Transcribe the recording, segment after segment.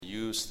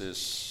use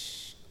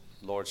this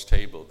Lord's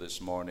table this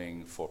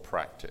morning for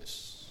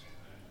practice.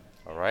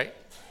 All right?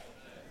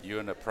 You're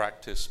in a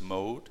practice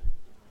mode?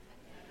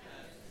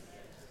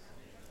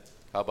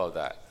 How about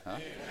that? Huh?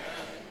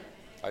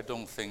 I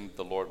don't think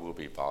the Lord will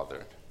be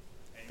bothered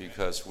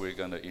because we're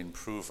going to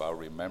improve our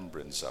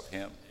remembrance of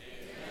Him.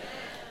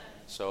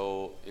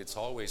 So it's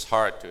always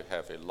hard to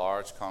have a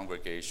large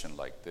congregation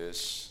like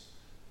this,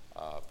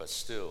 but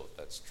still,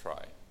 let's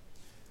try.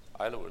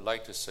 I would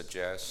like to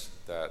suggest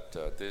that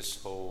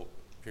this whole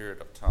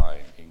period of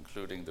time,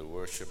 including the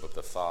worship of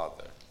the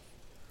Father,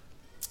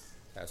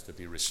 has to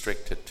be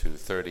restricted to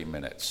 30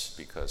 minutes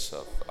because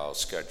of our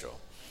schedule.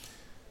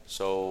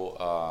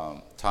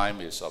 So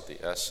time is of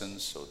the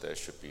essence, so there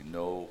should be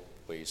no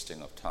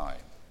wasting of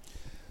time.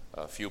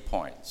 A few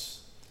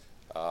points.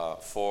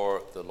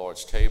 For the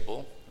Lord's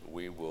table,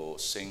 we will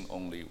sing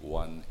only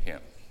one hymn,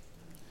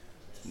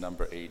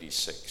 number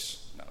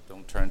 86. Now,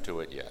 don't turn to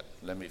it yet.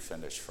 Let me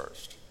finish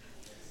first.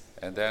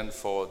 And then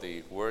for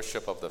the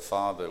worship of the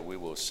Father, we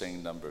will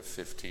sing number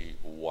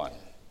 51.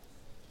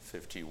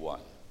 51.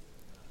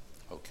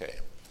 Okay.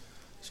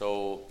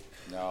 So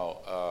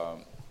now,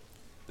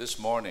 this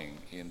morning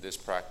in this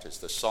practice,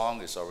 the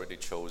song is already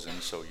chosen,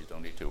 so you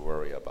don't need to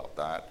worry about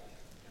that.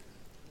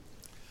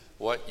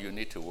 What you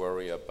need to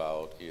worry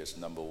about is,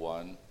 number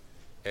one,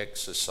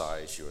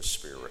 exercise your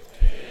spirit.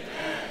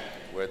 Amen.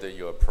 Whether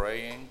you're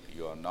praying,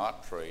 you're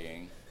not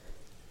praying,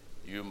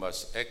 you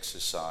must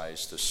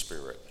exercise the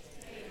spirit.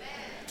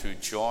 Amen. To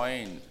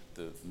join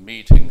the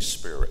meeting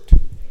spirit.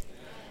 Amen.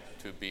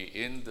 To be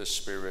in the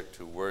spirit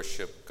to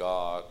worship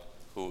God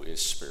who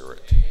is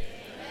spirit. Amen.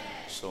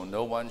 So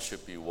no one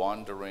should be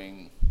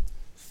wandering,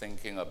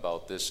 thinking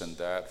about this and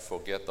that,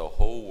 forget the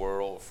whole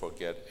world,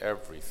 forget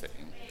everything.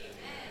 Amen.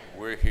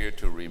 We're here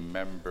to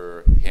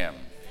remember Him.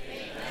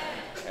 Amen.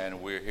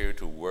 And we're here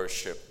to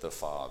worship the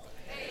Father.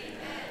 Amen.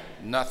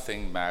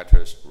 Nothing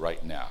matters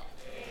right now.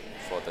 Amen.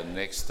 For the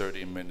next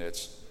 30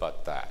 minutes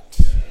but that.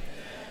 Amen.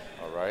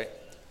 All right?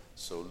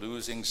 So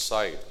losing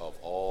sight of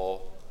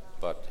all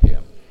but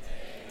Him.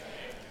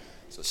 Amen.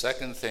 So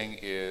second thing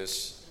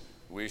is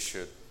we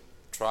should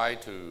try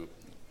to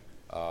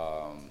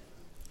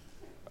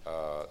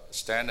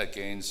stand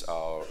against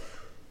our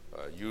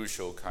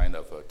usual kind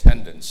of a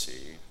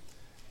tendency.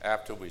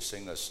 After we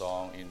sing a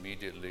song,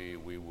 immediately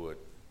we would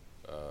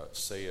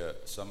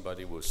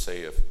somebody will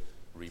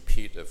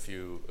repeat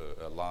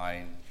a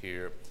line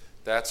here.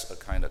 That's a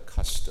kind of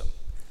custom.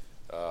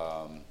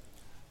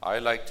 I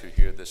like to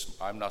hear this.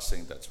 I'm not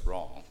saying that's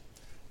wrong,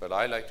 but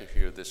I like to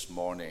hear this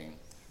morning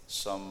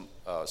some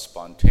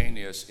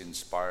spontaneous,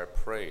 inspired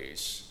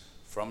praise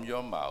from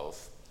your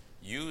mouth,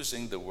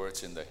 using the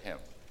words in the hymn,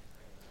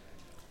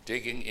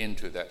 digging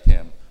into that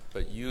hymn,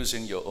 but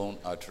using your own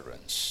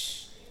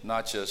utterance,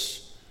 not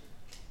just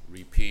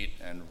repeat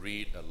and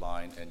read a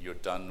line and you're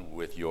done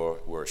with your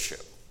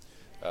worship.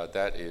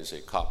 That is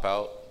a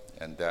cop-out,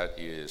 and that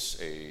is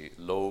a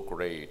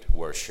low-grade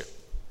worship.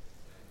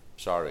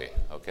 Sorry,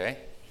 okay?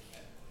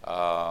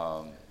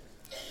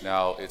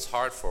 Now, it's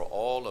hard for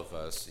all of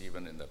us,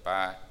 even in the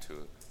back,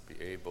 to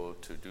be able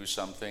to do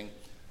something.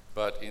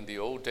 But in the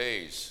old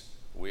days,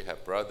 we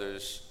have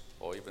brothers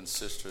or even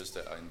sisters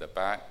that are in the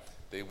back.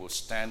 They will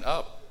stand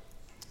up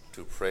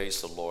to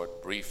praise the Lord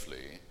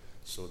briefly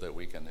so that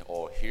we can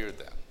all hear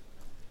them.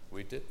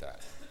 We did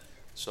that.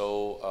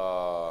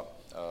 So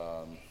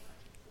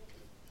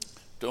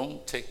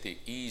don't take the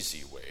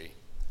easy way.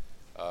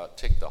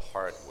 Take the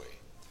hard way.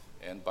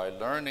 And by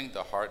learning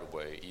the hard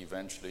way,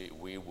 eventually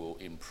we will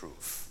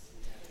improve.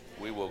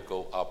 We will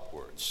go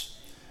upwards.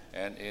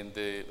 And in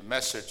the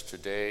message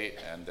today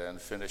and then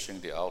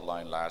finishing the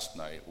outline last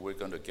night, we're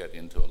going to get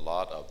into a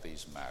lot of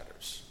these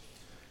matters.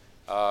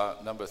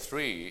 Number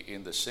 3,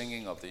 in the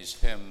singing of these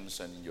hymns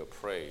and in your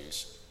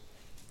praise,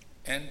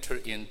 enter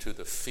into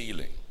the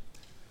feeling.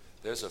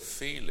 There's a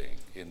feeling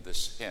in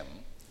this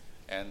hymn,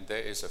 and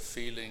there is a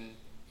feeling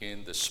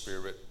in the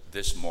Spirit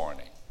this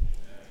morning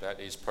that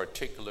is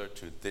particular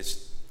to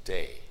this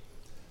day.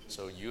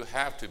 So you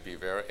have to be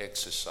very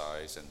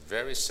exercised and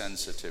very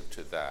sensitive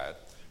to that,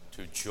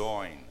 to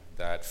join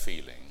that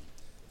feeling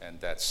and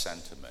that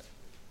sentiment.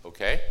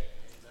 Okay?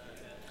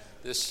 Amen.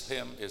 This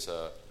hymn is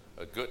a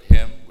good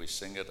hymn. We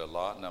sing it a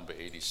lot, number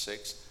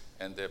 86,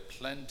 and there are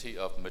plenty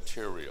of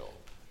material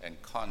and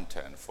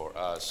content for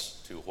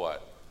us to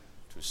what?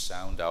 To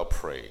sound our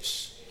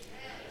praise.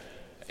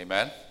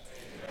 Amen? Amen?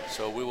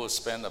 So we will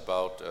spend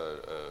about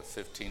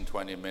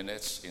 15-20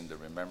 minutes in the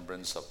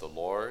remembrance of the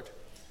Lord.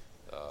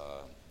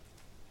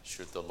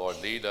 Should the Lord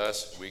lead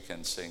us, we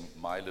can sing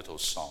My Little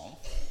Song,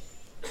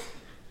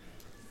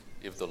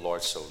 if the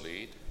Lord so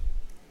lead.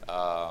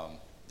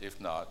 If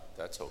not,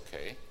 that's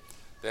okay.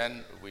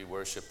 Then we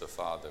worship the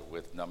Father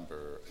with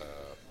number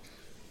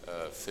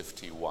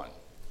 51.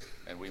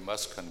 And we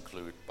must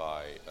conclude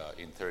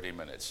in 30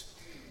 minutes.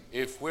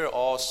 If we're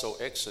all so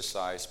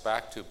exercised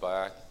back to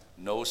back,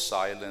 no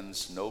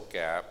silence, no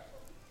gap,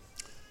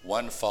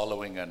 one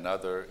following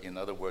another, in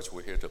other words,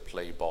 we're here to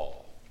play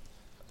ball.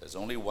 There's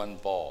only one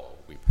ball.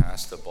 We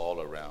pass the ball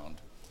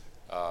around.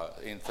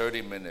 In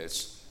 30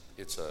 minutes,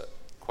 it's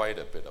quite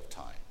a bit of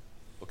time.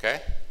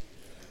 Okay?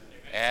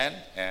 And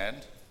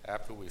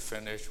after we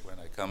finish, when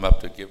I come up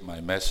to give my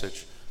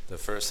message, the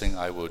first thing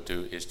I will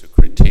do is to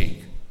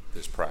critique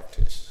this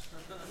practice.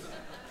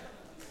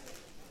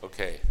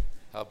 Okay,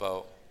 how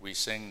about we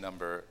sing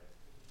number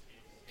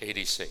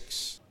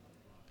 86?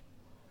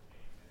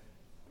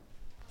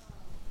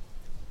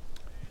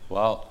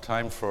 Well,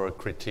 time for a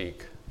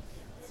critique.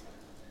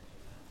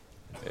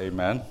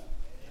 Amen.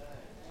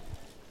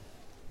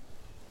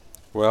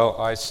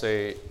 Well, I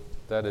say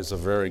that is a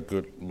very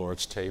good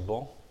Lord's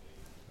table.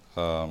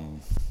 Better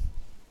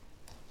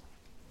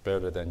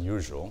than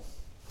usual.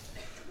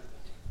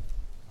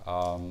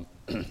 I'm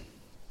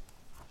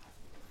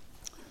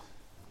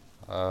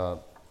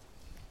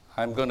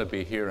going to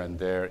be here and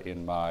there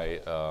in my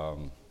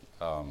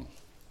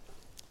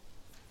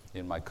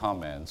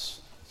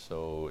comments,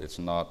 so it's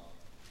not.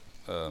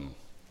 I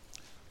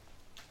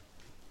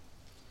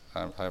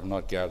have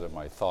not gathered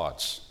my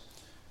thoughts,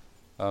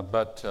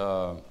 but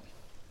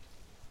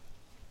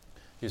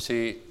you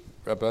see,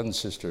 brothers and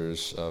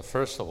sisters.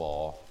 First of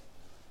all,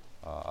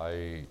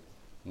 I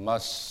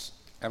must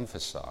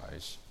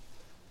emphasize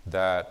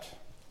that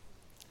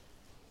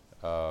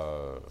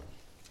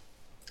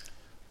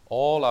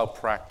all our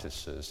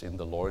practices in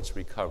the Lord's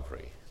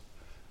recovery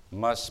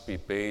must be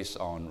based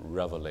on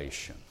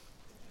revelation.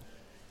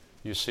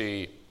 You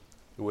see,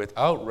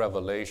 without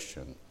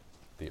revelation,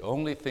 the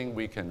only thing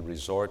we can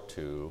resort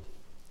to,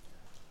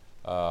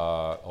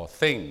 or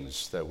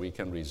things that we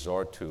can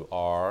resort to,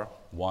 are,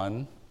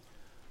 one,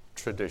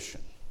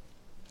 tradition.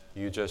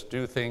 You just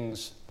do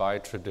things by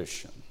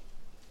tradition,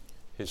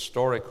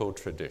 historical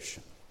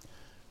tradition,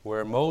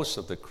 where most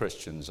of the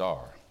Christians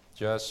are.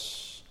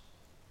 Just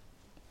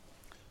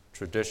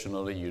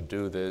traditionally you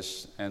do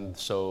this, and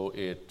so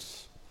it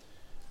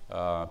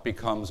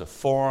becomes a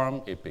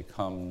form, it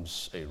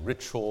becomes a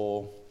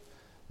ritual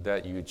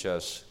that you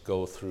just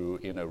go through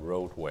in a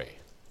roadway.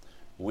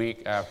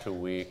 Week after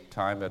week,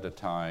 time at a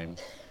time,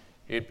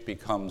 it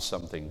becomes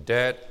something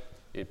dead,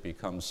 it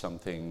becomes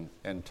something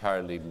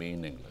entirely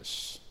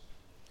meaningless.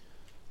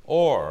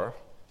 Or,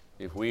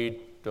 if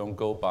we don't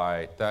go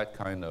by that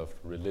kind of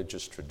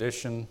religious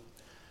tradition,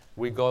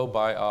 we go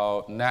by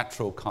our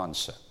natural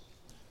concept.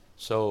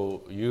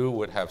 So you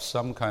would have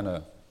some kind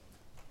of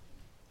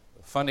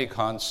funny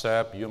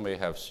concept, you may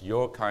have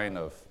your kind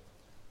of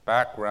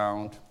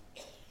background,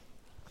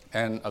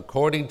 and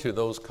according to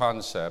those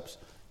concepts,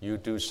 you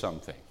do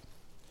something.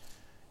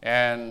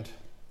 And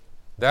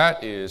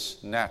that is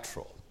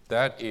natural.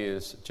 That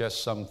is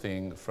just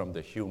something from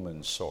the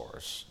human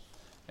source.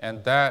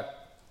 And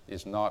that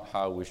is not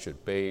how we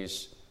should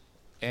base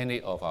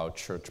any of our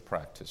church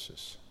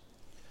practices.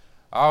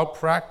 Our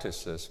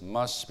practices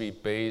must be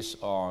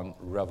based on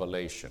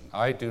revelation.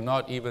 I do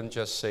not even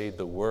just say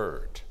the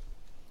word,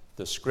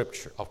 the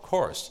scripture. Of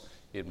course,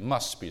 it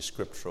must be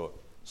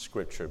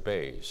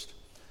scripture-based.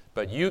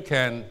 But you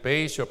can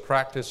base your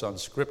practice on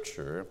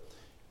scripture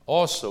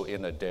also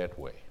in a dead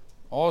way,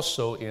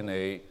 also in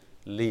a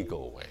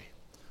legal way,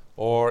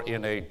 or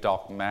in a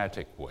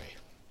dogmatic way.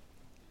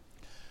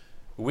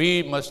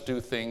 We must do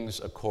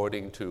things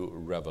according to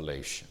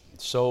revelation.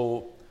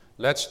 So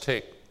let's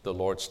take the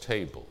Lord's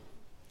table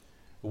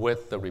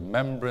with the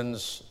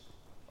remembrance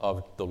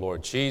of the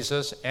Lord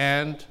Jesus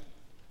and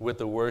with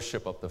the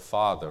worship of the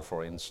Father,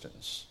 for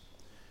instance.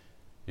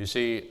 You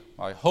see,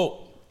 I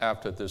hope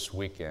after this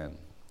weekend,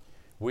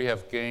 we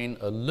have gained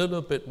a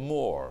little bit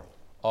more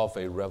of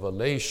a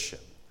revelation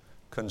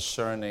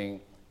concerning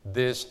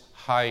this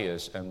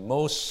highest and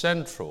most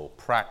central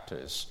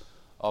practice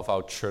of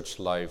our church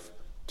life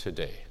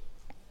today.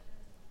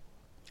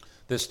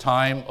 This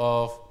time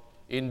of,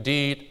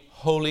 indeed,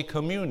 Holy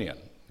Communion.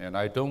 And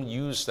I don't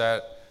use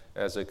that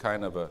as a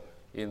kind of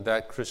in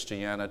that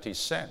Christianity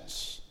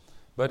sense,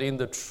 but in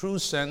the true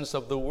sense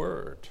of the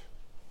word.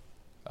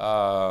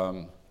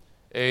 A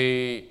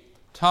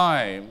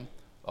time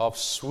of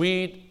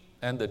sweet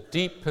and the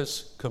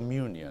deepest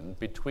communion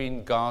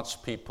between God's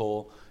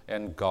people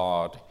and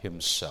God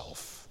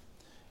Himself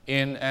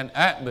in an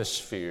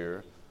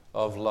atmosphere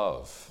of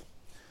love.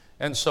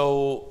 And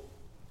so,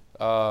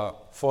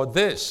 for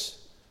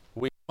this,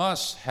 we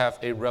must have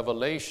a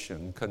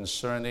revelation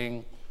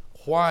concerning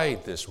why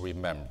this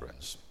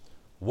remembrance.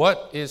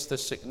 What is the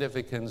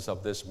significance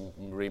of this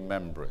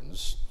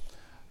remembrance?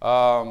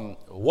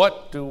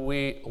 What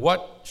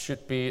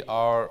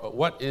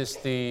is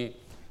the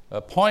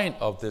point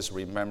of this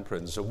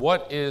remembrance?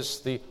 What is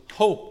the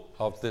hope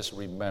of this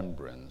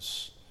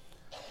remembrance?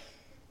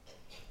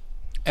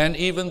 And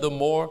even the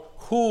more,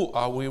 who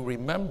are we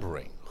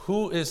remembering?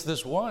 Who is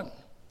this one?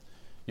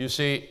 You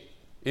see,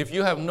 if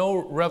you have no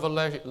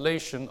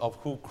revelation of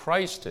who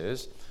Christ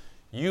is,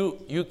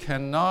 you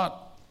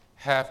cannot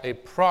have a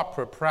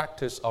proper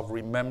practice of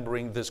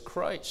remembering this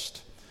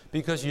Christ,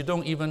 because you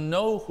don't even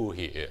know who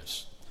He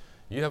is.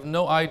 You have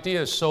no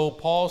idea. So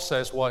Paul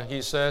says what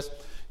he says,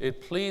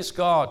 it pleased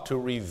God to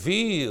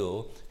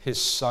reveal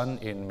His Son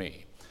in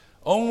me.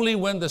 Only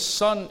when the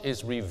Son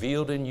is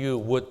revealed in you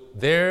would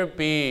there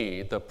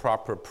be the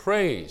proper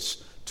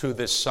praise to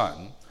this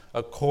Son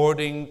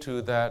according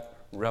to that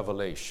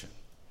revelation.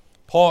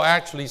 Paul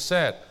actually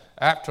said,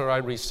 after I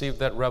received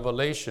that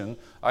revelation,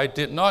 I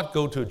did not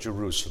go to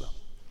Jerusalem.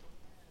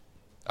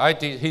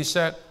 He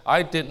said,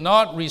 I did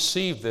not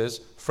receive this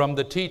from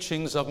the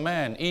teachings of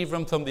man,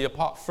 even from the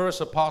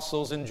first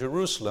apostles in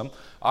Jerusalem.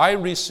 I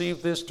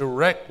received this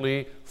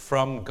directly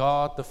from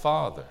God the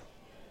Father.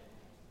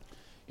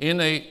 In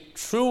a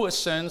true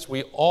sense,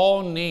 we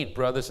all need,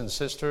 brothers and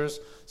sisters,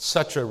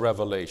 such a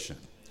revelation.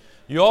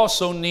 You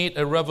also need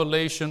a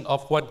revelation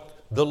of what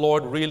the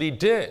Lord really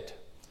did.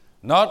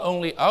 Not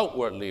only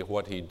outwardly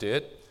what he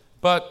did,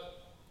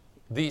 but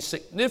the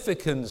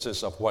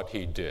significances of what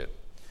he did.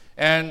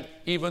 And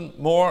even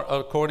more,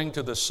 according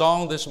to the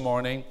song this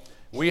morning,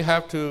 we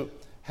have to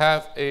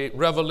have a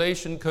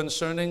revelation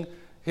concerning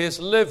his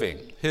living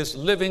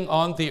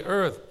on the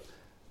earth,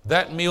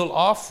 that meal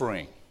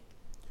offering.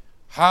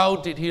 How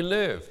did he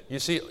live? You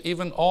see,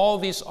 even all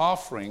these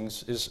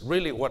offerings is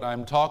really what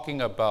I'm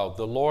talking about.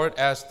 The Lord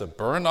as the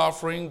burnt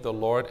offering, the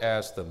Lord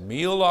as the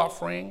meal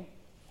offering.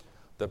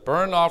 The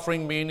burnt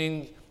offering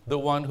meaning the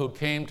one who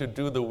came to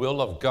do the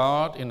will of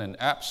God in an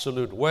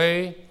absolute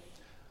way.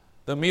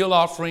 The meal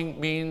offering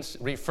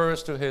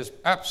refers to his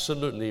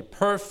absolutely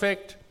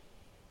perfect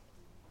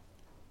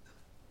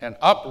and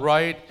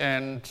upright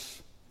and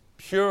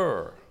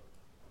pure,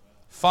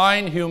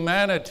 fine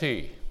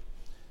humanity,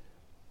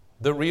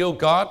 the real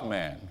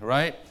God-man,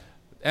 right?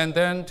 And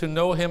then to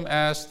know him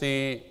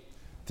to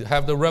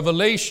have the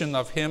revelation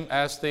of him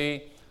as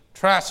the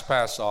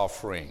trespass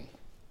offering,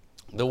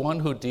 the one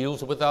who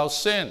deals with our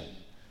sin,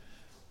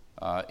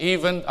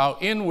 even our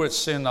inward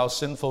sin, our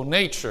sinful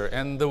nature,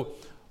 and the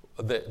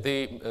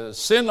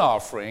sin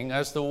offering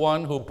as the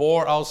one who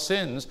bore our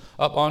sins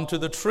up onto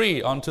the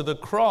tree, onto the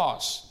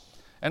cross.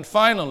 And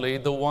finally,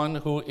 the one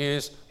who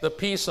is the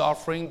peace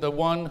offering, the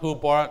one who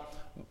brought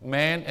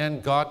man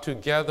and God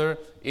together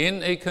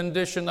in a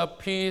condition of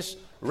peace,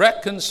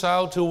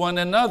 reconciled to one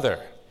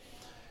another,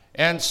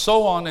 and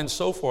so on and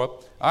so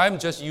forth. I'm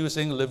just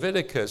using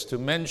Leviticus to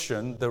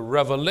mention the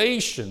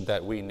revelation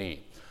that we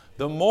need.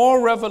 The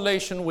more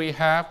revelation we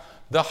have,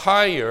 the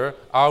higher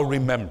our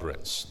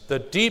remembrance, the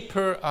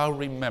deeper our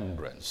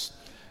remembrance.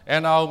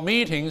 And our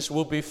meetings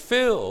will be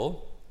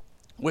filled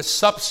with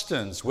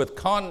substance, with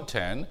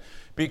content,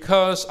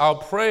 because our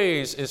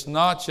praise is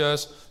not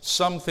just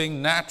something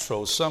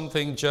natural,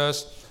 something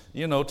just,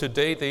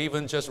 today they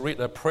even just read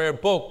a prayer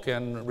book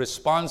and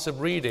responsive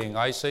reading.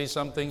 I say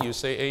something, you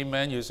say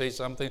amen, you say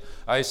something,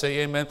 I say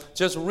amen.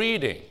 Just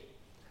reading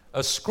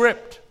a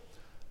script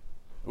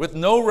with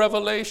no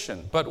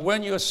revelation. But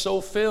when you're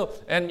so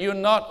filled, and you're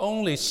not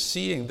only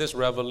seeing this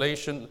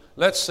revelation,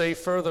 let's say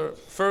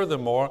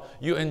furthermore,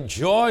 you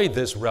enjoy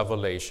this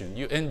revelation.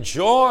 You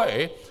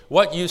enjoy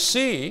what you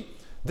see,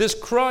 this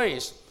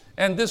Christ.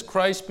 And this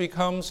Christ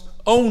becomes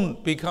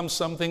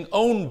something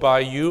owned by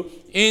you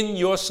in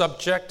your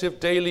subjective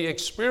daily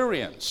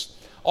experience.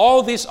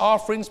 All these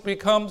offerings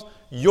become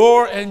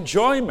your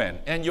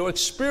enjoyment and your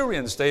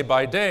experience day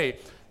by day.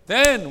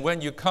 Then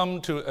when you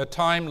come to a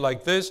time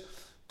like this,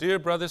 dear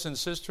brothers and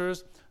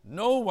sisters,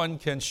 no one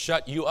can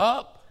shut you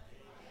up.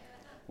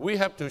 We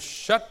have to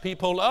shut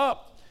people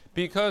up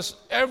because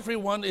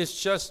everyone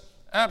is just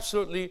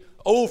absolutely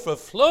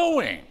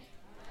overflowing.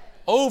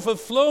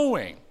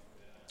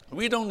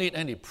 We don't need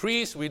any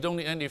priest. We don't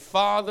need any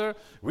father.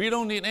 We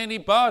don't need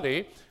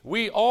anybody.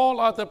 We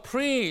all are the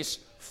priests,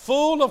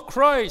 full of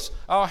Christ.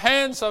 Our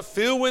hands are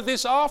filled with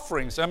his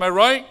offerings. Am I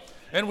right?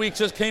 And we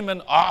just came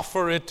and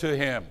offer it to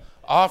him.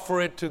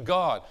 Offer it to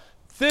God.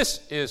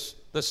 This is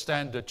the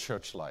standard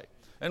church life.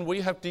 And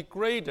we have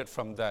degraded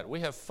from that.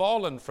 We have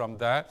fallen from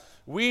that.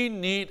 We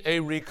need a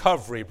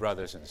recovery,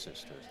 brothers and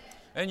sisters.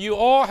 And you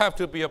all have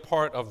to be a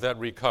part of that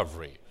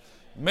recovery.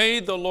 May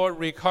the Lord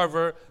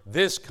recover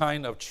this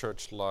kind of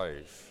church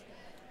life.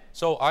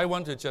 So I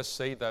want to just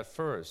say that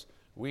first.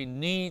 We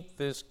need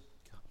this.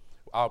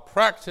 Our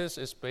practice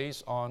is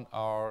based on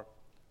our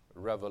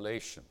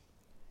revelation.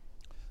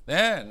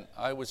 Then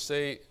I would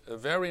say a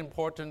very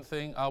important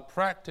thing, our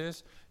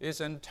practice is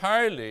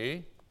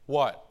entirely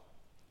what?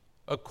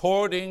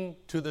 According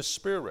to the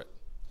Spirit.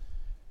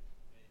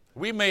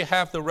 We may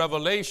have the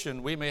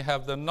revelation, we may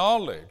have the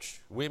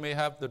knowledge, we may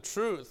have the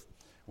truth,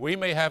 we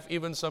may have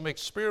even some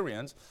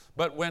experience,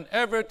 but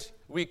whenever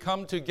we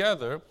come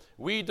together,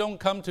 we don't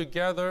come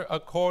together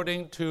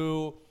according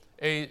to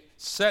a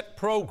set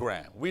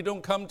program. We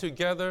don't come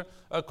together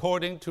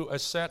according to a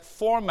set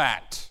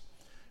format.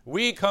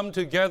 We come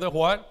together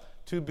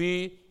what? To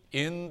be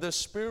in the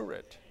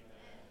Spirit.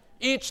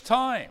 Each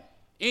time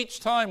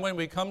when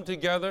we come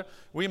together,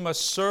 we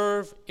must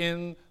serve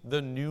in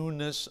the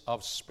newness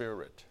of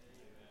spirit.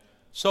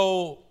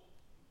 So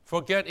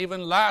forget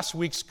even last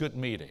week's good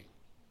meeting.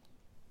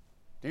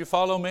 Do you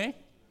follow me?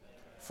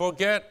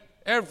 Forget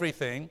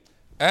everything.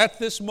 At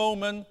this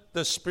moment,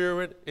 the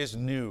Spirit is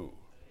new.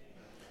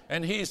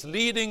 And He's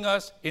leading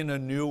us in a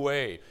new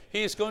way.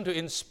 He is going to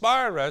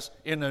inspire us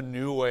in a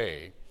new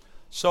way.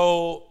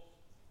 So,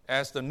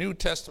 as the New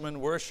Testament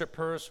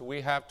worshipers,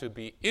 we have to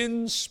be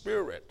in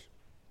spirit.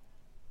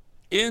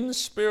 In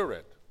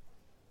spirit.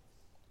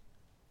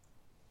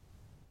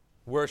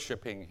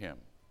 worshiping Him.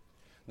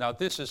 Now,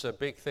 this is a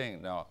big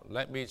thing. Now,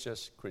 let me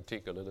just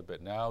critique a little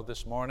bit. Now,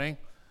 this morning,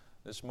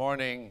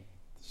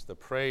 the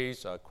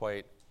praise are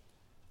quite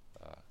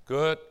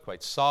good,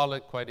 quite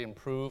solid, quite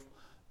improved.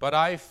 But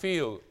I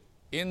feel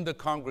in the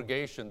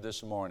congregation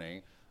this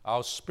morning,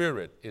 our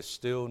spirit is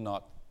still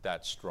not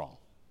that strong.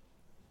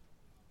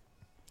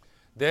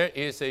 There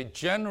is a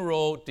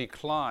general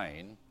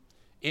decline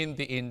in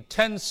the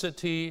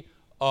intensity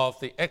of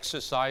the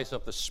exercise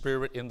of the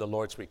Spirit in the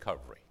Lord's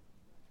recovery.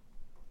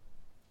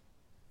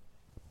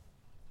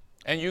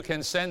 And you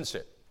can sense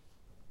it.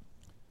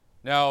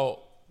 Now,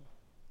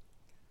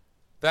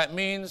 that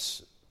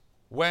means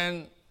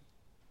when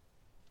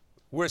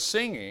we're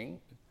singing,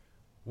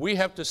 we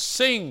have to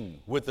sing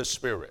with the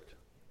Spirit.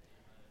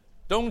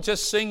 Don't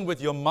just sing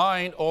with your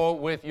mind or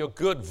with your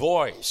good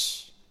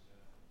voice.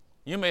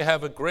 You may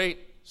have a great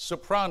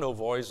soprano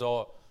voice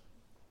or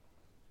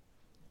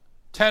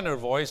tenor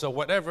voice or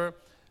whatever.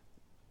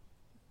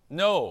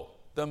 No,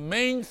 the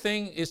main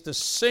thing is to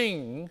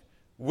sing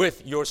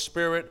with your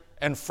spirit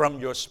and from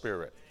your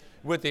spirit,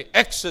 with the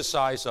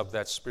exercise of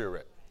that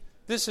spirit.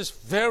 This is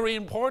very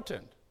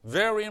important,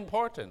 very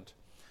important.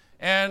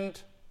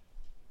 And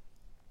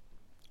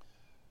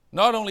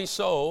not only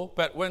so,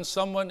 but when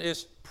someone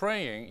is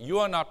praying, you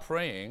are not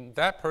praying,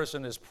 that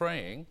person is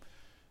praying,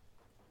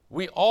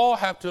 we all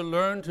have to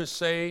learn to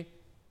say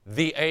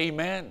the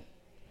Amen.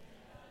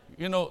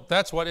 You know,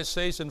 that's what it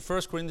says in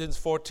 1 Corinthians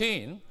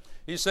 14.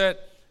 He said,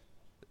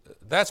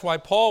 that's why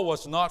Paul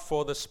was not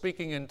for the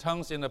speaking in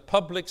tongues in a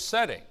public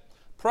setting.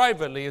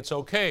 Privately, it's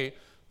okay.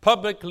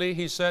 Publicly,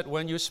 he said,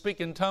 when you speak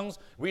in tongues,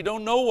 we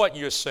don't know what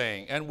you're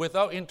saying. And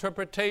without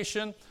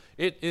interpretation,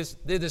 it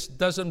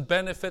doesn't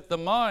benefit the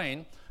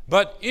mind.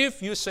 But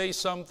if you say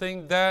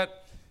something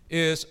that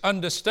is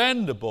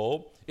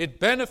understandable, it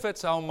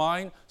benefits our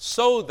mind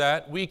so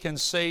that we can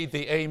say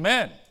the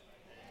Amen.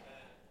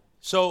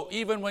 So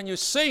even when you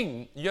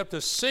sing, you have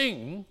to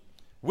sing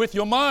with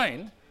your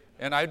mind.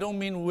 And I don't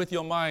mean with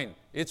your mind,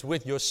 it's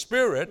with your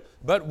spirit,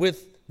 but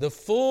with the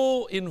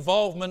full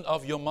involvement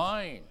of your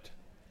mind.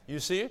 You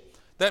see?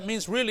 That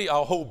means really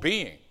our whole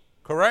being,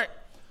 correct?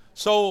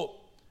 So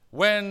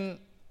when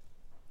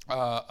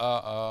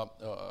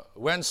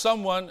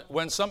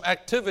some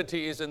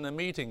activity is in the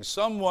meeting,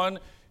 someone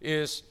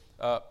is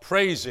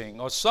praising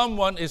or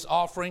someone is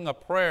offering a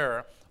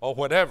prayer or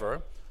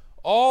whatever,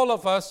 all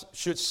of us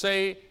should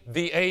say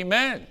the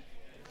Amen.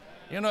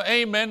 You know,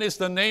 Amen is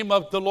the name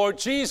of the Lord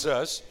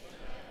Jesus.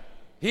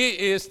 He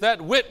is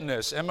that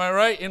witness, am I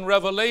right, in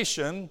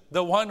Revelation,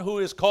 the one who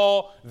is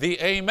called the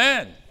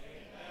Amen.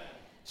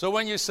 So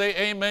when you say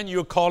Amen,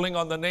 you're calling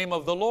on the name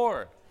of the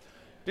Lord.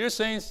 Dear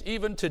saints,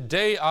 even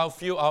today I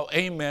feel our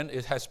Amen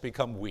has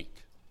become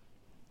weak.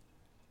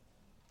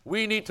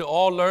 We need to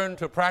all learn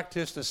to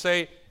practice to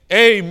say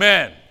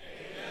Amen. Amen.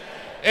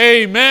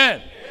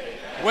 Amen. Amen.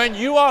 When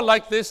you are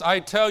like this, I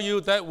tell you,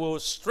 that will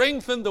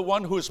strengthen the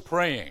one who's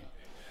praying.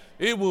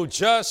 It will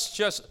just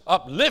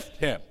uplift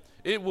him.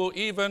 It will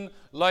even,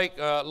 like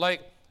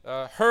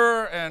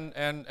Hur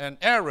and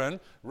Aaron,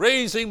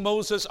 raising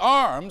Moses'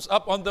 arms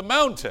up on the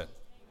mountain.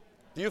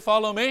 Do you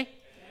follow me? Amen.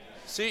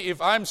 See,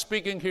 if I'm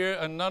speaking here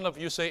and none of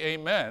you say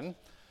amen,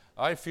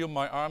 I feel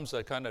my arms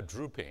are kind of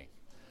drooping.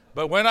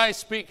 But when I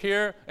speak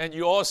here and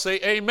you all say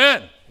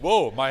amen,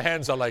 whoa, my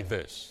hands are like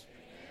this.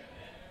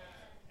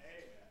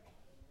 Amen.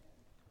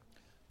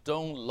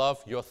 Don't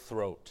love your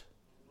throat.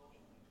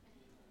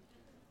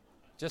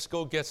 Just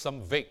go get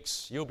some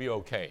Vicks. You'll be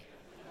okay.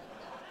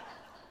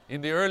 In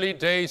the early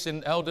days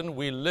in Eldon,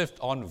 we lived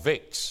on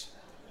Vicks.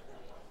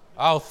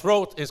 Our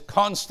throat is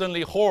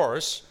constantly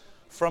hoarse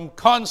from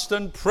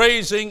constant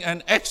praising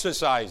and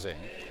exercising.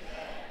 Amen.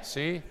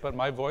 See, but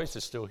my voice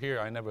is still here.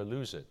 I never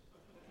lose it.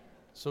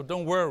 So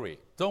don't worry.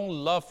 Don't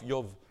love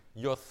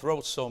your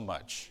throat so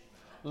much.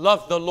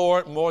 Love the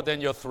Lord more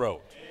than your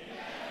throat. Amen.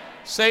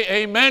 Say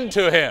amen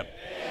to Him.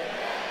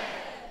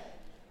 Amen.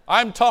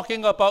 I'm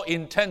talking about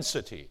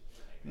intensity,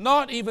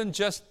 not even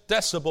just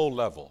decibel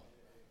level.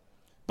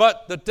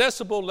 But the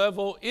decibel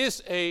level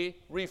is a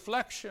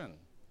reflection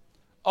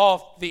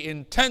of the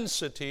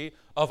intensity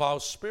of our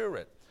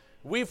spirit.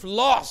 We've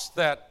lost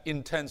that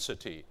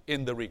intensity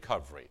in the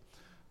recovery.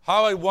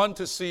 How I want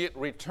to see it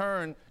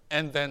return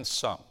and then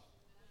some.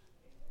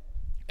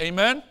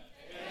 Amen? Amen.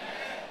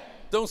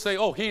 Don't say,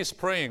 oh, he's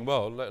praying.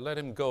 Well, let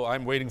him go.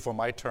 I'm waiting for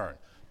my turn.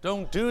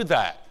 Don't do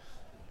that.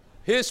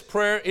 His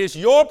prayer is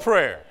your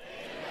prayer.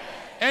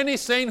 Any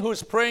saint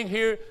who's praying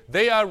here,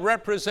 they are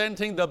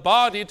representing the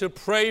body to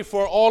pray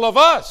for all of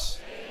us.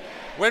 Amen.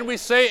 When we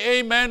say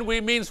amen,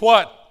 we mean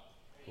what?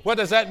 What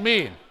does that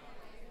mean?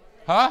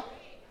 Huh?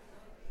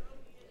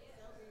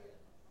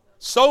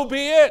 So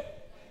be it.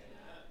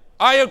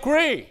 I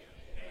agree.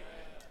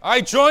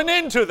 I join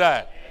into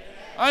that.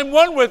 I'm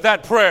one with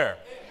that prayer.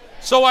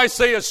 So I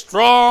say a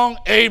strong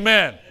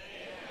amen.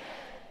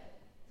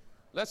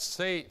 Let's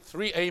say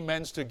 3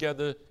 amens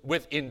together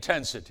with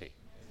intensity.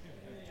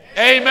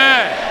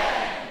 Amen.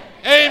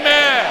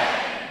 Amen.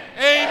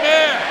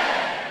 Amen.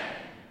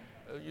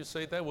 You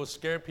say that will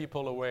scare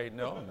people away.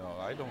 No,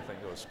 I don't think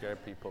it will scare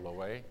people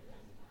away.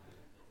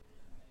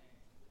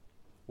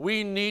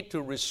 We need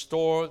to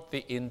restore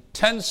the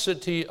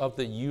intensity of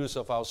the use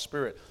of our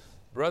spirit.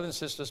 Brothers and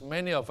sisters,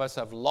 many of us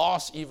have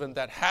lost even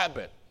that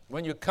habit.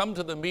 When you come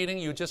to the meeting,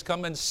 you just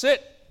come and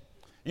sit.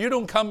 You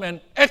don't come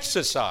and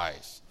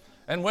exercise.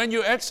 And when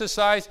you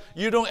exercise,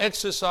 you don't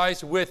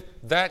exercise with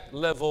that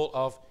level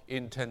of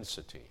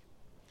intensity.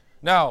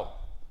 Now,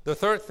 the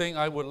third thing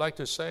I would like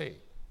to say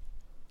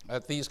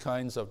at these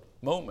kinds of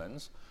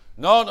moments,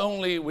 not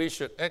only we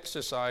should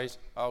exercise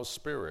our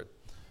spirit,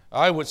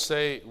 I would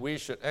say we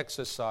should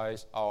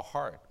exercise our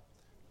heart.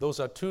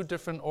 Those are two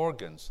different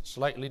organs,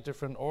 slightly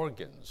different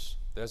organs.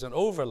 There's an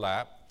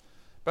overlap,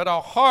 but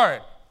our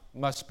heart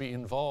must be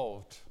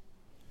involved.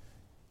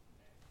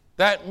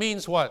 That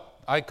means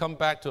what? I come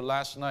back to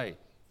last night.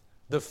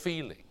 The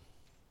feeling,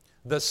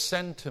 the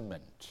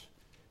sentiment,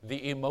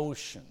 the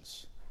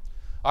emotions.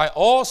 I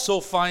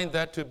also find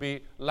that to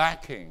be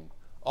lacking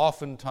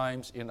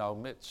oftentimes in our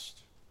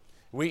midst.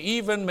 We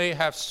even may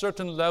have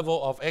certain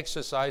level of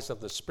exercise of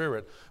the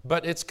Spirit,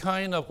 but it's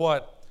kind of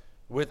what?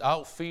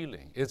 Without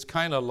feeling. It's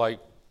kind of like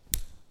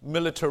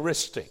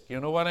militaristic. You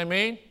know what I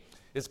mean?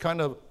 It's kind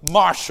of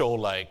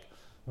martial-like,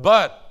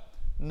 but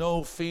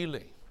no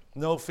feeling.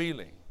 No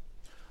feeling.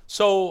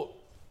 So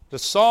the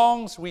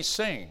songs we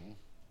sing,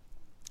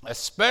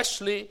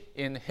 especially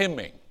in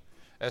hymning,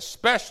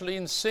 especially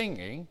in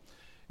singing,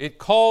 it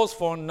calls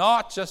for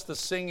not just the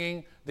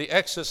singing, the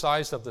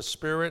exercise of the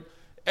Spirit.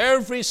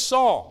 Every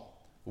song,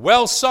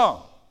 well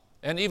sung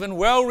and even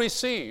well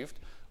received,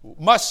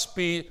 must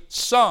be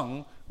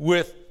sung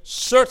with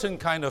certain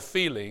kind of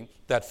feeling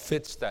that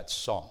fits that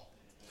song.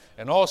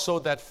 And also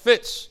that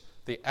fits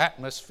the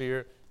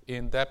atmosphere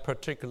in that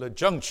particular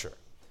juncture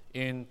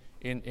in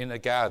a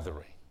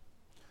gathering.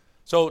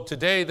 So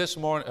today, this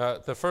morning,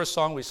 the first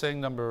song we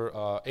sang,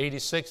 number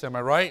 86, am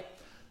I right?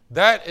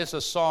 That is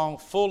a song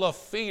full of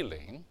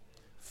feeling,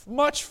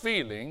 much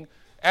feeling,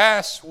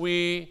 as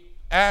we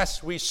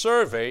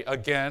survey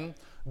again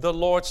the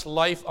Lord's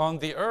life on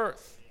the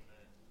earth.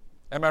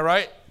 Am I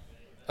right?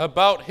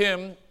 About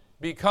him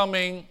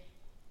becoming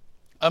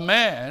a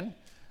man,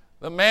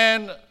 the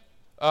man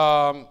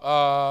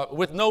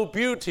with no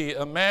beauty,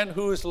 a man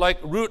who is like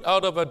root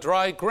out of a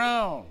dry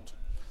ground,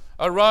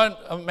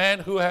 a man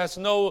who has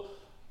no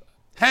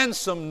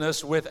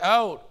handsomeness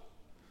without,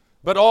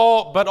 but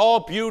all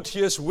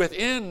beauteous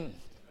within.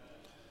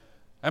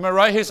 Am I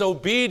right? His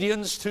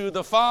obedience to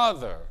the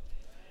Father,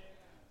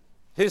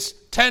 his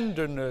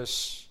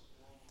tenderness,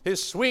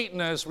 his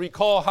sweetness.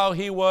 Recall how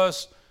he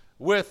was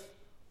with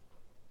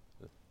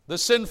the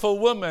sinful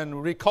woman.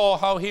 Recall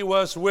how he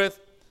was with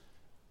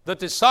the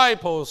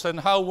disciples and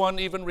how one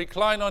even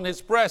reclined on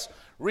his breast.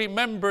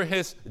 Remember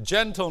his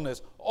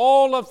gentleness.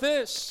 All of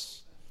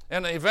this.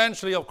 And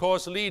eventually, of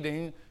course,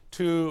 leading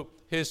to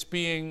his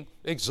being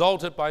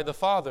exalted by the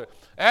Father.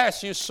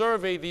 As you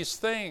survey these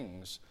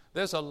things,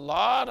 there's a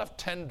lot of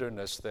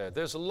tenderness there.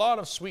 There's a lot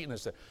of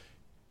sweetness there.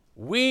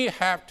 We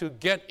have to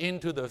get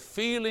into the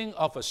feeling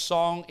of a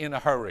song in a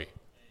hurry.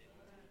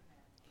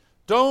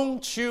 We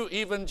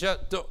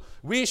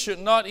should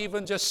not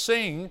even just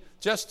sing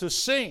just to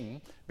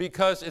sing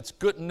because it's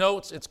good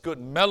notes, it's good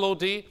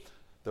melody.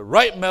 The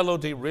right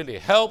melody really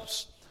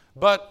helps.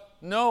 But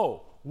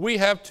no, we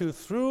have to,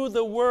 through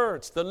the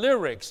words, the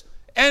lyrics,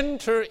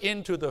 enter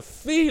into the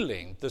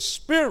feeling, the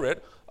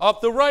spirit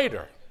of the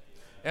writer.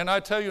 And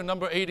I tell you,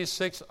 number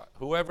 86,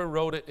 whoever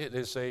wrote it, it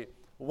is a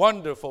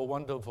wonderful,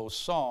 wonderful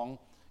song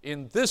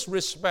in this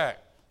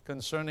respect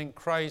concerning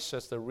Christ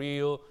as the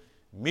real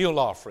meal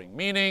offering,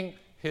 meaning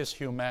his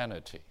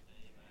humanity.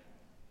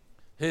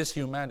 His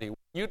humanity. When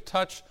you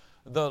touch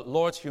the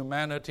Lord's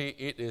humanity,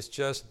 it is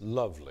just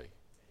lovely.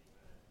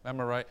 Am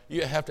I right?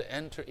 You have to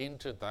enter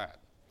into that.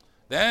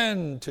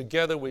 Then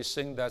together we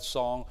sing that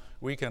song,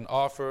 we can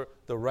offer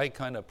the right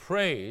kind of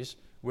praise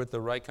with the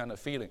right kind of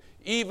feeling.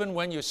 Even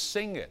when you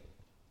sing it,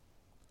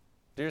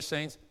 dear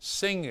saints,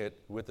 sing it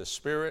with the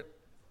Spirit,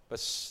 but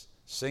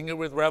sing it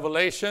with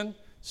revelation,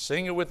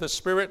 sing it with the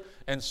Spirit,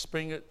 and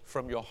sing it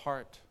from your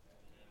heart.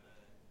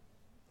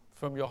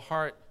 From your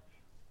heart,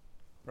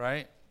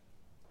 right?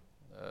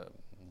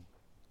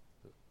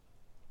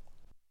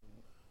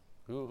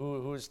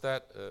 Who is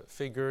that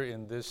figure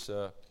in this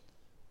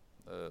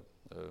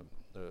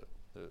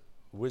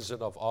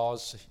Wizard of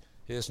Oz?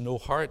 There's no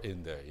heart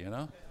in there, you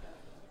know?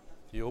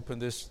 You open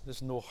this,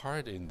 there's no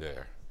heart in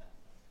there.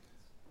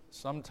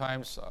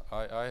 Sometimes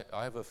I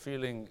have a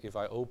feeling if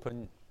I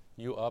open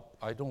you up,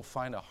 I don't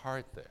find a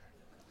heart there.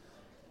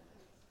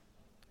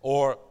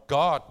 Or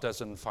God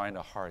doesn't find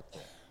a heart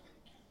there.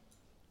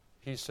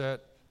 He said,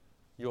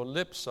 your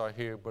lips are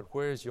here, but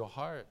where is your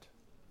heart?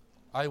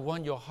 I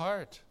want your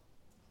heart.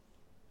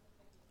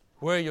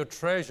 Where your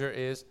treasure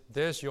is,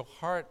 there's your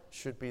heart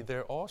should be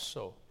there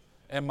also.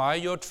 Am I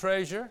your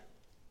treasure?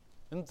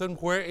 And then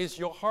where is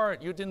your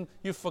heart?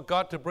 You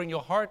forgot to bring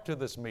your heart to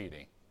this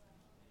meeting.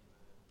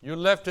 You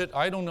left it,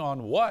 I don't know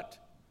on what.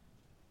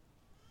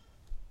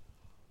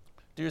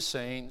 Dear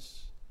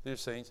saints,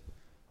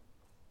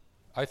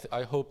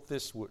 I hope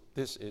this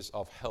is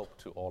of help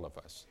to all of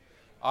us.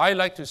 I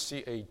like to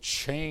see a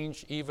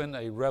change, even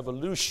a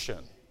revolution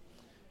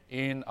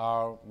in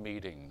our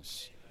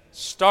meetings,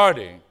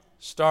 starting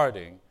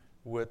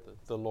with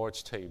the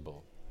Lord's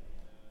table.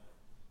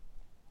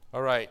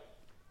 All right.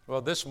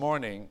 Well, this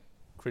morning,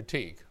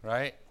 critique,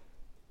 right?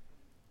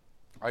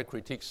 I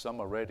critiqued some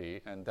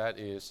already, and that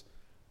is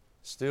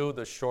still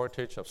the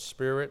shortage of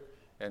spirit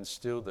and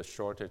still the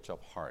shortage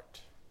of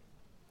heart.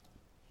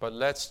 But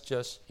let's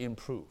just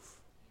improve.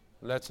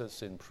 Let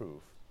us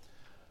improve.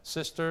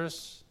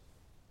 Sisters,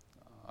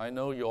 I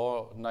know you're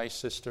all nice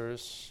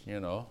sisters,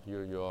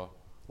 you're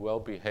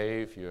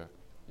well-behaved,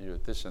 you're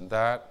this and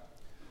that.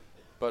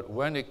 But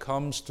when it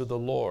comes to the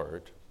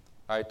Lord,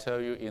 I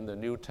tell you, in the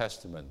New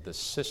Testament, the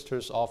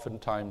sisters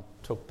oftentimes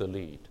took the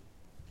lead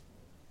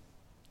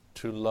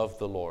to love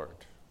the Lord.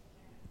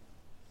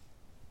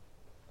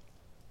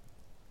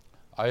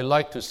 I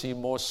like to see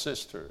more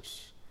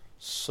sisters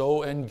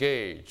so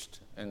engaged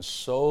and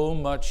so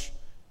much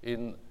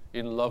in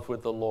love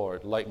with the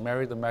Lord, like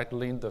Mary the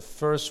Magdalene, the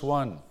first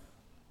one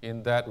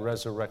in that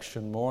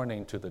resurrection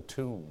morning to the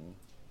tomb.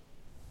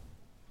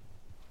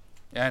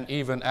 And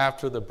even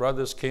after the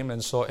brothers came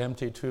and saw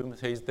empty tomb,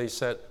 they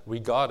said, "We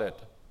got it,"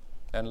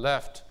 and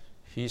left.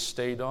 He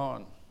stayed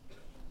on.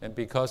 And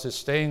because he's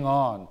staying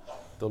on,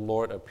 the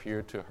Lord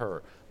appeared to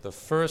her. The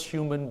first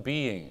human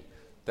being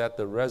that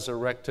the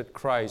resurrected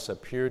Christ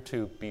appeared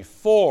to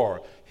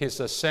before his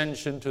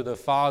ascension to the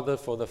Father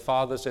for the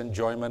Father's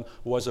enjoyment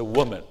was a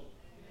woman,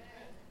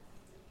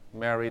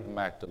 Mary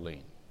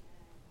Magdalene.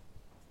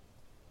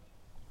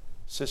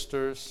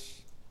 Sisters,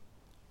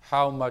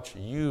 how much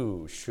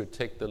you should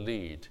take the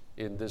lead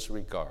in this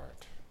regard,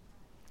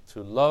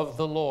 to love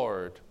the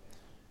Lord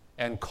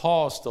and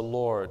cause the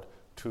Lord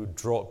to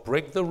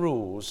break the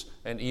rules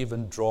and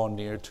even draw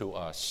near to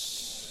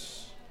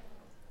us.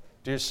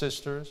 Dear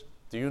sisters,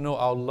 do you know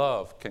our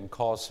love can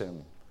cause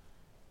him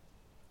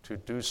to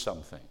do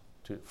something,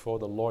 for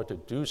the Lord to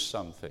do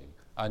something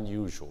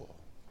unusual?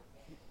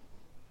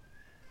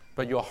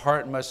 But your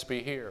heart must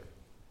be here.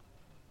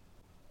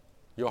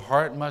 Your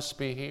heart must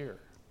be here.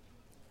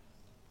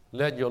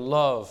 Let your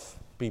love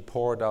be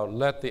poured out.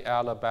 Let the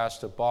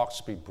alabaster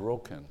box be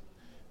broken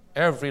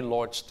every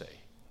Lord's Day.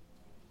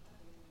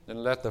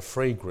 And let the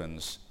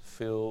fragrance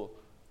fill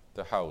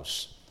the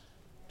house.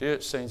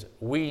 Dear saints,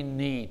 we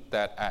need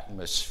that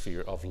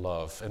atmosphere of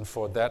love, and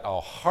for that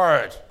our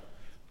heart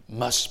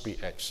must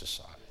be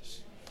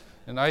exercised.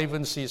 And I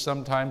even see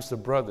sometimes the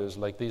brothers,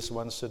 like these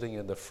ones sitting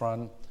in the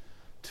front,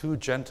 too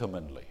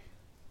gentlemanly,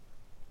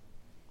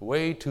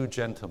 way too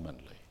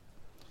gentlemanly.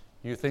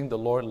 You think the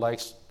Lord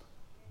loves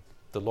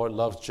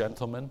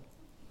gentlemen?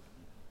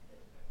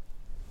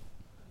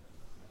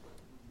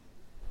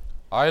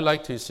 I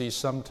like to see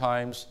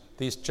sometimes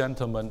these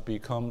gentlemen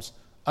becomes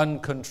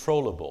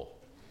uncontrollable.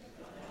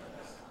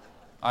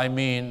 I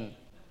mean,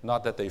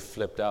 not that they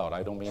flipped out,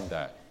 I don't mean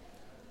that.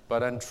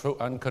 But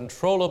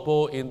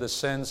uncontrollable in the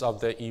sense of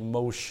their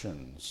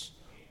emotions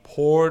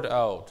poured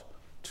out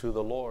to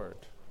the Lord.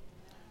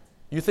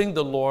 You think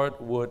the Lord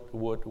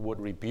would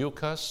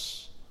rebuke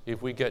us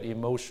if we get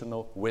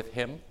emotional with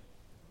him?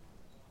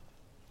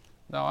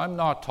 Now, I'm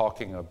not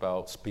talking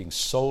about being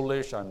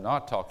soulish. I'm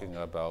not talking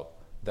about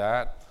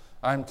that.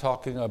 I'm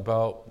talking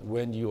about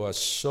when you are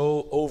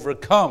so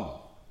overcome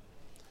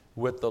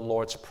with the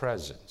Lord's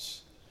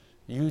presence.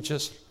 You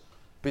just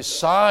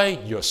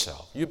beside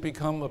yourself. You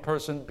become a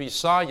person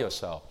beside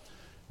yourself.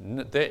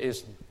 There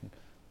is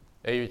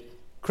a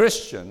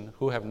Christian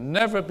who have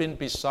never been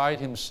beside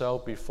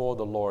himself before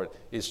the Lord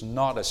is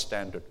not a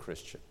standard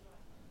Christian.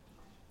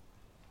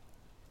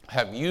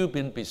 Have you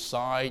been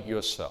beside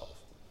yourself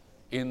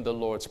in the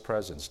Lord's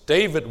presence?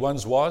 David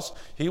once was.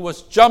 He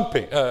was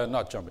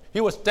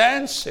he was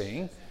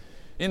dancing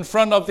in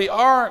front of the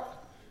ark.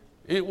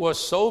 It was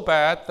so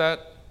bad that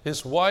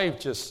his wife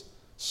just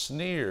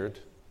sneered,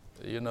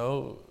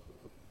 the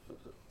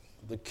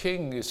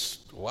king is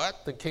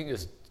what? The king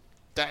is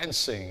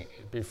dancing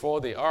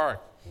before the ark.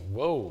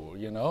 Whoa,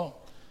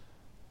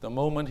 The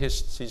moment he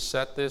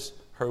said this,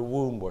 her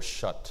womb was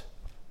shut.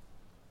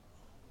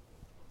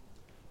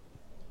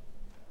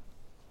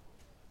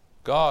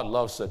 God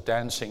loves a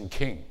dancing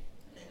king.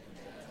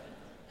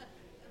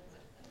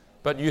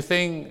 But you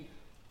think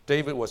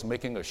David was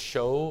making a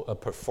show, a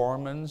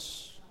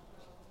performance,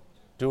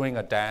 doing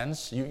a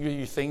dance?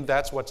 You think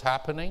that's what's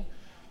happening?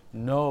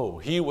 No,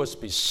 he was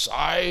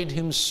beside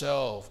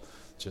himself,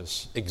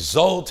 just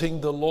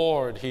exalting the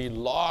Lord. He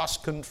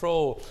lost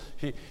control.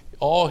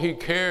 All he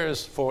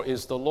cares for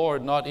is the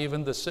Lord, not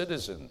even the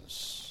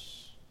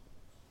citizens.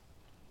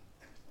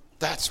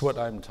 That's what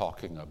I'm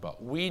talking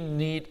about. We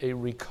need a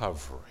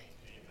recovery.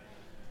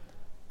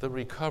 The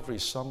recovery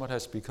somewhat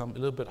has become a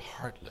little bit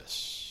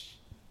heartless.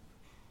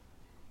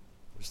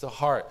 It's the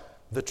heart,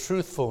 the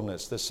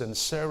truthfulness, the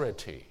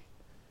sincerity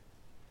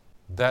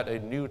that a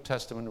New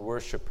Testament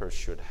worshiper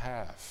should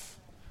have.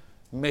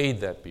 May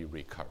that be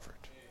recovered.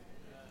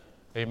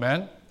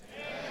 Amen?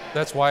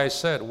 That's why I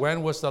said,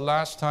 when was the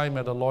last time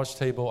at the Lord's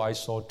table I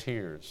saw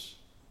tears?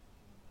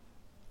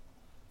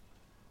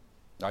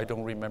 I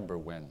don't remember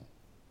when.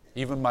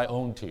 Even my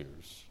own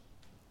tears.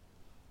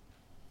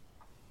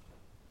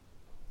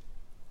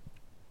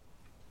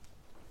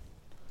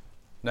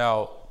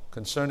 Now,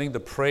 concerning the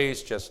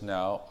praise just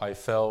now, I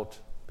felt,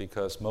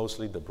 because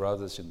mostly the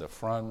brothers in the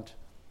front,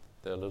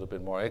 they're a little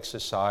bit more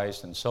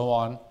exercised and so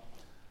on.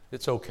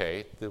 It's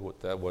okay.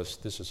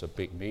 This is a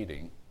big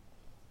meeting.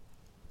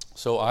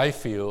 So I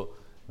feel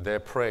their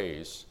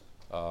praise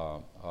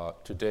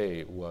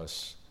today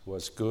was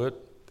good.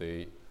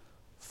 They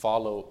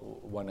follow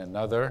one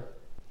another.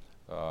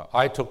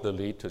 I took the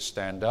lead to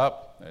stand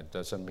up. It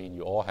doesn't mean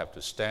you all have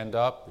to stand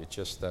up. It's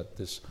just that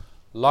this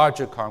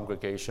larger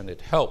congregation, it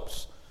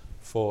helps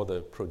for the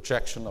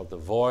projection of the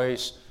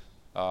voice.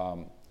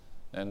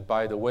 And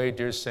by the way,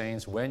 dear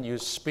saints, when you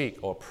speak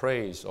or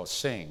praise or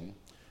sing,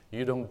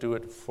 you don't do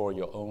it for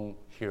your own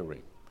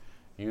hearing.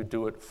 You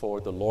do it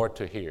for the Lord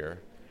to hear.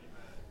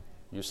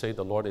 You say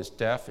the Lord is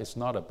deaf. It's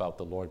not about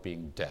the Lord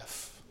being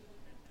deaf,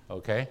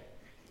 okay?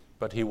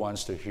 But he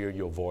wants to hear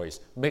your voice.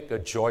 Make a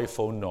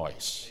joyful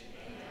noise.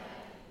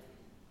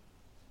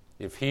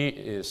 If he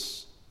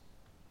is,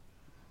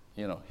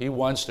 he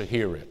wants to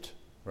hear it,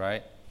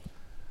 right?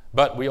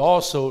 But we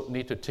also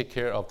need to take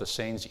care of the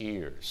saints'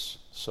 ears.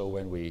 So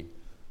when we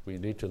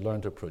need to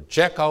learn to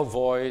project our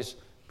voice,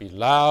 be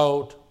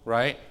loud,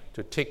 right?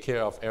 To take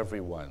care of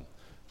everyone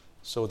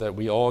so that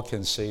we all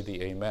can say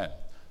the amen.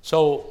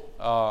 So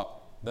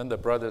then the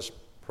brothers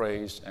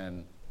praised,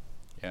 and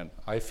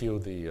I feel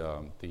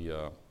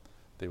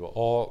they were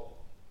all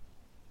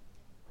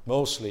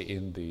mostly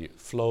in the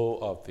flow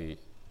of the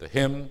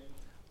hymn,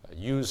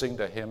 using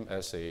the hymn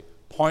as a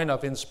point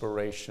of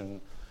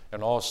inspiration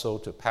and also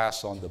to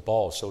pass on the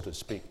ball, so to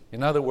speak.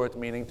 In other words,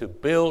 meaning to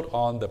build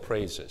on the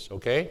praises,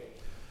 okay?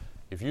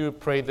 If you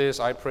pray this,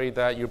 I pray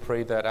that, you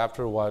pray that,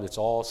 after a while, it's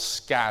all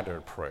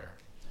scattered prayer.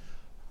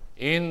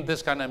 In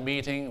this kind of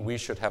meeting, we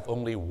should have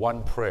only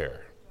one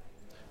prayer.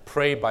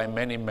 Pray by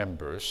many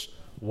members,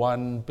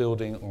 one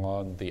building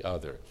on the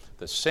other.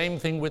 The same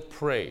thing with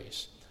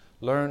praise.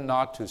 Learn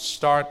not to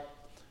start.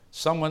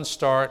 Someone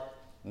start.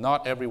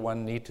 Not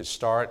everyone need to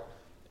start.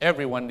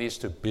 Everyone needs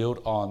to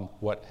build on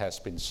what has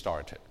been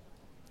started.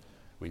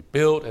 We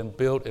build and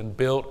build and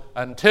build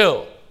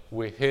until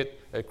we hit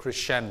a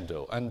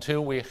crescendo,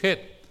 until we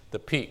hit the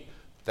peak.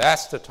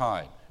 That's the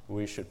time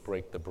we should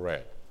break the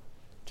bread,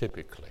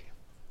 typically.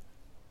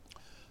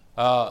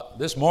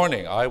 This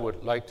morning, I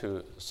would like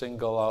to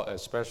single out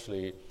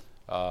especially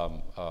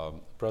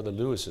Brother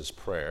Lewis's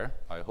prayer.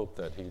 I hope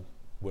that he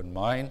wouldn't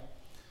mind.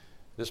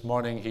 This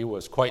morning, he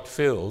was quite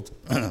filled,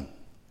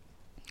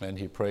 and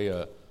he prayed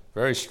a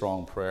very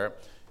strong prayer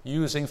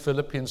using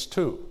Philippians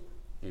 2,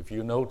 if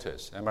you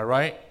notice. Am I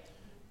right?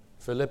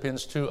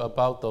 Philippians 2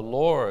 about the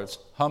Lord's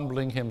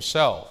humbling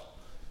himself,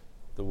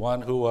 the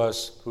one who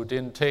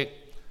didn't take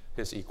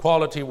his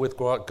equality with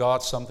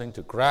God something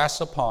to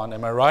grasp upon.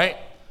 Am I right?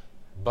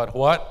 But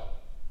what?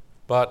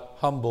 But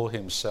humble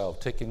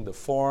himself, taking the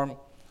form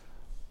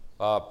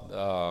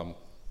of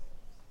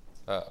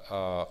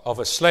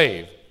a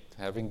slave,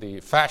 having the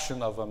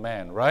fashion of a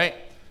man, right?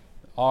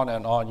 On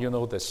and on,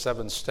 the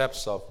 7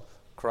 steps of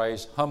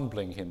Christ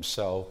humbling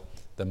himself,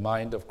 the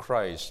mind of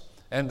Christ.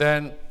 And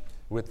then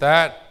with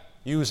that,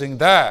 using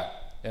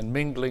that and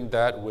mingling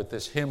that with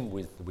this hymn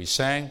we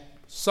sang,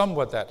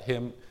 somewhat that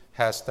hymn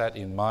has that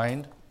in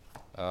mind,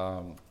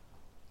 that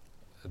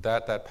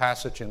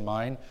passage in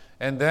mind.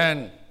 And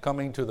then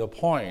coming to the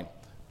point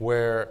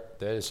where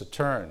there is a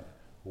turn,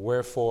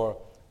 wherefore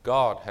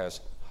God has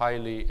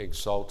highly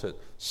exalted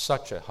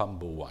such a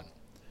humble one,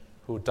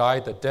 who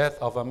died the death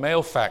of a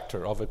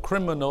malefactor, of a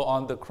criminal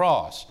on the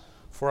cross,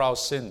 for our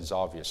sins,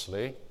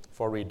 obviously,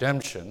 for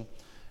redemption.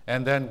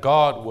 And then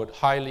God would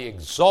highly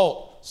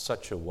exalt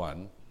such a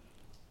one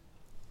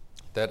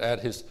that at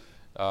his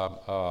that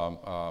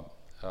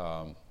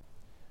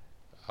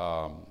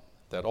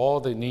all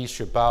the knees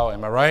should bow,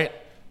 am I right?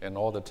 And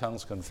all the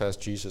tongues confess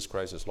Jesus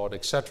Christ is Lord,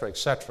 etc.,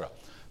 etc.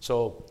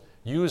 So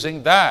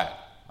using that,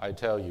 I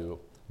tell you,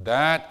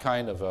 that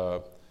kind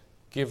of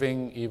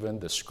giving even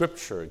the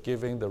scripture,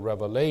 giving the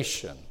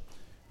revelation,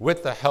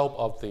 with the help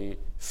of the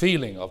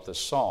feeling of the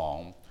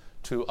song,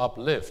 to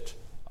uplift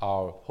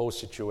our whole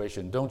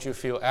situation. Don't you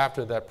feel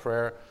after that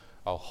prayer,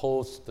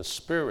 the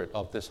spirit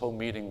of this whole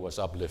meeting was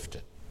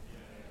uplifted?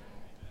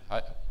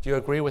 Do you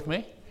agree with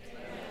me?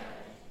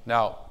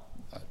 Now,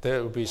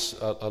 there will be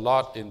a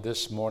lot in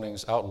this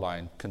morning's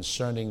outline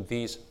concerning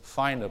these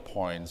finer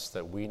points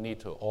that we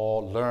need to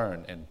all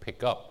learn and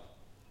pick up.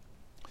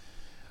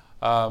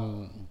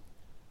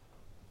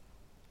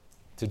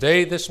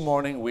 Today, this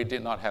morning, we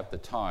did not have the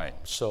time,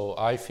 so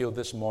I feel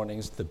this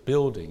morning's the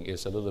building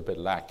is a little bit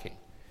lacking.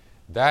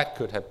 That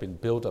could have been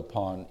built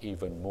upon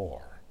even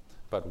more,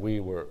 but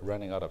we were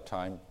running out of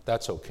time.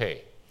 That's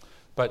okay.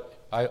 But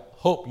I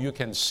hope you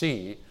can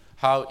see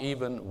how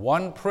even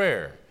one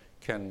prayer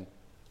can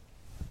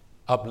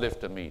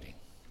uplift a meeting.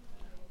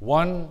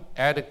 One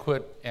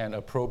adequate and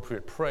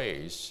appropriate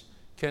praise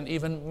can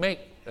even make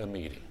a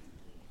meeting,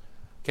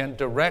 can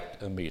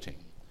direct a meeting.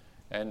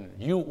 And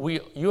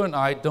you and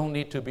I don't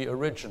need to be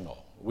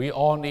original. We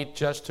all need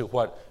just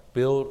to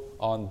build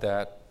on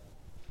that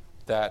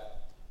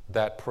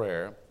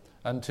prayer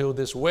until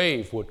this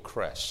wave would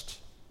crest,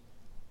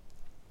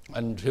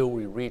 until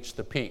we reach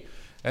the peak.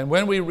 And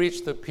when we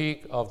reach the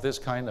peak of this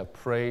kind of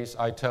praise,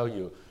 I tell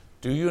you,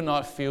 do you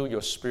not feel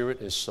your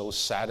spirit is so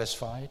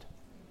satisfied?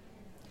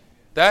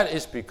 That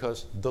is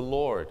because the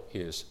Lord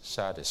is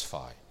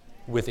satisfied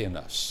within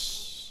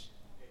us.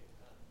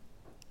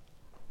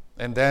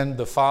 And then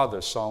the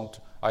Father song,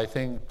 I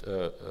think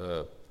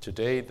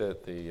today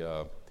that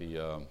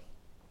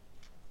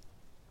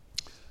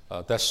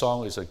that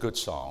song is a good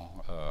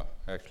song.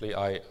 Actually,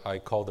 I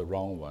called the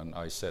wrong one.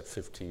 I said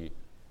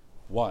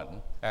 51.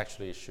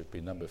 Actually, it should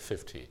be number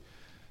 50.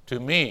 To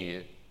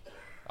me,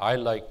 I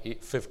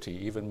like 50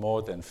 even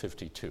more than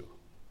 52.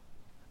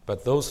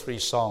 But those three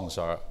songs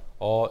are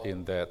all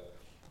in that,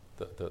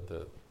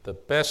 the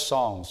best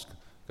songs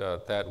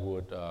that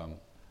would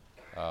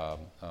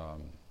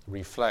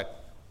reflect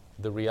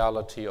the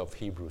reality of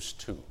Hebrews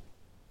 2.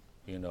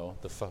 You know,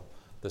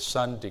 the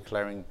Son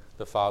declaring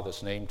the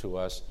Father's name to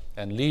us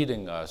and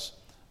leading us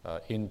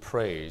in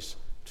praise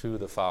to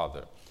the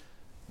Father.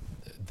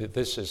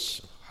 This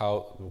is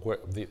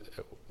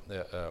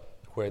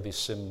where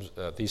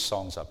these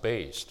songs are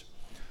based.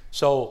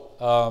 So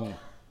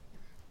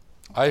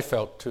I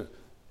felt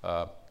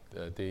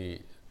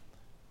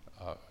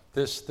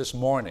this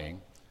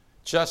morning,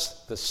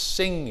 just the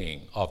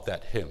singing of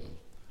that hymn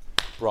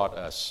brought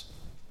us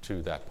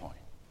to that point.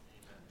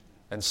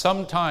 And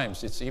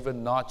sometimes it's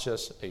even not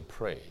just a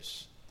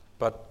praise,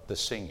 but the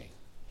singing.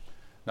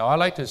 Now, I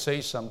like to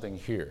say something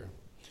here,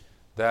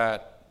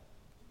 that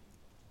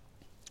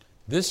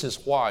this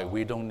is why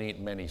we don't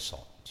need many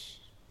songs.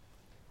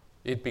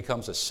 It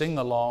becomes a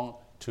sing-along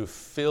to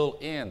fill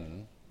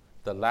in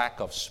the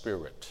lack of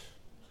spirit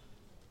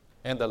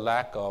and the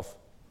lack of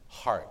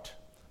heart.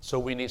 So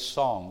we need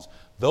songs.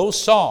 Those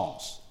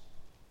songs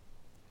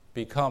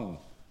become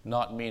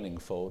not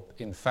meaningful.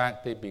 In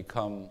fact, they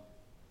become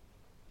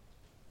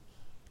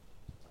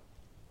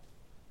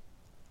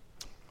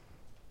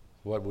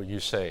what would you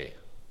say?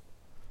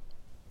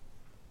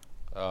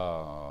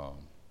 Doctrine.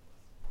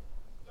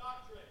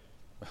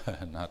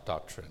 Not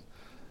doctrine.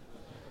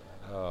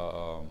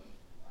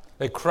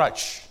 A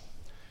crutch.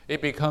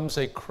 It becomes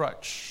a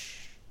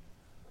crutch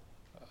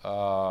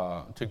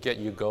to get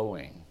you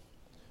going.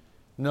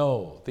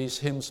 No, these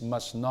hymns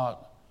must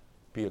not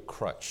be a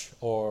crutch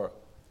or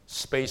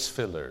space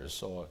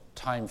fillers or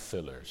time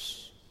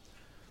fillers.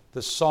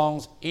 The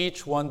songs,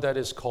 each one that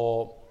is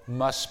called,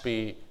 must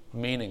be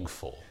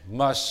meaningful,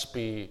 must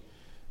be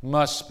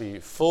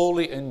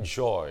fully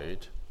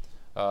enjoyed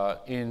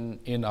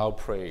in our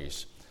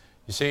praise.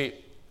 You see,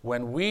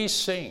 when we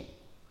sing,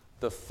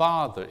 the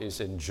Father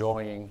is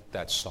enjoying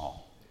that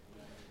song.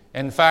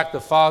 In fact,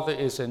 the Father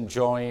is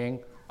enjoying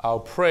our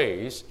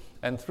praise,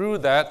 and through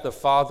that, the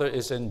Father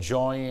is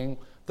enjoying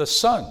the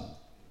Son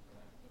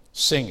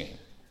singing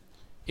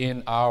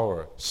in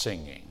our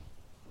singing.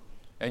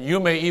 And you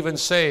may even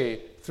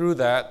say, through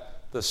that,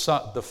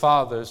 the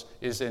Father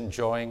is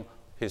enjoying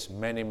his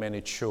many,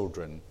 many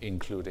children,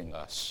 including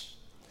us.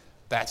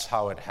 That's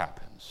how it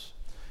happens.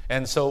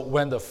 And so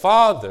when the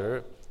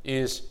Father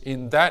is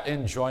in that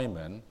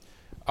enjoyment,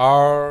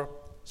 our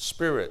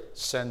spirit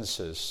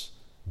senses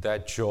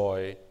that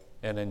joy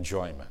and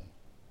enjoyment.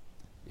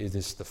 It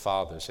is the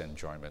Father's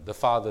enjoyment, the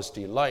Father's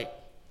delight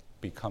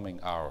becoming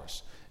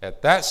ours.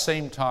 At that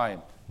same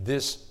time,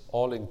 this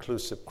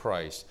all-inclusive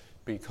Christ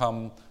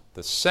become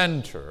the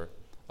center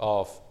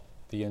of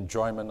the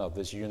enjoyment of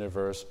this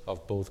universe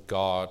of both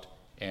God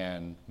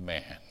and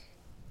man.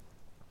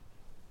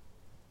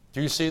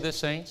 Do you see this,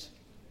 saints?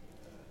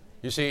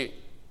 You see,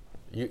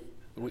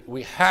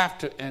 we have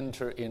to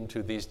enter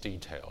into these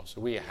details.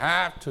 We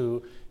have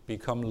to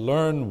become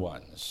learned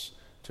ones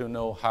to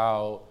know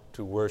how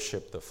to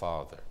worship the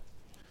Father.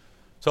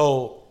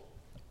 So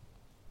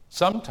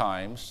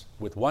sometimes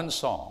with one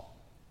song,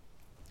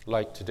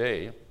 like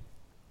today,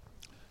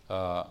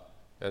 at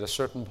a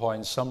certain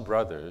point, some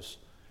brothers,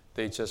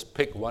 they just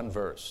pick one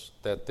verse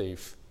that they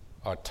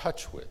are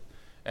touched with,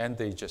 and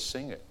they just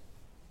sing it.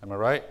 Am I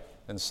right?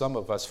 And some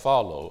of us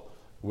follow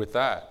with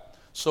that.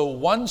 So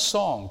one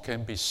song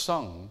can be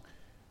sung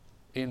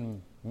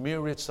in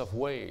myriads of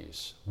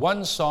ways.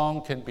 One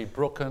song can be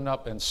broken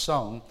up and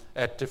sung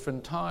at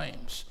different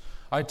times.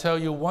 I tell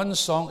you, one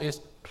song is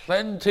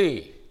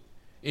plenty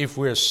if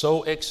we're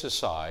so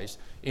exercised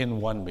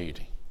in one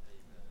meeting.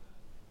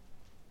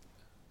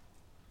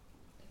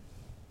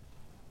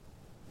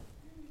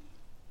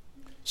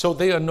 So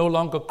they are no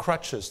longer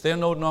crutches. They are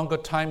no longer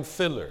time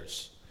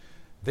fillers.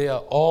 They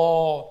are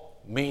all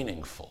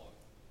meaningful.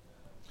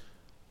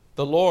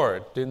 The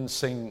Lord didn't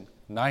sing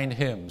 9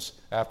 hymns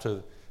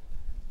after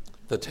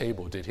the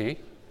table, did he?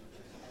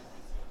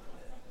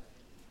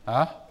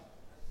 Huh?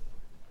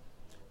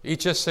 He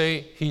just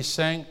say he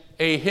sang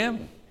a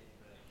hymn,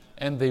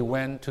 and they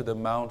went to the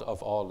Mount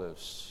of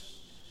Olives.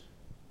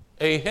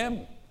 A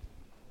hymn.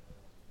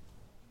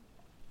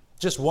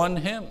 Just one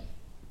hymn.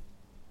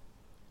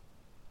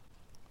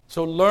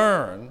 So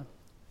learn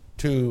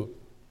to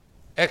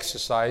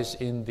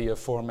exercised in the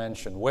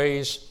aforementioned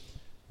ways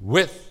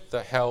with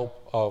the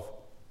help of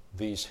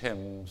these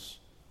hymns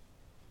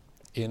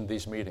in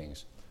these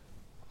meetings.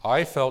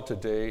 I felt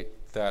today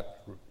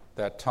that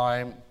that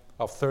time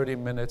of 30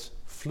 minutes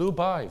flew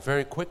by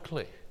very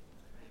quickly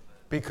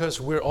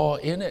because we're all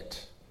in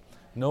it.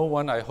 No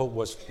one, I hope,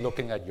 was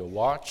looking at your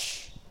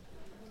watch.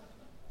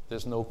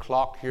 There's no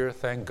clock here,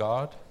 thank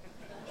God.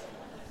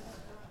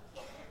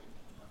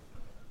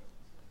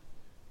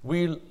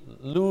 We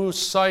lose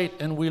sight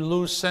and we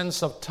lose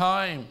sense of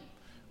time.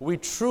 We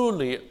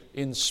truly,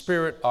 in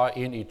spirit, are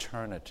in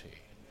eternity.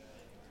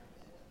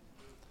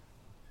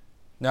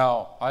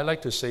 Now, I'd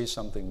like to say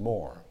something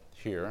more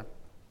here,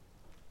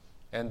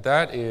 and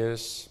that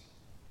is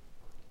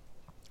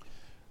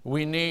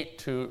we need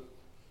to,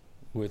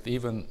 with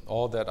even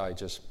all that I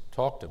just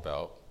talked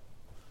about,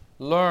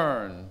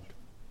 learn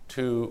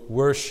to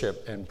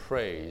worship and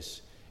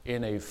praise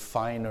in a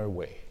finer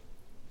way,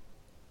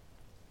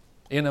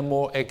 in a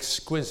more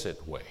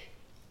exquisite way,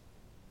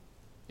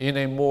 in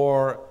a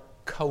more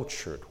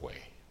cultured way.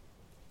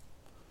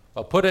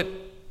 I'll put it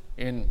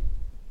in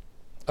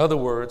other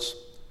words,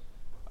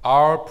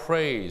 our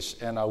praise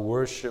and our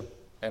worship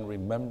and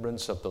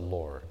remembrance of the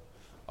Lord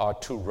are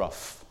too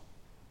rough,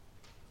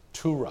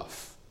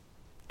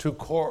 too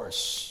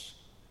coarse.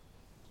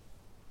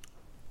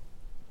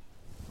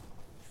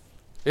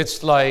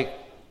 It's like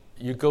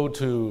you go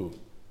to,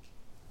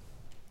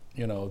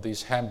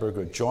 these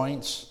hamburger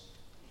joints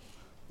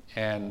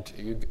and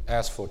you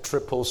ask for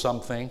triple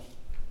something.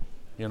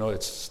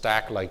 It's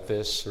stacked like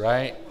this,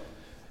 right?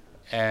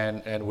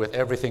 And with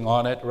everything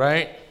on it,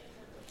 right?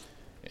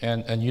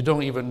 And you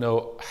don't even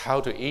know how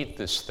to eat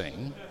this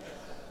thing.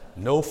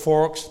 No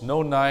forks,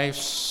 no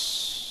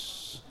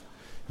knives.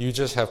 You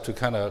just have to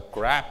kind of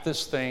grab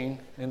this thing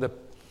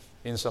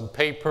in some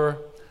paper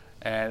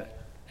and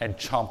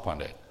chomp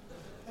on it.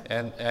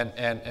 And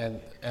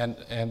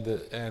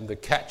the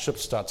ketchup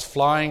starts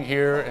flying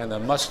here and the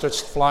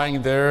mustard's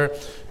flying there.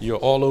 You're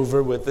all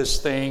over with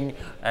this thing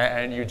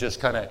and you just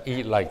kind of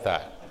eat like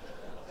that.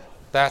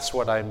 That's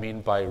what I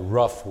mean by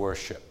rough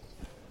worship.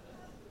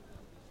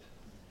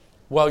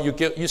 Well,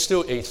 you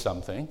still ate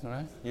something,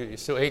 right? You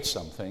still ate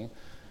something.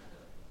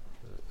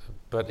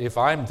 But if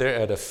I'm there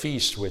at a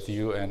feast with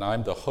you and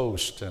I'm the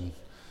host, and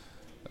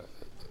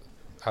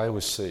I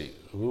would say,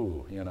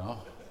 ooh,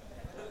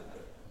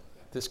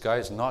 this guy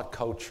is not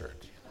cultured.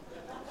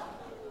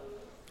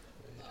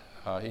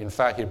 In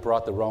fact, he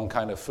brought the wrong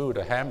kind of food,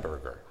 a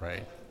hamburger,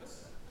 right?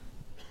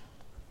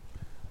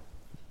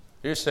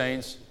 Dear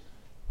saints,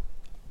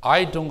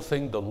 I don't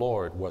think the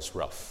Lord was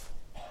rough.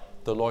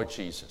 The Lord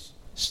Jesus.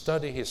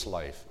 Study his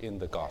life in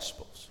the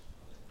Gospels.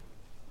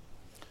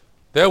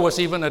 There was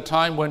even a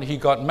time when he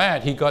got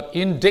mad. He got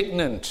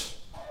indignant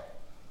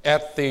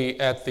at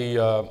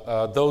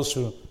those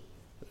who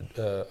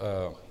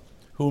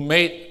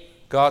made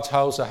God's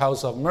house a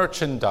house of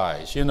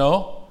merchandise.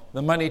 The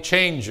money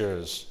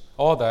changers,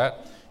 all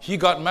that. He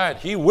got mad.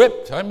 He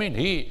whipped.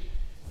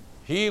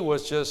 He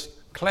was just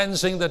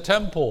cleansing the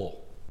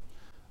temple.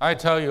 I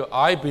tell you,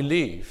 I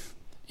believe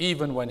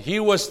even when he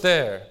was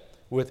there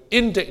with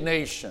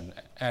indignation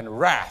and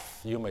wrath,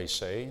 you may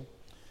say,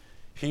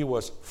 he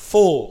was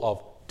full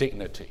of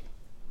dignity.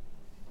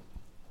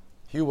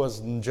 He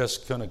wasn't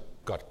just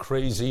got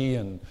crazy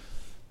and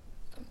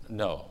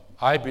no.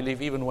 I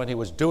believe even when he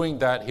was doing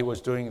that, he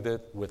was doing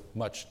that with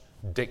much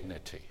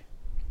dignity.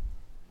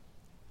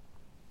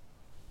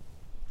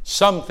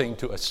 Something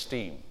to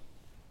esteem.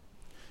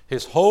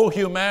 His whole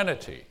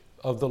humanity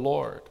of the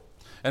Lord.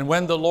 And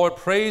when the Lord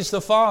praised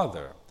the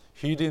Father,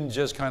 he didn't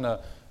just kind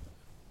of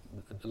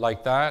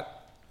like that.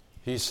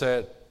 He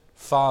said,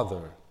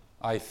 Father,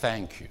 I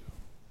thank you.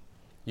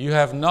 You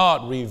have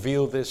not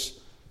revealed this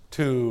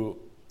to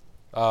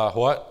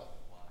the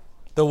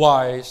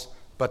wise,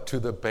 but to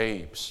the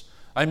babes.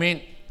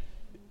 The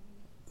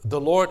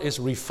Lord is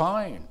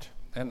refined.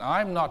 And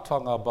I'm not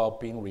talking about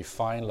being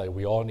refined like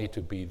we all need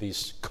to be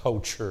these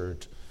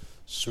cultured,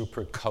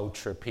 super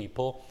cultured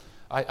people.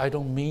 I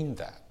don't mean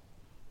that.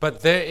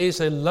 But there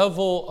is a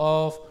level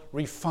of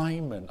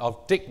refinement,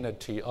 of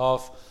dignity,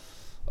 of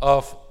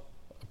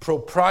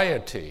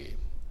propriety,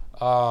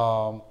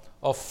 of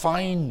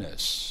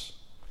fineness,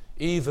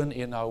 even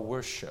in our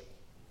worship.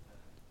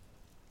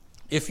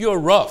 If you're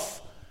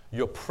rough,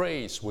 your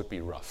praise would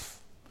be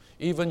rough.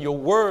 Even your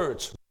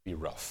words would be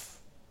rough.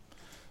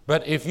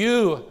 But if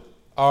you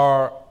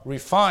are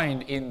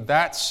refined in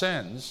that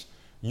sense,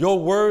 your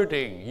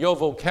wording, your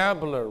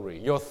vocabulary,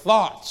 your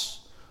thoughts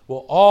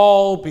will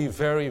all be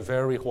very,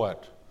 very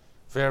what?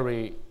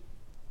 Very,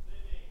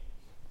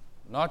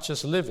 not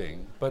just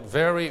living, but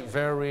very,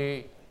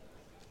 very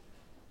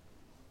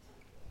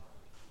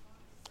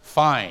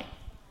fine.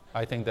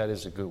 I think that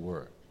is a good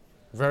word.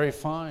 Very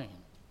fine.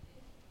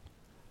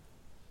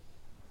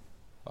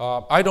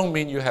 I don't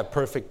mean you have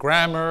perfect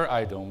grammar.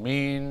 I don't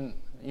mean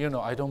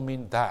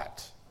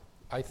that.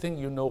 I think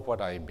you know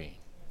what I mean.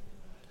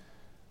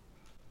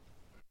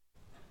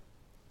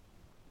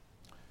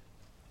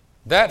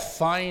 That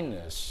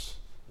fineness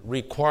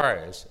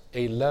requires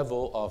a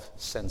level of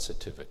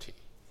sensitivity.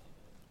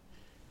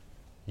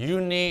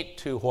 You need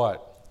to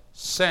what?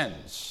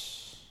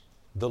 Sense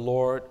the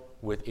Lord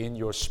within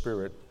your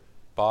spirit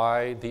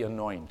by the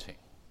anointing.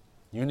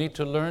 You need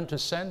to learn to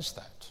sense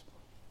that,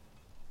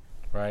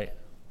 right?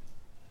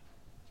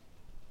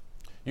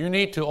 You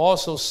need to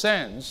also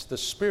sense the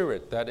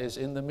spirit that is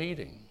in the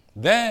meeting.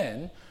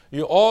 Then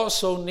you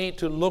also need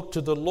to look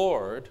to the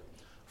Lord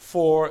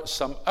for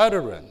some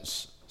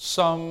utterance,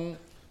 some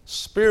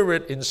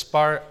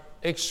spirit-inspired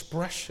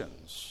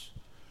expressions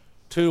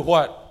to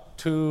what?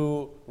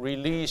 To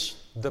release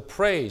the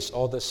praise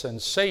or the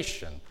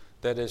sensation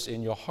that is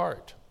in your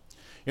heart.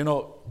 You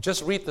know,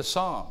 just read the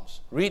Psalms.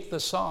 Read the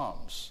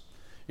Psalms.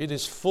 It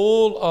is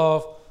full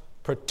of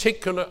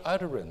particular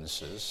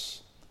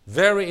utterances,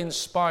 very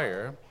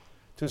inspired,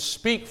 to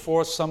speak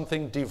for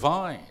something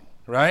divine,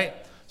 right?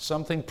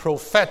 Something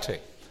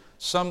prophetic,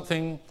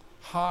 something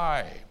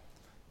high,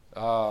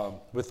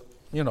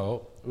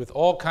 with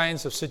all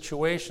kinds of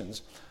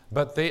situations,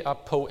 but they are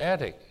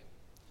poetic.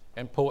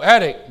 And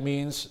poetic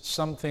means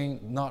something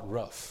not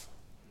rough,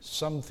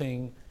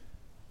 something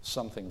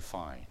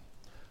fine.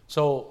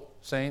 So,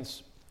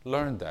 saints,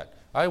 learn that.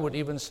 I would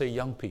even say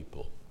young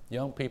people.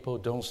 Young people,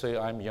 don't say,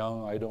 I'm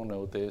young, I don't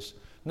know this.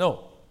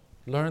 No,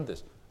 learn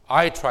this.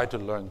 I tried to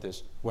learn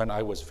this when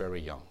I was very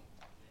young.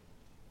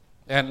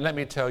 And let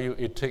me tell you,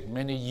 it took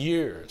many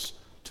years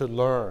to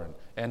learn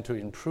and to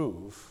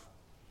improve.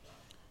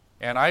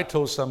 And I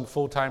told some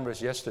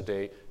full-timers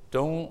yesterday,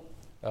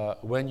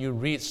 when you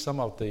read some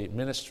of the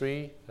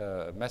ministry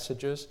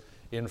messages,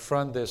 in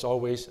front there's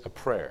always a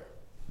prayer.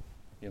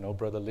 You know,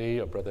 Brother Lee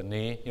or Brother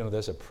Nee,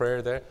 there's a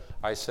prayer there.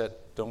 I said,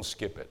 don't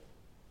skip it.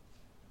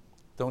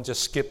 Don't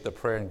just skip the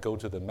prayer and go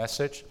to the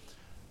message.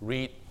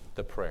 Read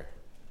the prayer.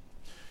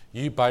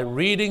 By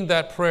reading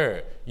that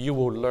prayer, you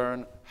will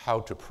learn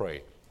how to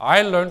pray.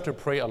 I learned to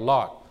pray a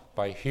lot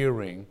by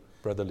hearing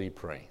Brother Lee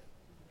pray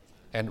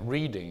and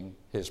reading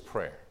his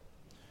prayer.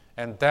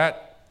 And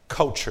that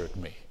cultured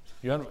me.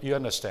 You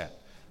understand?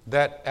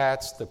 That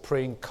adds the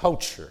praying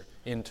culture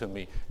into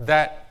me.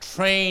 That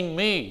trained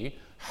me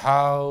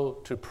how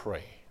to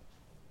pray.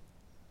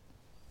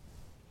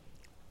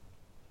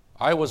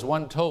 I was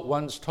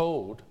once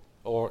told,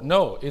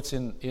 it's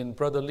in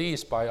Brother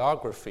Lee's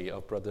biography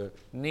of Brother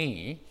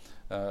Nee,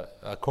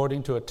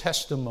 according to a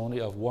testimony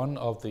of one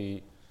of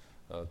the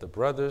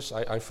brothers,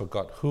 I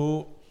forgot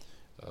who,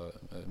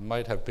 it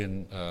might have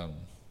been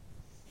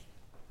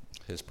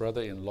his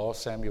brother-in-law,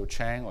 Samuel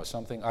Chang or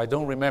something. I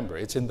don't remember.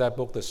 It's in that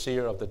book, The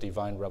Seer of the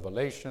Divine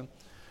Revelation,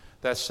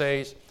 that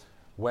says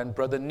when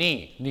Brother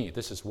Nee,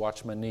 this is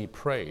Watchman Nee,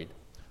 prayed,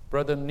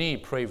 Brother Nee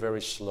prayed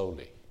very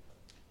slowly.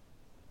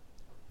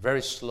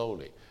 Very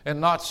slowly. And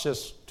not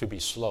just to be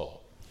slow.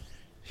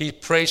 He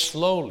prayed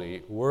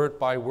slowly, word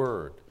by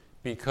word,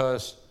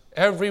 because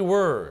every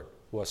word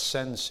was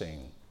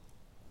sensing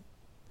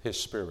his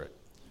spirit.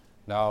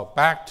 Now,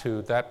 back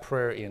to that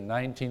prayer in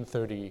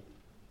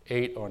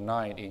 1938 or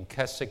 9 in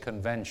Keswick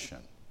Convention.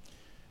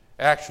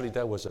 Actually,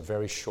 that was a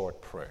very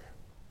short prayer.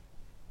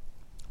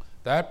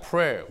 That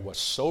prayer was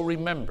so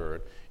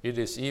remembered, it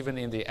is even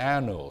in the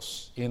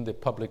annals, in the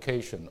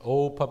publication,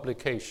 old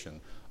publication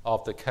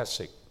of the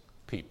Keswick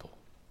people.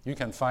 You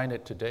can find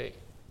it today.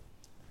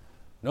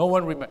 No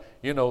one remember.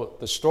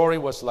 The story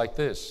was like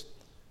this.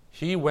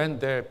 He went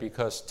there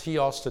because T.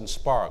 Austin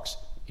Sparks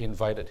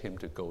invited him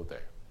to go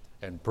there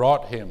and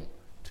brought him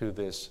to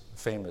this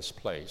famous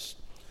place.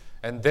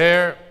 And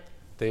there,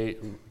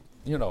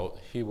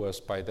 he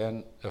was by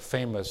then a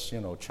famous,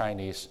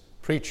 Chinese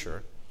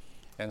preacher.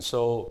 And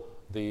so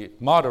the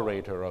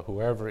moderator or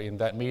whoever in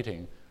that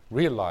meeting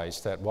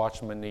realized that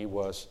Watchman Nee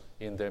was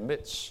in their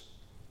midst.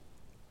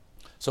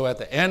 So at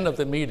the end of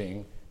the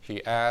meeting,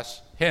 he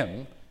asked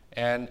him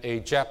and a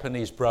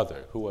Japanese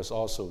brother who was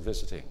also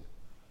visiting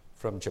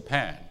from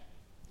Japan.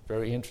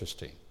 Very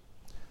interesting.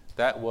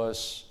 That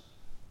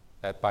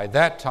by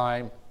that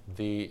time,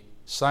 the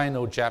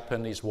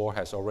Sino-Japanese War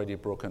has already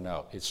broken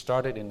out. It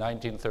started in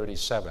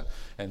 1937,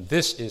 and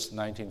this is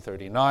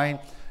 1939,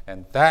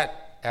 and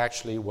that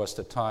actually was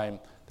the time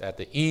at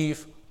the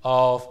eve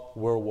of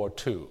World War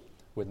II,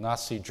 with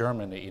Nazi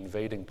Germany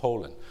invading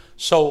Poland.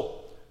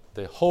 So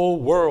the whole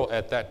world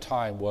at that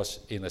time was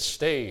in a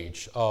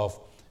stage of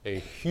a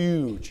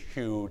huge,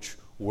 huge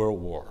world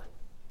war.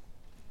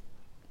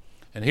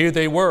 And here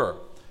they were.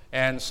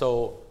 And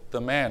so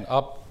the man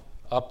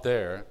up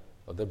there,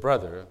 the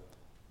brother,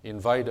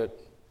 invited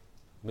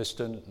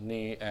Mr.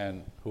 Nee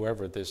and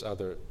whoever this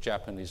other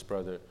Japanese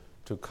brother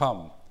to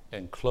come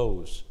and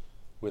close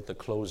with the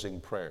closing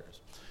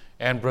prayers.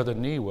 And Brother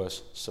Nee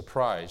was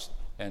surprised,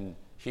 and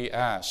he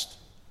asked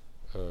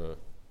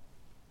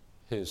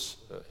his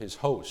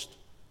host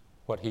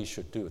what he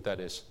should do, that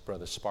is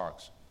Brother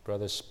Sparks.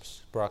 Brother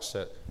Sparks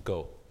said,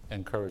 go,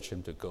 encourage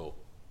him to go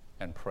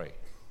and pray.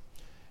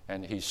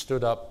 And he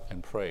stood up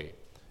and prayed,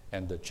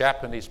 and the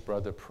Japanese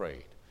brother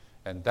prayed.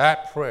 And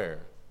that prayer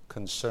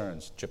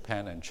concerns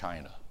Japan and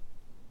China.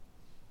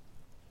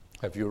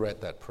 Have you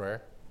read that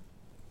prayer?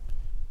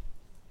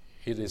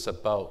 It is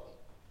about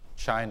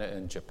China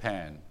and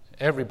Japan,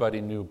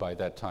 everybody knew by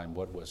that time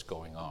what was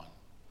going on.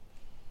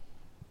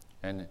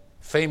 And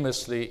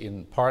famously,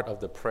 in part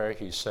of the prayer,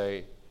 he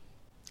say,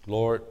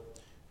 Lord,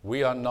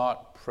 we are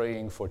not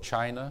praying for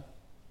China.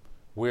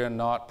 We are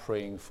not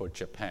praying for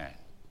Japan.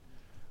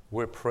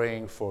 We're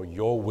praying for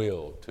your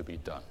will to be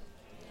done.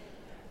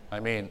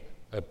 I mean,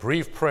 a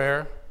brief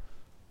prayer,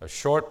 a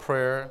short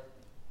prayer,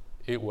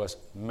 it was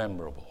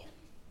memorable.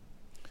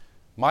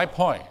 My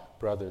point,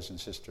 brothers and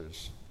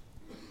sisters,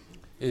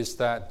 is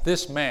that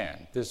this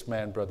man,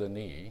 Brother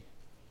Ni,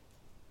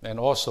 and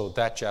also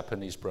that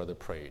Japanese brother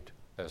prayed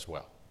as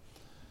well.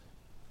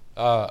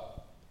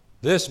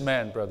 This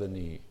man, Brother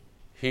Ni,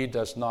 he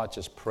does not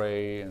just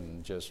pray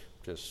and just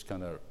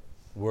kind of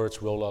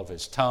words roll off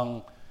his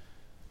tongue.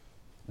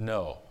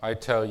 No, I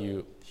tell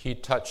you, he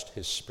touched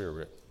his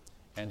spirit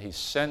and he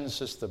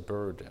senses the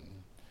burden.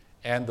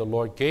 And the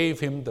Lord gave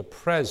him the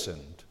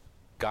present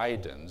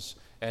guidance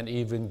and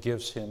even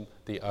gives him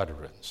the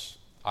utterance.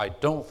 I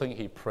don't think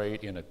he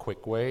prayed in a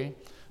quick way,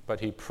 but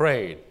he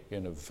prayed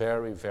in a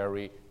very,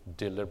 very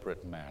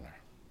deliberate manner.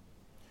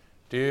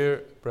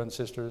 Dear brothers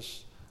and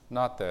sisters,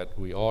 not that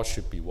we all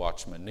should be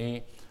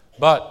watchmen,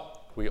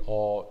 but we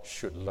all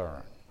should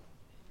learn.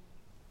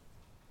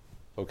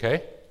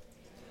 Okay?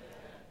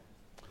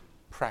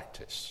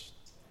 Practice.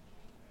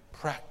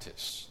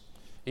 Practice.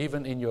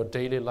 Even in your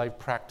daily life,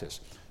 practice.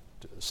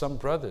 Some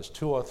brothers,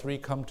 2 or 3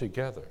 come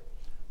together.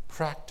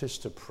 Practice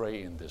to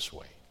pray in this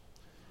way.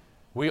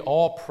 We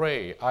all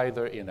pray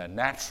either in a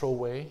natural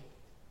way,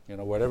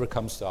 whatever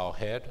comes to our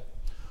head,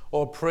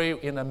 or pray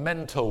in a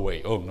mental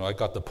way. Oh, no, I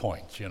got the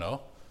point,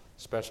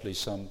 Especially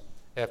some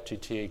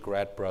FTTA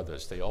grad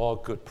brothers. They're all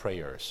good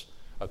prayers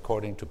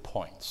according to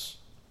points.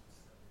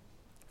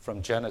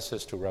 From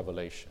Genesis to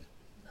Revelation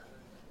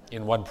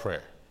in one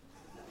prayer.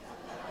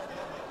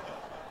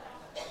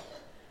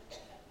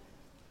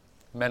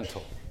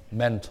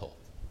 Mental.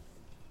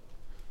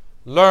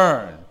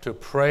 Learn to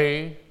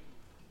pray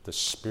the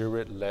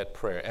Spirit-led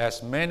prayer.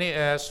 As many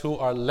as who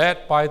are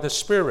led by the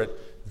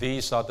Spirit,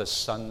 these are the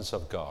sons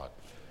of God.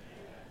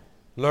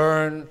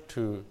 Learn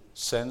to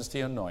sense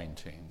the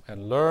anointing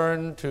and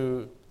learn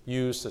to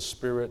use the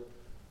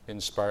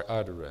Spirit-inspired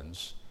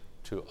utterance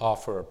to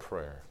offer a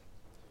prayer.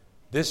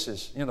 This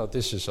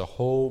is a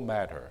whole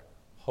matter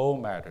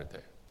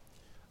there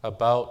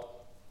about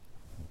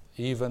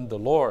even the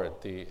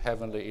Lord, the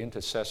heavenly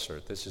intercessor.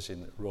 This is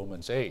in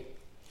Romans 8.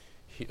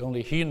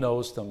 Only he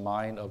knows the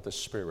mind of the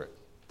Spirit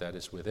that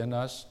is within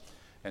us,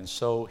 and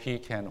so he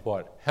can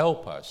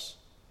help us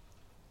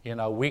in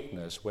our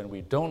weakness when we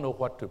don't know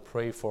what to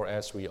pray for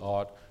as we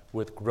ought,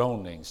 with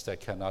groanings that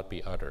cannot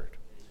be uttered.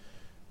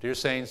 Dear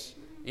saints,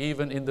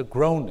 even in the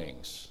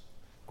groanings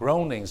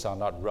are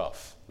not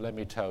rough. Let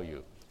me tell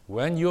you,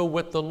 when you're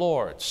with the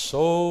Lord,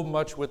 so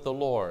much with the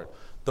Lord,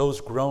 those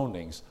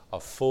groanings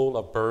are full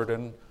of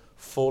burden,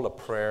 full of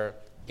prayer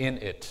in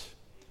it.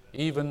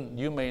 Even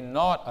you may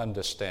not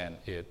understand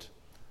it,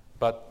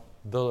 but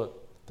the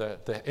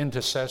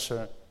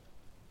intercessor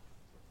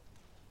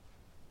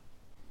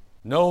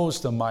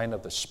knows the mind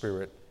of the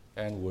Spirit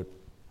and would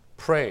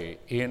pray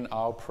in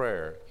our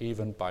prayer,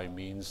 even by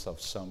means of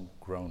some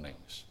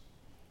groanings.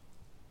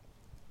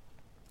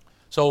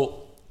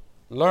 So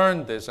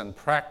learn this and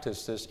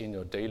practice this in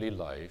your daily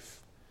life,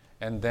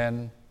 and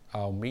then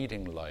our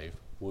meeting life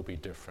will be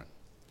different.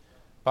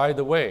 By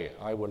the way,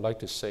 I would like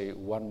to say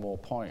one more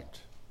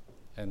point,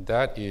 and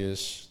that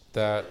is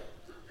that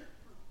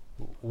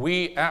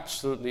we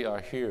absolutely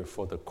are here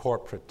for the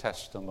corporate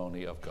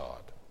testimony of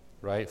God,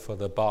 right? For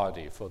the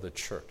body, for the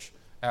church.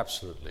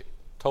 Absolutely,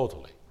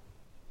 totally.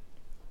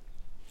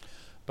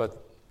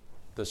 But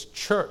this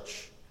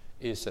church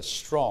is as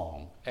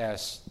strong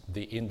as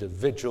the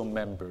individual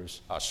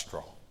members are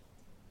strong.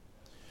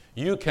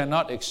 You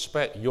cannot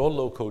expect your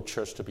local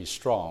church to be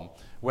strong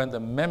when the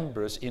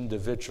members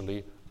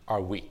individually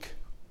are weak.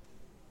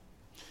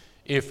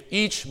 If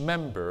each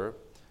member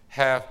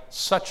have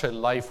such a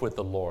life with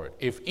the Lord,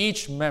 if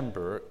each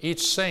member,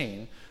 each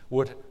saint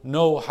would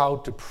know how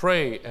to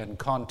pray and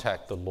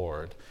contact the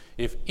Lord,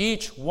 if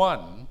each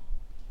one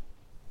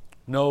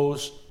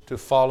knows to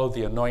follow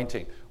the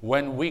anointing,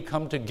 when we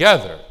come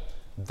together,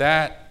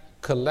 that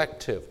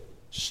collective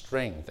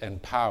strength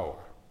and power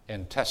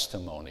and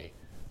testimony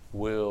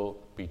will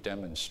be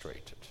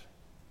demonstrated.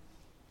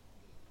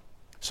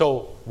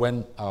 So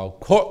when our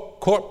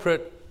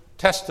corporate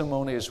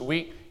testimony is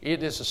weak,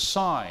 it is a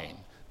sign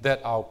that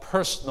our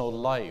personal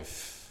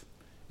life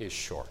is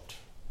short.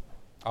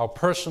 Our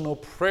personal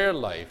prayer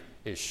life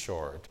is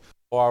short,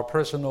 or our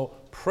personal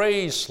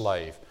praise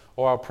life,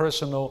 or our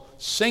personal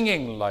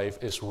singing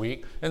life is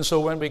weak. And so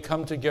when we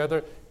come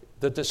together,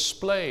 the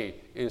display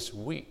is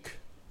weak.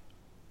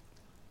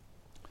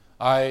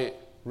 I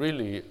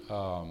really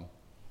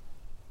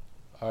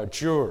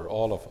adjure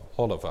all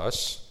of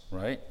us,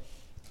 right,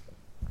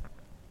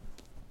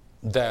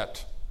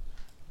 that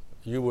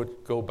you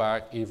would go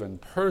back even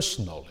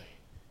personally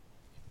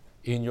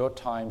in your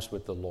times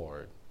with the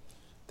Lord,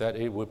 that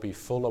it would be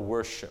full of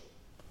worship,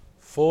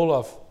 full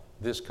of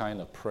this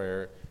kind of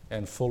prayer,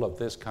 and full of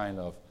this kind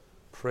of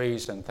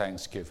praise and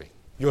thanksgiving.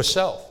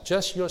 Yourself,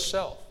 just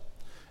yourself.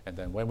 And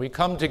then when we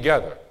come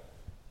together,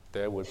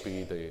 there would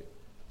be the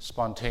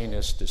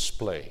spontaneous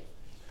display.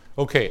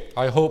 Okay,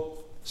 I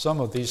hope some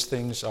of these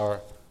things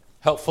are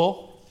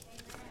helpful.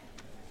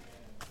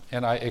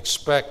 And I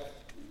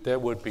expect there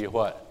would be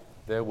what?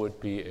 There would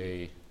be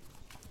a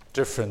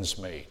difference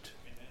made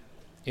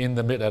in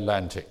the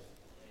Mid-Atlantic.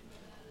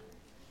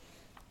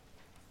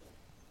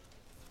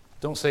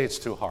 Don't say it's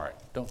too hard.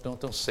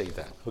 Don't say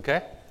that,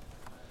 okay?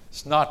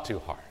 It's not too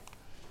hard.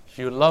 If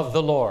you love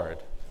the Lord,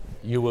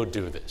 you will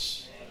do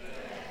this.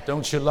 Amen.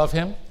 Don't you love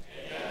Him?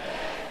 Amen.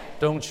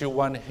 Don't you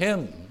want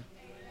Him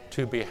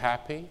to be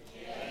happy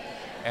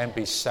and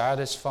be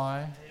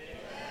satisfied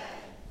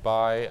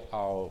by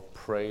our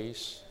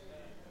praise?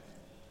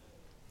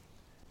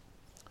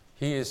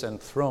 He is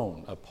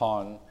enthroned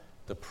upon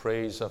the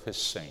praise of His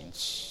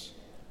saints.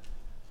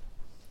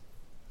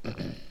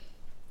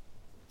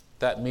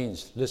 That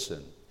means,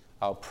 listen,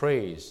 our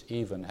praise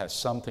even has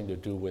something to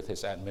do with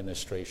His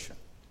administration.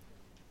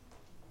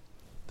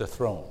 The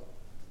throne,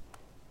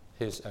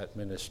 His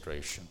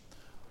administration.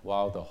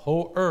 While the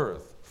whole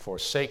earth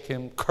forsake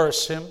Him,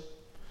 curse Him,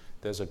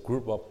 there's a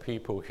group of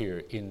people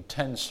here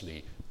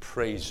intensely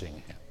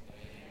praising Him.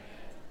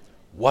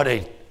 What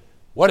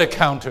a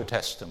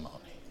counter-testimony.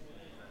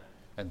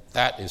 And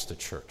that is the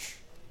church.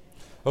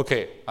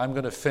 Okay, I'm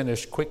going to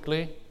finish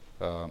quickly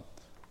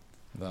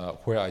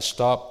where I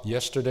stopped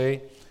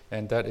yesterday,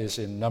 and that is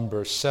in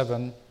number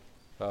 7,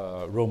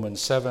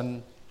 Romans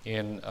 7,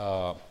 in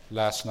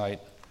last night,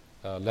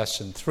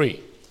 lesson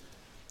 3.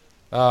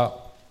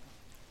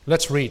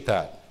 Let's read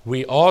that.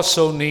 We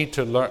also need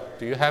to learn.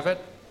 Do you have it?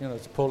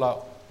 Pull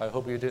out. I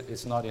hope you did.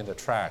 It's not in the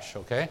trash,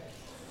 okay?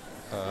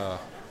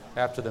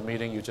 After the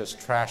meeting, you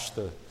just trash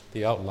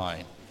the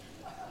outline.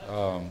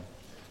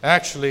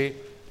 Actually,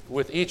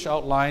 with each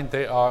outline,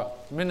 there are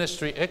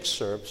ministry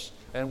excerpts,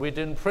 and we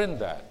didn't print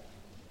that.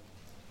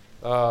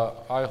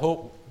 I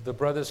hope the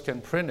brothers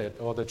can print it,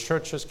 or the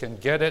churches can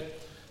get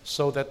it,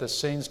 so that the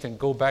saints can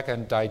go back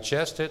and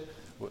digest it.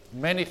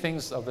 Many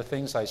of the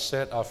things I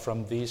said are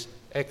from these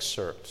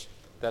excerpts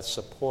that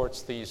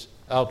supports these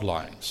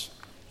outlines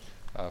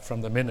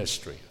from the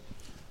ministry.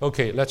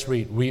 Okay, let's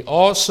read. We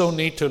also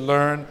need to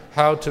learn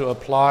how to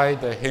apply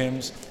the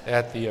hymns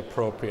at the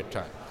appropriate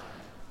time.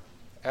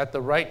 At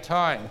the right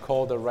time,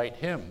 call the right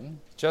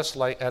hymn, just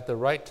like at the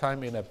right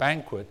time in a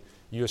banquet,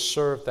 you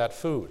serve that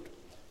food.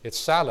 It's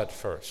salad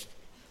first.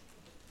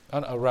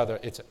 Or rather,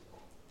 it's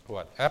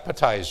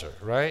appetizer,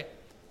 right?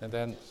 And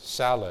then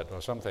salad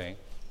or something.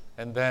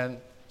 And then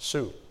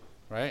soup,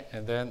 right?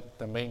 And then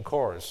the main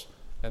course.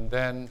 And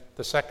then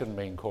the second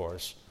main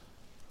course.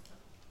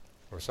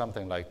 Or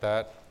something like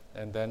that.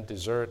 And then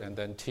dessert, and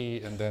then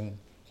tea, and then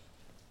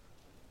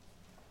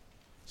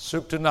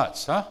soup to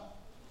nuts, huh?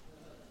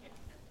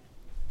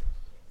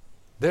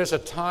 There's a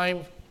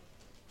time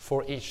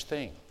for each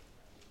thing.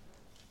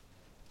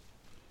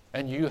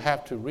 And you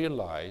have to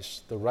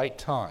realize the right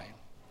time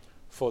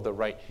for the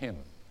right hymn.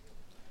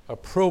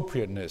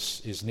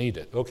 Appropriateness is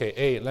needed.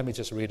 Okay, let me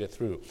just read it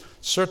through.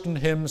 Certain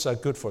hymns are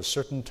good for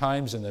certain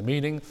times in the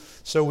meeting,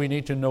 so we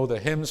need to know the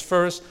hymns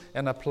first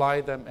and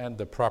apply them at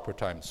the proper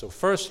time. So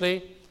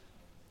firstly,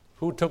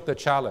 who took the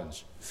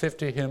challenge?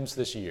 50 hymns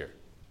this year.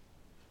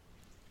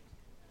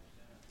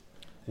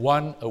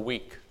 1 a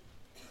week.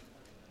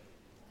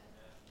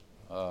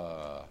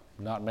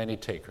 Not many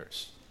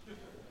takers.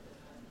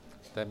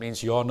 That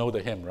means you all know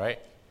the hymn, right?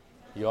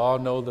 You all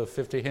know the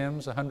 50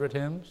 hymns, 100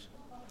 hymns?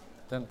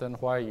 Then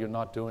why are you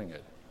not doing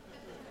it?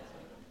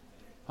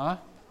 Huh?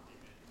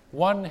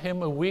 1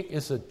 hymn a week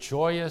is a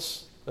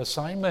joyous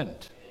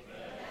assignment,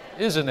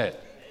 isn't it?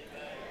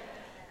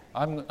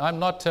 I'm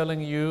not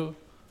telling you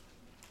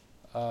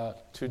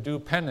to do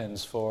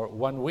penance for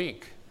 1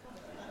 week,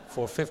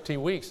 for 50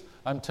 weeks.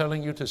 I'm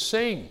telling you to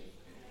sing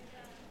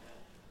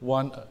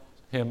 1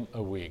 hymn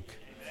a week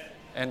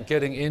and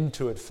getting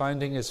into it,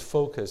 finding its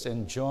focus,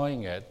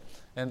 enjoying it,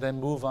 and then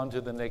move on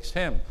to the next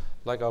hymn,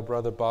 like our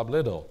brother Bob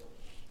Little.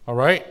 All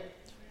right?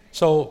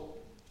 So,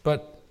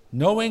 but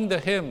knowing the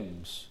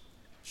hymns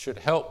should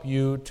help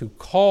you to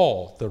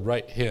call the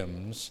right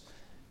hymns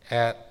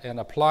and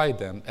apply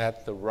them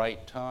at the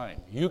right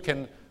time. You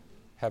can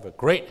have a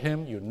great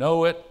hymn, you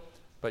know it,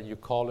 but you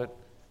call it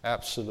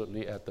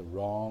absolutely at the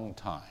wrong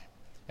time.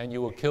 And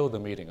you will kill the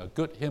meeting. A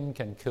good hymn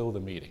can kill the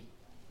meeting.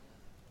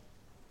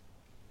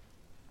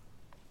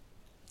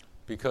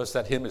 Because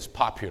that hymn is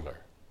popular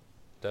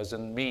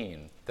doesn't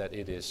mean that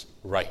it is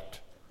right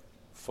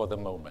for the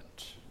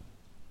moment.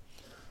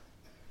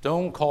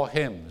 Don't call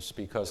hymns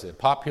because they're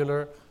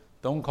popular.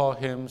 Don't call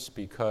hymns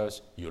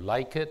because you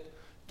like it.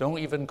 Don't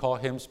even call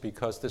hymns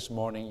because this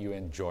morning you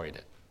enjoyed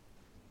it.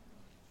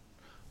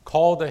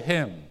 Call the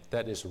hymn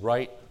that is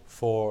right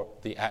for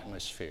the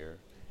atmosphere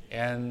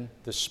and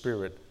the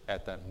spirit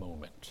at that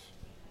moment.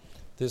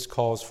 This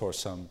calls for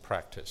some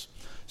practice.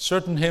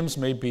 Certain hymns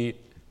may be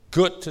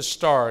good to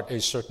start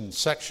a certain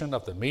section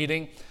of the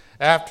meeting,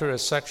 After a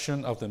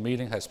section of the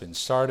meeting has been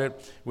started,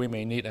 we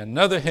may need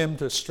another hymn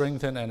to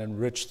strengthen and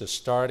enrich the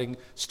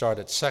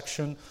started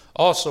section.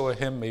 Also, a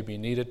hymn may be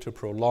needed to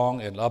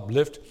prolong and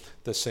uplift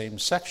the same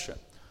section.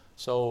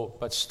 So,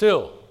 but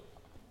still,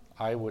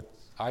 I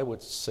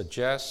would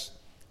suggest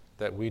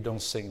that we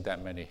don't sing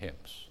that many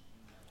hymns.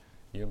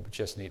 You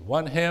just need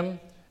one hymn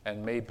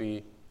and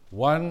maybe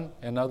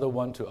another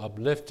one to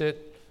uplift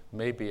it,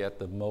 maybe at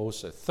the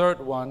most a third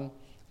one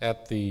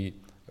at the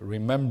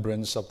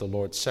remembrance of the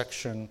Lord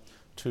section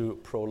to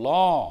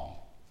prolong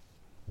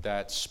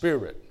that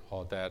spirit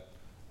or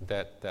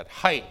that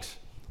height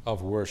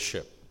of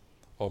worship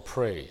or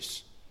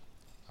praise.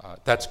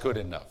 That's good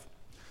enough.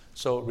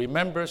 So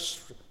remember,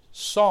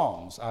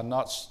 songs are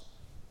not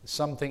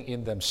something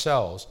in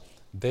themselves.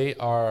 They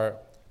are,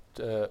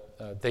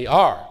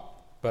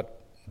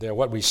 but they're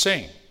what we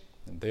sing.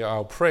 They are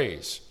our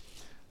praise.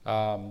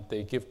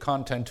 They give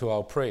content to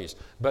our praise.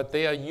 But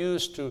they are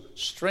used to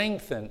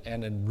strengthen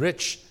and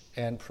enrich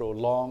and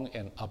prolong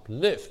and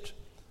uplift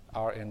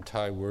our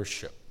entire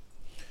worship.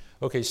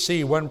 Okay,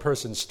 C, one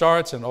person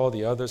starts and all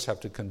the others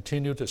have to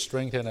continue to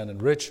strengthen and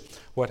enrich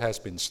what has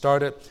been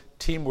started.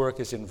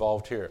 Teamwork is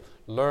involved here.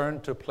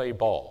 Learn to play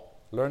ball.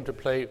 Learn to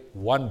play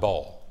one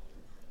ball.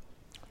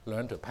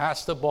 Learn to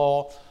pass the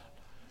ball.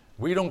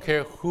 We don't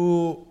care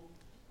who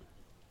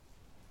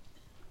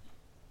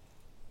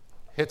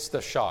hits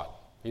the shot.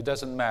 It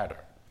doesn't matter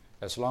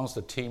as long as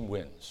the team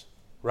wins,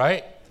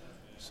 right?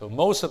 So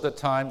most of the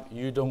time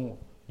you don't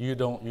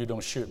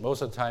shoot.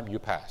 Most of the time you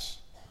pass.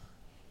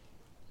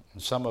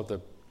 And some of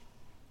the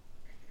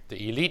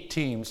elite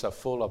teams are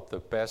full of the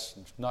best,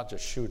 not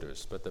just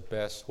shooters, but the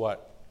best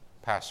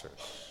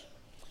passers.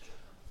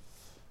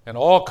 And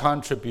all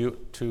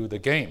contribute to the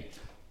game.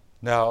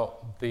 Now,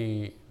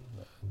 this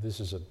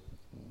is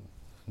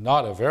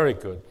not a very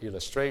good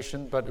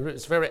illustration, but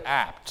it's very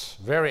apt,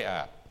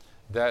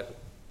 that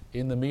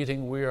in the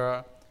meeting we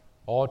are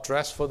all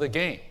dressed for the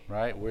game,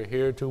 right? We're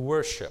here to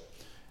worship,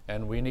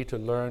 and we need to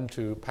learn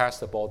to pass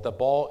the ball. The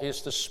ball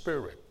is the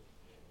spirit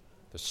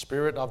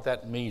of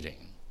that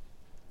meeting,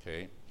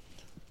 okay?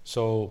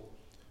 So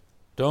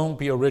don't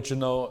be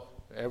original.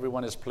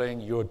 Everyone is playing,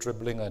 you're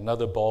dribbling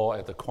another ball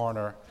at the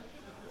corner.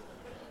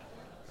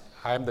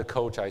 I'm the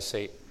coach, I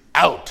say,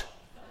 out.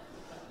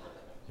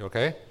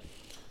 Okay?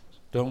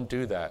 Don't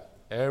do that.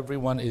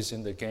 Everyone is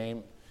in the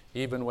game.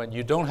 Even when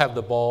you don't have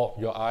the ball,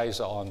 your eyes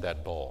are on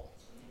that ball.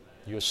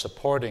 You're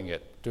supporting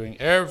it, doing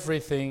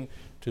everything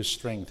to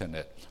strengthen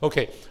it.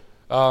 Okay,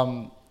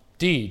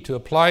 D, to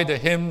apply the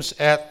hymns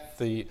at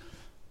the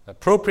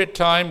appropriate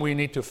time, we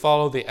need to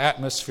follow the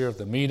atmosphere of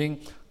the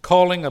meeting.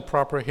 Calling a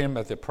proper hymn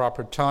at the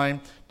proper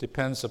time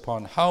depends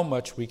upon how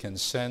much we can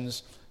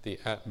sense the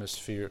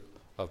atmosphere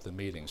of the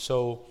meeting.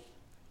 So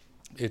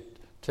it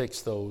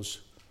takes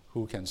those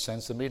who can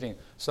sense the meeting.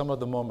 Some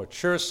of the more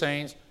mature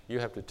saints, you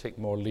have to take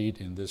more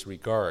lead in this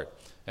regard.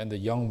 And the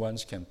young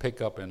ones can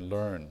pick up and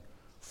learn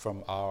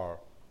from our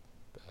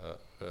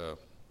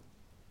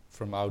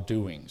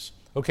doings.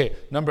 Okay,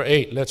 number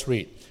 8, let's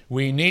read.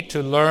 We need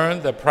to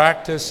learn the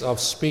practice of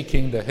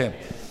speaking the hymn.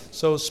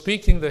 So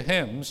speaking the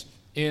hymns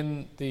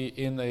in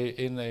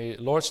a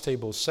Lord's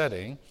table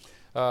setting,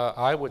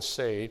 I would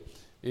say,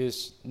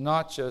 is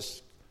not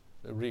just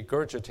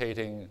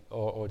regurgitating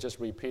or just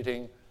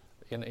repeating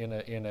in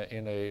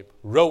a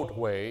rote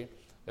way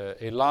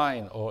a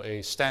line or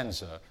a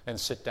stanza and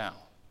sit down.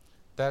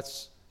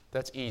 That's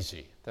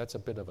easy. That's a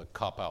bit of a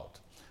cop-out.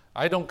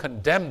 I don't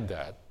condemn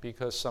that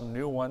because some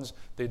new ones,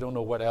 they don't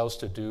know what else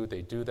to do.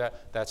 They do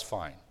that. That's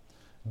fine.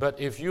 But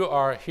if you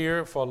are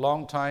here for a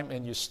long time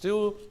and you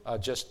still are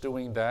just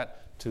doing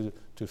that to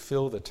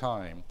fill the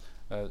time,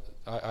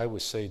 I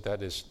would say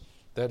that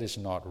is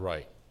not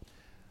right.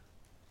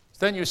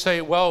 Then you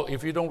say, well,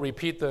 if you don't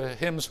repeat the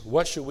hymns,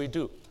 what should we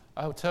do?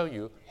 I'll tell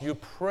you, you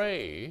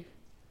pray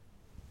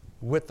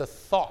with the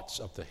thoughts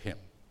of the hymn.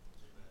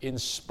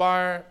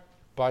 Inspired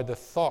by the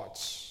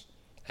thoughts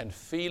and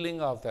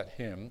feeling of that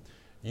hymn,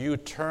 you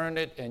turn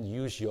it and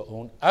use your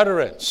own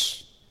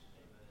utterance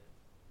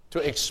to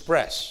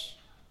express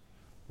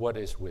what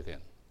is within,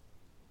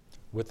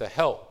 with the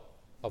help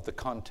of the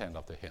content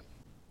of the hymn.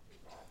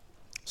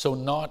 So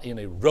not in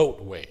a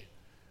rote way,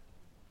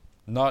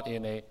 not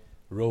in a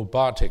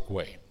robotic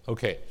way.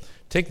 Okay,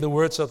 take the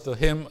words of the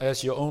hymn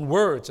as your own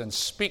words and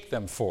speak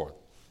them forth.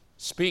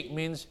 Speak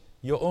means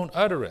your own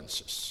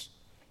utterances,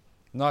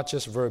 not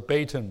just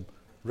verbatim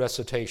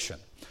recitation.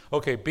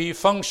 Okay, B,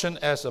 function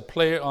as a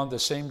player on the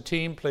same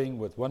team, playing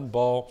with one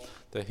ball,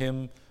 the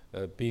hymn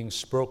being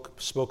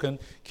spoken.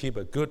 Keep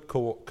a good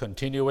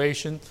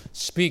continuation.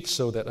 Speak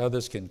so that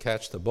others can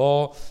catch the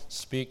ball.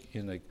 Speak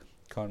in a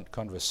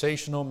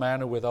conversational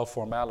manner without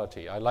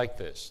formality. I like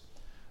this.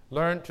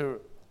 Learn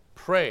to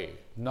pray,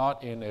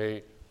 not in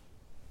a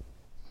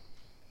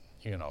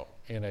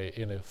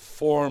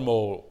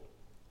formal,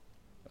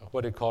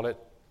 what do you call it,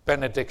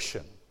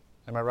 benediction.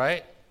 Am I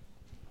right?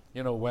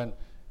 You know, when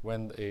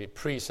a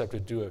priest has to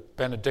do a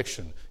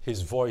benediction,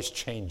 his voice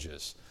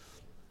changes.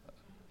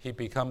 He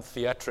becomes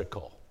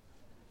theatrical.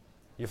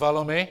 You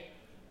follow me?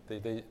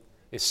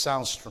 It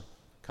sounds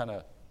kind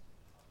of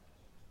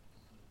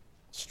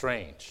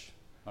strange,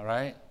 all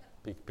right?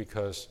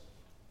 Because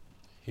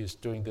he's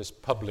doing this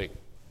public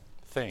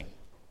thing.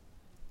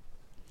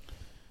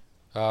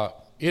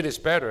 It is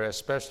better,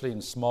 especially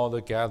in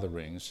smaller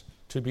gatherings,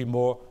 to be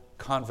more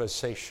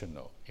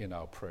conversational in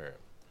our prayer.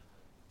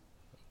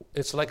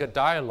 It's like a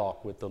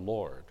dialogue with the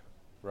Lord,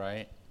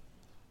 right?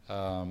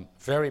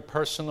 Very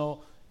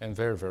personal and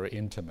very, very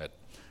intimate.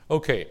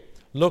 Okay,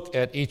 look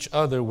at each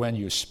other when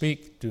you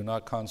speak. Do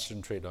not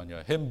concentrate on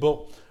your hymn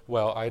book.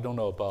 Well, I don't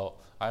know about,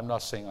 I'm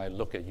not saying I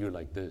look at you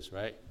like this,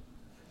 right?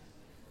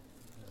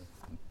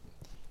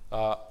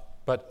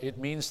 But it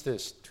means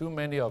this. Too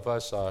many of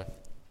us are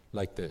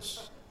like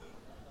this.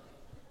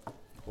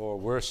 Or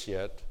worse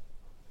yet,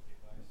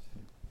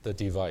 the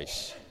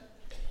device.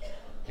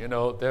 You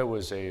know, there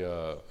was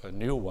a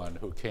new one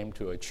who came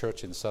to a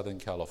church in Southern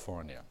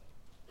California.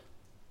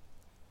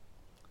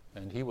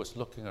 And he was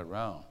looking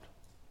around.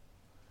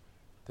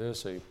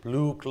 There's a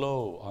blue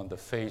glow on the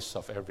face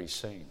of every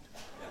saint.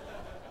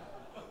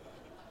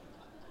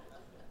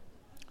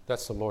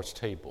 That's the Lord's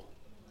table.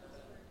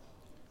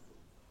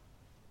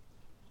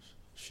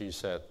 She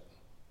said,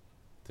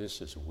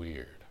 "This is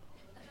weird."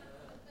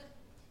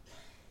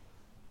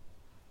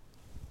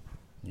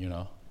 You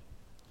know?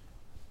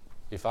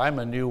 If I'm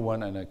a new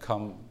one and I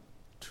come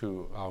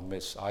to our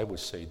midst, I would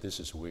say, "This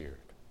is weird."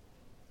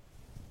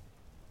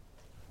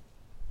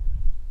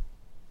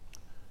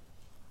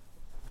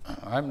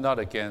 I'm not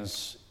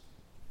against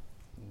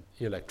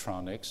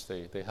electronics,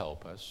 they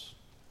help us.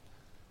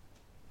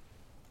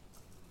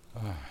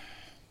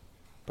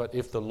 But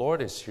if the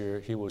Lord is here,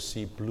 he will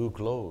see blue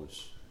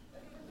glows.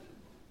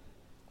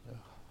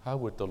 How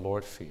would the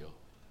Lord feel?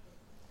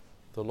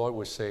 The Lord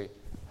would say,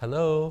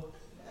 "Hello,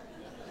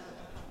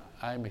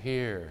 I'm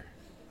here.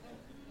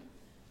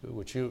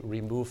 Would you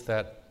remove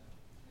that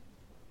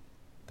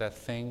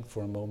thing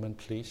for a moment,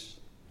 please?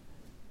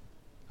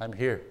 I'm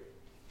here.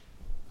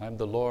 I'm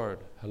the Lord.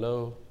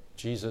 Hello,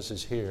 Jesus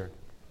is here."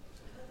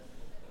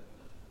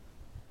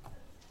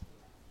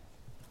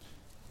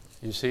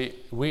 You see,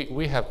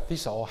 we have,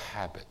 these are all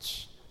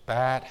habits,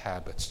 bad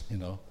habits, you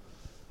know.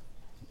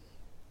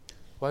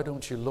 Why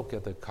don't you look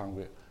at the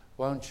congregation?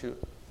 Why don't you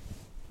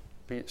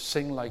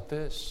sing like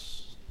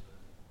this?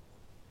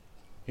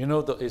 You know,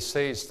 it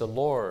says the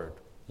Lord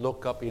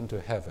looked up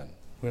into heaven,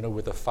 you know,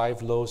 with the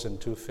 5 loaves and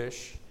 2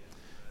 fish.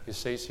 It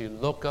says he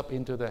looked up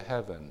into the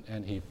heaven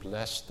and he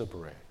blessed the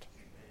bread.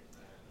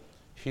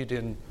 He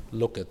didn't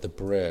look at the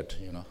bread,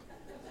 you know.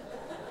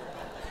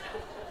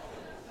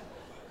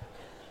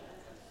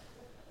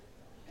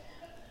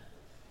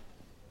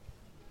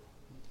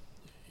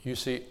 You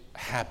see,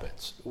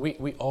 habits.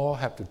 We all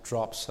have to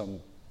drop some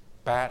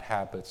bad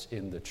habits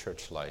in the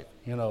church life.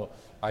 You know,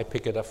 I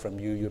pick it up from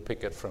you, you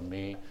pick it from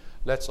me.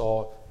 Let's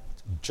all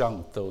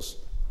junk those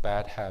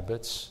bad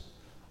habits.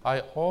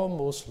 I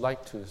almost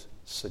like to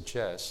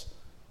suggest,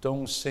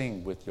 don't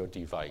sing with your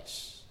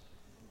device.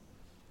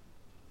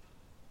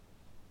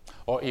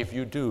 Or if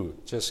you do,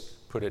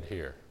 just put it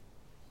here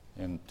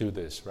and do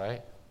this,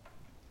 right?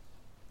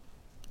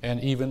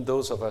 And even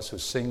those of us who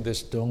sing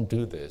this, don't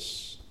do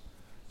this.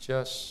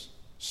 Just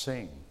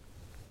sing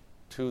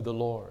to the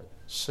Lord.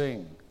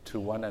 Sing to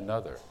one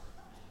another.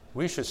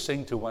 We should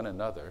sing to one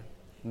another,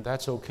 and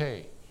that's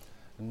okay.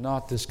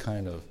 Not this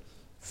kind of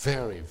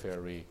very,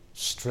 very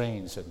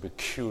strange and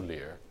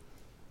peculiar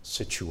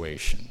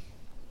situation.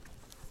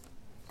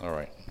 All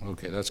right,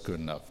 okay, that's good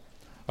enough.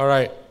 All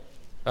right,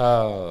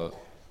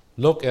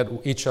 look at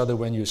each other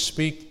when you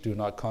speak. Do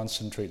not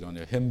concentrate on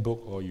your hymn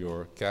book or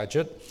your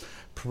gadget.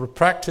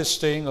 Practice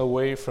staying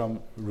away from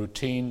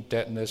routine,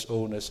 deadness,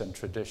 oldness, and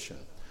tradition.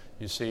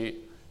 You see,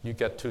 you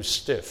get too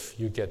stiff.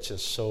 You get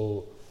just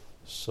so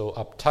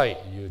uptight.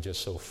 You're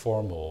just so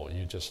formal.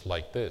 You just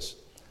like this.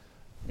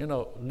 You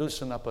know,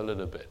 loosen up a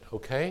little bit,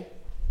 okay?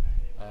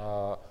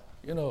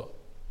 You know,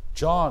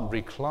 John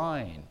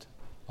reclined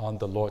on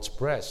the Lord's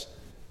breast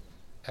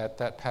at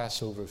that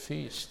Passover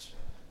feast.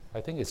 I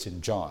think it's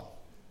in John,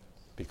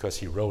 because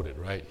he wrote it,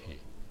 right?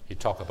 He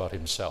talked about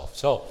himself.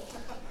 So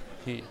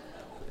he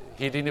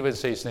didn't even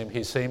say his name.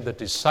 He's saying the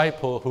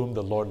disciple whom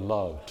the Lord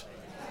loved.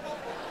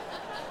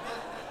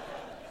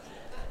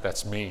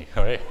 That's me,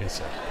 right?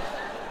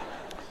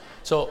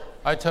 So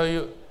I tell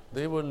you,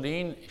 they were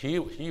he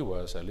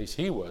was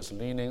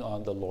leaning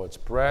on the Lord's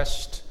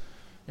breast.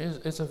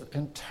 It's an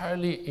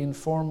entirely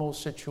informal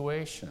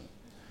situation.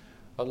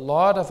 A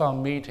lot of our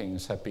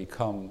meetings have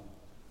become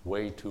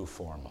way too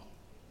formal.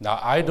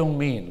 Now, I don't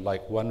mean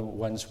like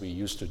ones we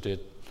used to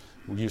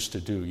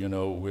do, you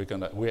know,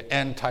 we're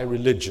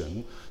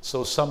anti-religion,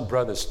 so some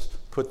brothers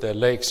put their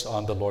legs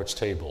on the Lord's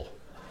table.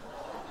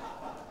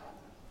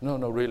 No,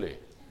 really.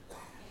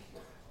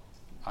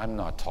 I'm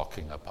not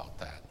talking about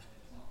that.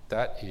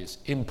 That is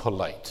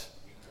impolite.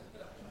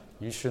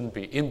 You shouldn't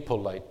be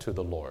impolite to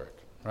the Lord,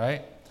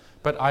 right?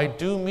 But I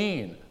do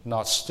mean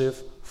not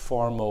stiff,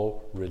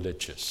 formal,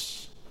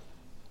 religious.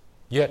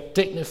 Yet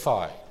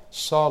dignified,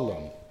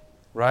 solemn,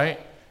 right?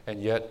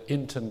 And yet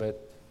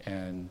intimate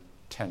and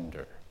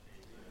tender.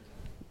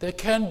 There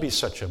can be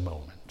such a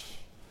moment.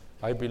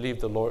 I believe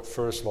the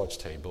first Lord's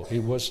table,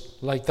 it was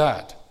like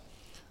that.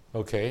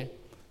 Okay?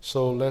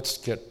 So let's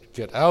get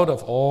out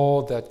of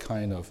all that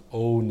kind of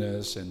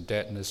oldness and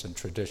deadness and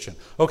tradition.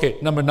 Okay,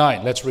 number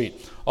 9, let's read.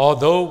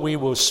 Although we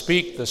will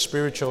speak the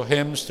spiritual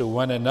hymns to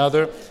one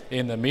another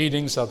in the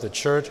meetings of the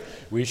church,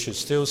 we should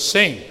still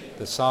sing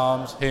the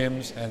psalms,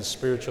 hymns, and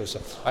spiritual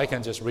songs. I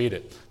can just read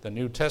it. The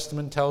New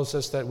Testament tells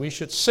us that we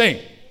should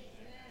sing.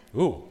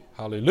 Ooh,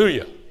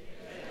 hallelujah.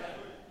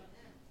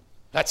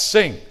 Let's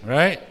sing,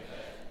 right?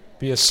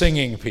 Be a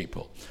singing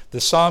people.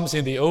 The Psalms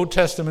in the Old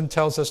Testament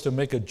tells us to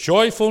make a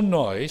joyful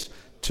noise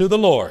to the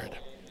Lord.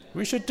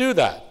 We should do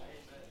that.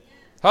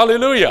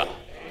 Hallelujah.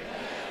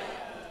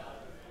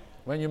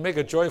 When you make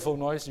a joyful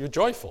noise, you're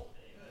joyful.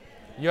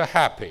 You're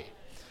happy.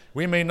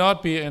 We may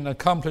not be an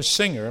accomplished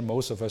singer,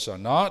 most of us are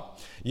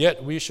not,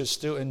 yet we should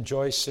still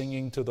enjoy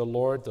singing to the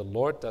Lord. The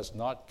Lord does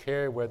not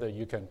care whether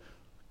you can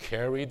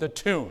carry the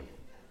tune,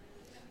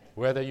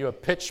 whether you are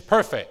pitch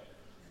perfect.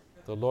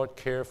 The Lord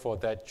cares for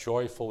that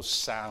joyful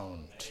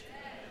sound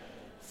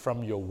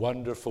from your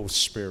wonderful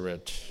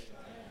spirit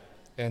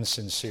and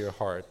sincere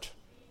heart.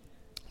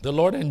 The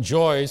Lord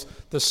enjoys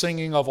the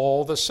singing of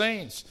all the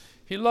saints.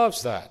 He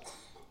loves that.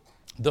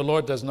 The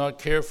Lord does not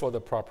care for the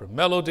proper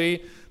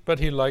melody, but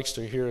he likes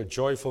to hear a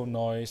joyful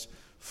noise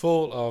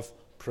full of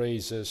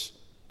praises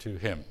to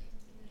him.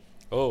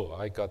 Oh,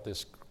 I got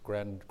this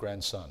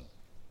grandson.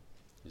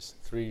 He's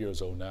 3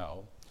 years old now.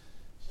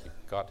 He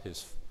got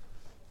his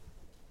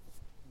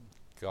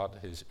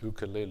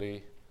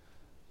ukulele,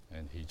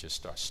 and he just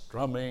starts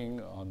strumming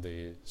on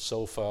the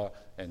sofa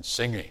and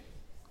singing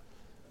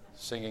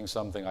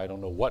something. I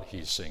don't know what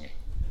he's singing.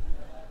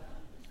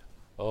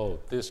 Oh,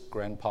 this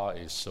grandpa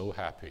is so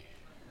happy.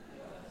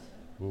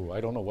 Ooh,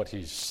 I don't know what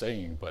he's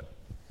saying, but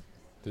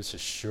this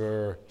is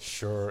sure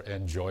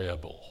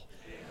enjoyable.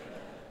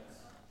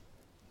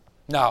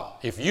 Now,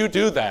 if you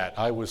do that,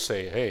 I would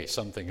say, hey,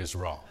 something is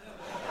wrong.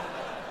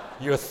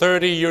 You're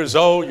 30 years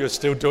old, you're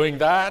still doing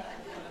that?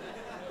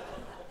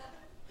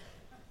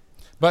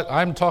 But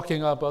I'm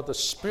talking about the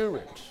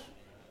Spirit.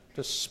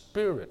 The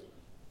Spirit.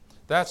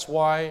 That's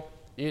why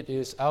it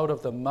is out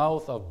of the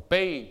mouth of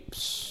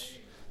babes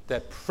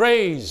that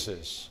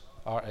praises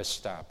are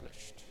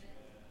established.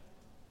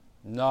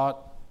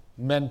 Not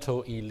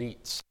mental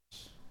elites,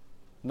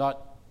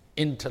 not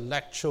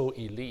intellectual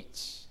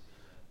elites,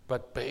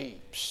 but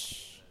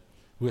babes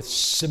with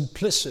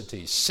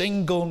simplicity,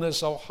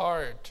 singleness of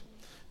heart.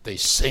 They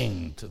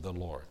sing to the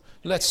Lord.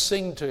 Let's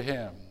sing to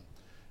him,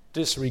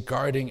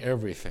 disregarding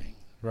everything.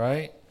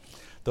 Right?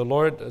 The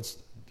Lord,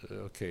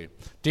 okay.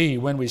 D,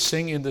 when we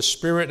sing in the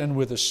Spirit and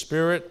with the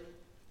Spirit,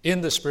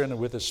 in the Spirit and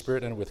with the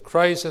Spirit and with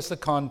Christ as the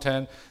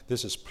content,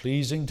 this is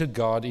pleasing to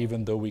God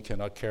even though we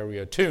cannot carry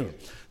a tune.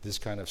 This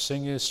kind of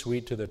singing is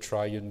sweet to the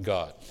triune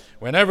God.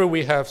 Whenever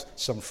we have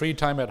some free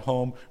time at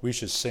home, we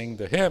should sing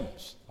the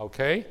hymns,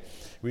 okay?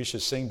 We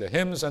should sing the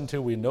hymns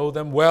until we know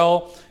them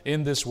well.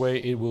 In this way,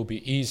 it will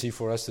be easy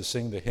for us to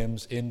sing the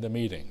hymns in the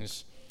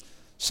meetings.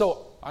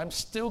 So I'm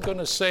still going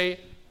to say,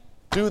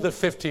 do the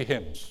 50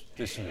 hymns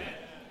this year.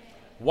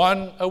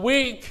 One a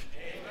week.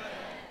 Amen.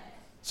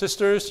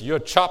 Sisters, you're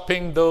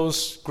chopping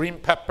those green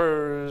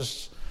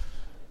peppers,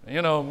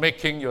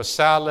 making your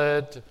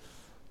salad,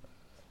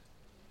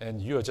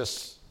 and you're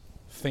just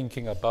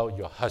thinking about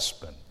your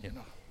husband,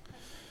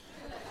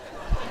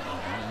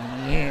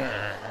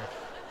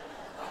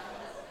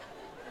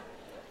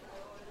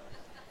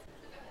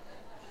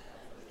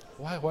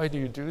 Why do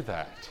you do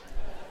that?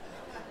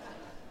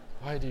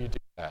 Why do you do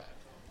that?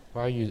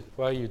 Why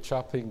are you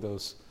chopping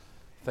those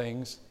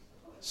things?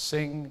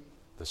 Sing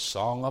the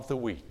song of the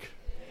week.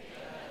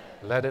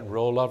 Amen. Let it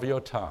roll off your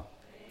tongue.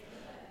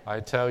 Amen.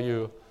 I tell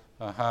you,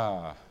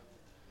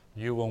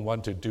 you won't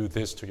want to do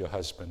this to your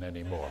husband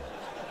anymore.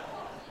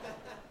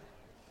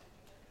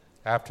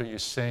 After you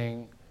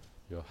sing,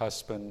 your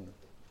husband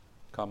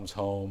comes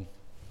home,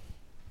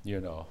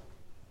 you'll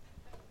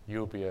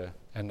be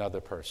another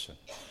person.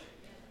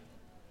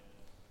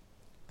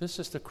 This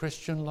is the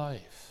Christian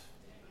life.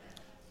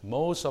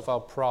 Most of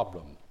our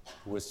problem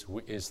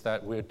is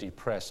that we're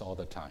depressed all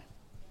the time.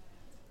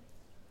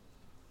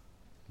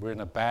 We're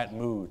in a bad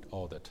mood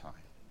all the time.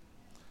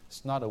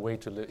 It's not a way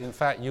to live. In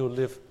fact, you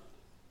live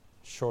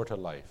shorter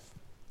life.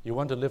 You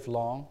want to live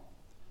long?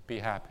 Be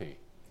happy.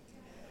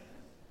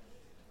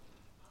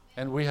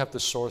 And we have the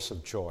source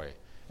of joy.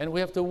 And we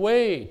have the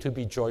way to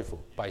be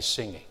joyful by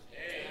singing.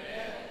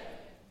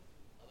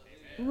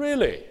 Amen.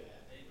 Really?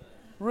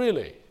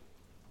 Really?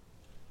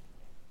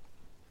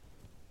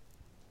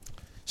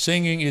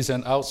 Singing is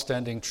an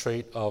outstanding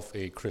trait of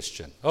a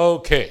Christian.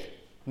 Okay,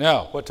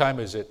 now, what time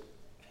is it,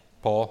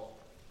 Paul?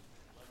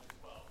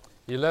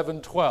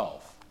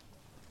 11:12.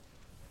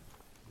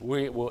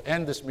 We will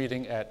end this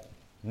meeting at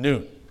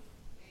noon.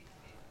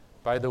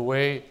 By the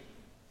way,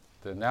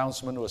 the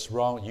announcement was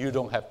wrong. You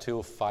don't have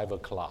till 5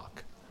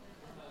 o'clock.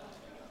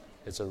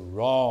 It's a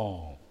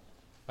wrong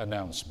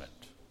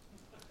announcement.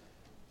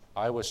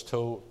 I was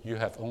told you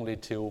have only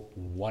till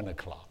 1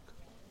 o'clock.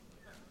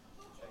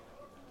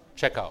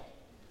 Check out.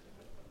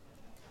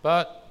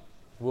 But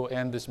We'll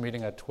end this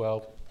meeting at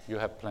 12. You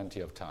have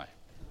plenty of time.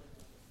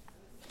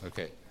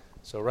 Okay.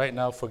 So right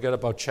now, forget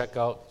about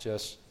checkout.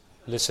 Just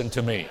listen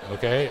to me,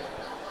 okay?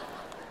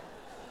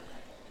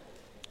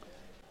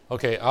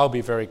 Okay, I'll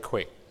be very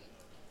quick.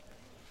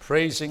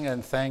 Praising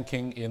and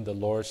thanking in the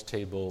Lord's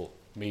table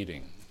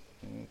meeting.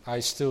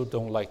 I still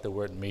don't like the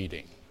word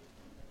meeting.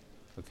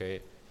 Okay?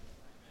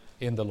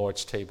 In the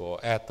Lord's table,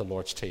 at the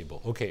Lord's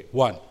table. Okay,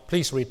 1.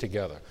 Please read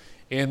together.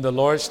 In the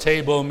Lord's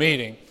table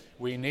meeting,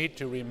 we need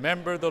to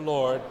remember the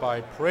Lord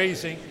by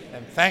praising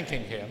and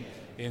thanking Him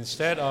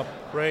instead of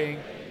praying,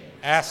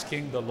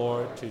 asking the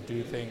Lord to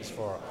do things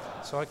for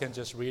us. So I can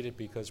just read it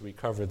because we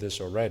covered this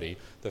already.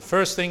 The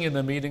first thing in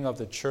the meeting of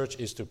the church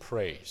is to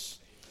praise,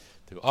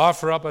 to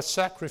offer up a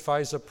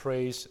sacrifice of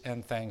praise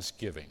and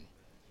thanksgiving,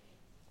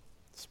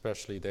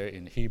 especially there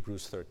in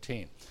Hebrews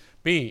 13.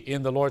 B,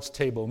 in the Lord's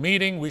table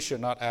meeting, we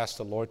should not ask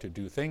the Lord to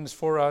do things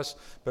for us,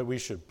 but we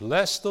should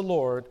bless the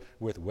Lord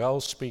with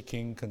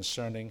well-speaking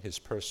concerning His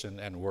person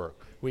and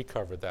work. We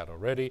covered that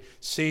already.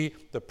 C,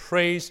 the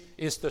praise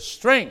is the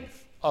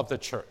strength of the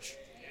church.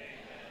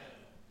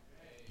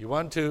 You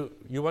want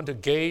to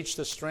gauge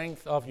the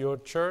strength of your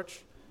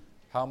church?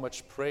 How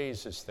much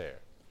praise is there?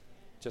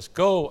 Just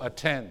go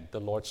attend the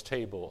Lord's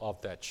table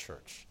of that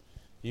church.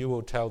 You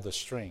will tell the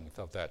strength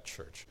of that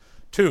church.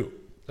 2,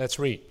 let's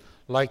read.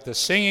 Like the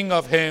singing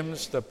of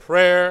hymns, the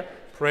prayer,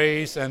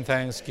 praise, and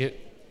thanksgiving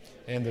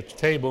in the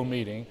table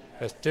meeting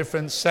has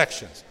different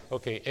sections.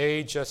 Okay,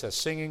 A, just as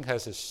singing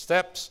has its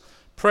steps,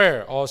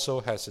 prayer also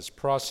has its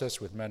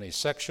process with many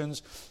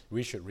sections.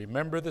 We should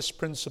remember this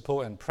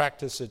principle and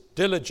practice it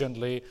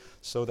diligently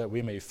so that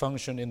we may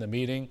function in the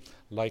meeting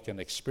like an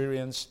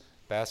experienced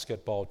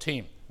basketball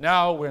team.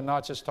 Now, we're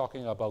not just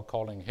talking about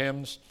calling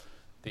hymns.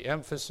 The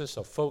emphasis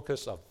or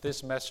focus of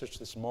this message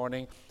this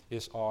morning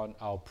is on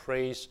our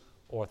praise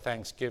or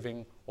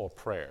thanksgiving or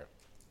prayer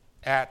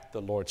at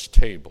the Lord's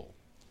table.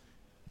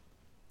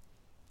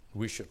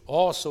 We should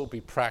also be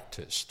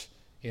practiced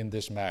in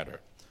this matter.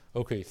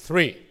 Okay,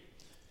 3,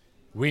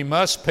 we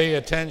must pay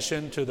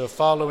attention to the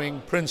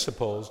following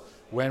principles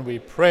when we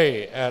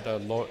pray at a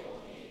Lord.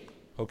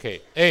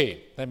 Okay,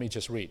 A, let me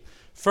just read.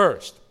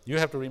 First, you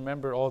have to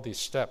remember all these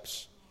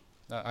steps.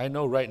 Now, I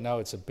know right now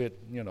it's a bit,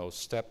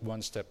 step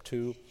 1, step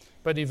 2,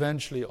 but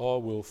eventually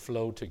all will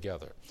flow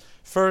together.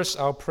 First,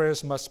 our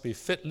prayers must be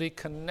fitly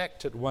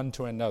connected one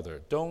to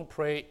another. Don't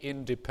pray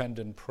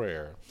independent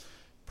prayer.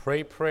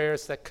 Pray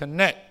prayers that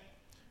connect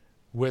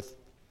with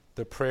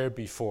the prayer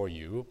before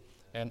you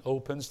and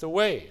opens the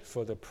way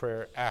for the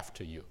prayer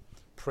after you.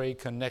 Pray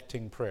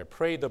connecting prayer.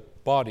 Pray the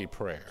body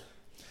prayer.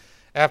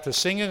 After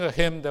singing a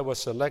hymn that was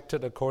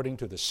selected according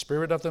to the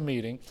spirit of the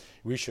meeting,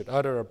 we should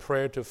utter a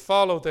prayer to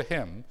follow the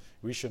hymn.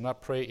 We should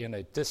not pray in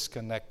a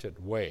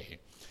disconnected way.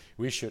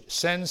 We should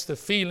sense the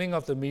feeling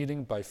of the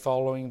meeting by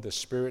following the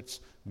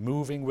Spirit's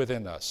moving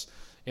within us.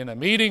 In a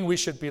meeting, we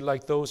should be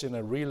like those in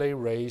a relay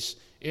race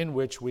in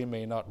which we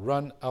may not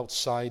run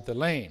outside the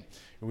lane.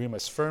 We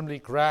must firmly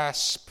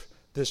grasp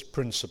this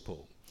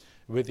principle.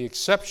 With the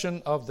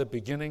exception of the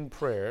beginning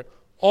prayer,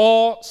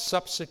 all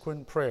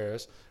subsequent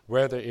prayers,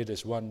 whether it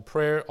is 1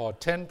 prayer or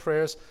 10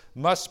 prayers,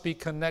 must be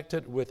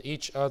connected with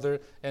each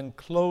other and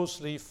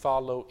closely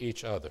follow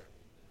each other.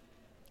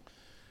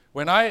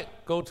 When I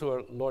go to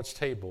a Lord's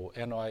table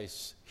and I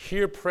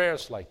hear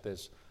prayers like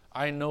this,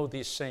 I know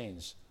these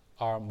saints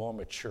are more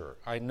mature.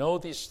 I know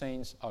these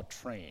saints are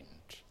trained.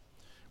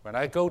 When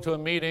I go to a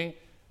meeting,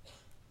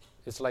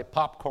 it's like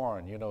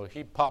popcorn.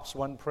 He pops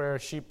one prayer,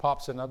 she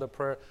pops another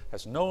prayer.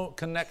 Has no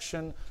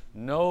connection,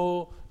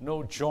 no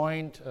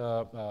joint,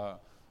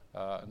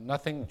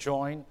 nothing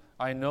joined.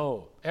 I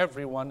know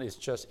everyone is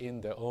just in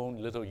their own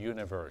little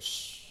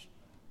universe,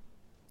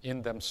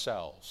 in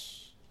themselves.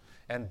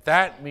 And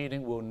that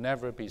meeting will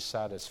never be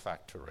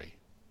satisfactory,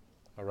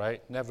 all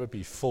right? Never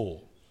be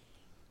full.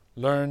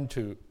 Learn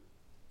to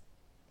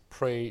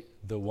pray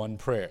the one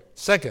prayer.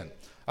 Second,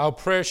 our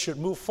prayer should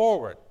move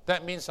forward.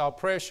 That means our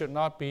prayer should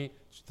not be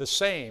the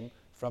same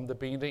from the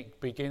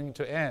beginning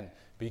to end.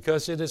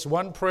 Because it is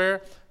one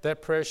prayer,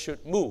 that prayer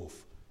should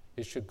move.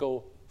 It should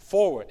go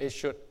forward. It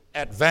should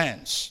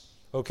advance,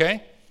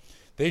 okay?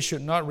 They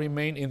should not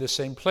remain in the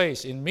same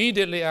place.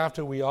 Immediately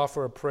after we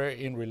offer a prayer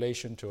in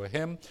relation to a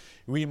hymn,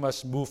 we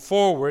must move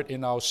forward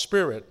in our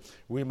spirit.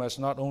 We must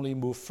not only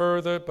move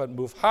further, but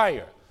move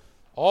higher.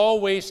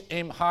 Always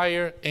aim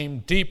higher, aim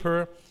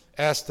deeper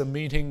as the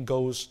meeting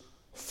goes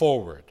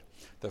forward.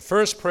 The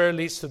first prayer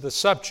leads to the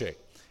subject.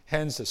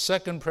 Hence, the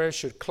second prayer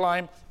should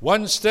climb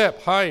one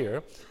step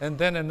higher, and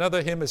then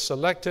another hymn is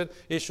selected.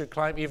 It should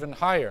climb even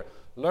higher.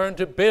 Learn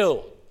to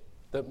build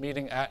the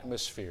meeting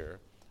atmosphere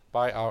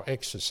by our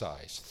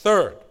exercise.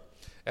 Third,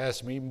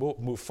 as we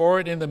move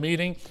forward in the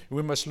meeting,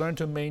 we must learn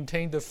to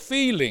maintain the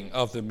feeling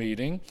of the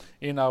meeting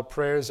in our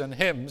prayers and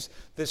hymns.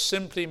 This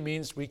simply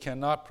means we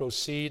cannot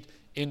proceed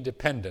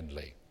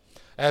independently.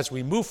 As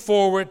we move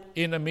forward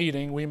in a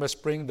meeting, we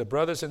must bring the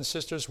brothers and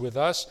sisters with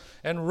us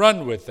and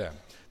run with them.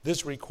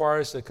 This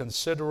requires a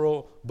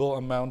considerable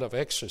amount of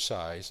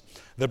exercise.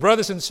 The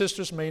brothers and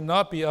sisters may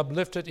not be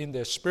uplifted in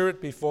their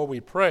spirit before we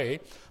pray,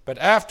 but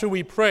after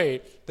we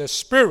pray, the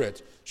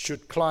spirit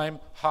should climb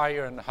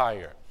higher and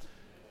higher.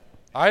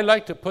 I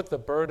like to put the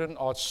burden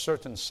on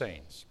certain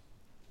saints.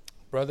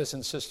 Brothers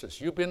and sisters,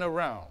 you've been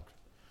around.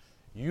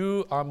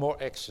 You are more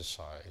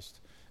exercised.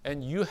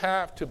 And you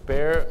have to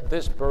bear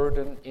this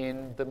burden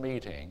in the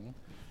meeting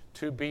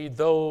to be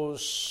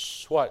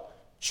those,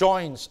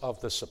 joints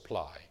of the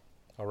supply.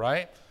 All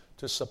right?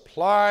 To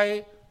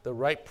supply the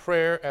right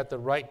prayer at the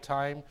right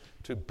time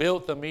to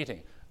build the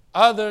meeting.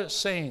 Other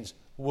saints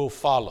will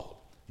follow.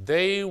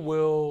 They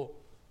will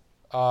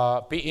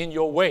be in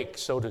your wake,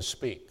 so to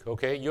speak.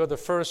 Okay? You're the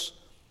first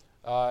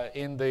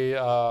in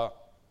the,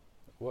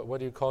 what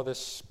do you call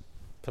this?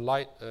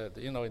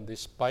 In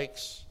these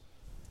bikes.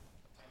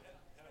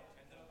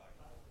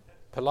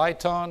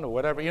 Peloton or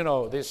whatever,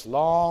 this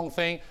long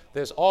thing.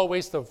 There's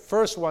always the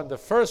first one. The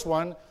first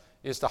one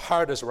is the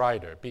hardest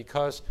rider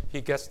because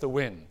he gets the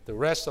win. The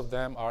rest of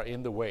them are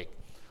in the wake.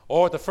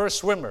 Or the first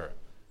swimmer,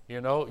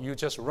 you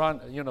just run,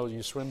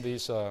 you swim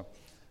these in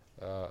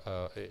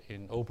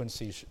open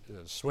sea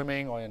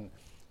swimming or in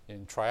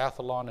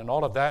triathlon and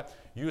all of that.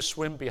 You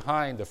swim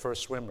behind the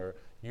first swimmer.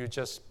 You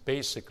just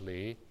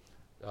basically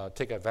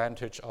take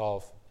advantage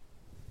of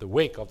the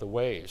wake of the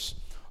waves.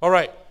 All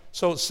right.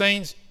 So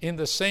saints, in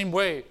the same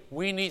way,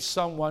 we need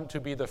someone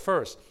to be the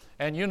first.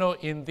 And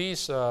in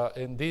these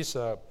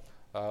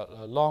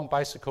long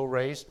bicycle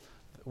race,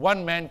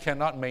 one man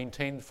cannot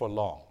maintain for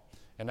long.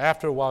 And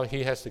after a while,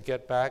 he has to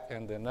get back,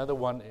 and another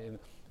one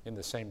in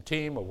the same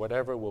team or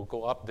whatever will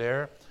go up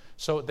there.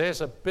 So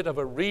there's a bit of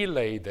a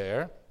relay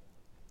there.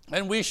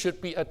 And we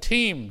should be a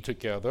team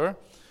together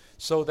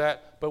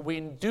but we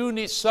do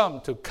need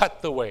some to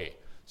cut the way,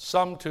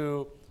 some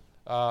to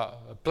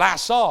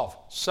blast off,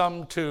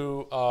 some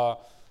to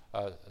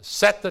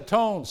set the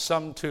tone,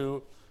 some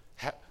to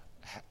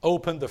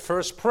open the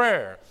first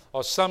prayer,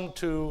 or some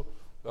to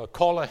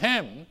call a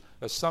hymn,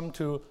 or some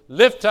to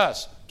lift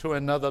us to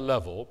another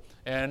level,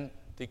 and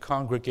the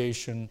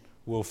congregation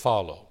will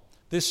follow.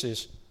 This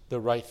is the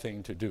right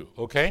thing to do,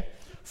 okay?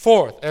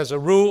 Fourth, as a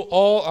rule,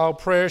 all our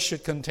prayers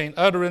should contain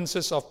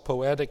utterances of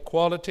poetic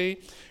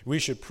quality. We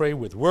should pray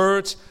with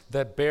words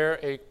that bear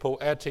a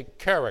poetic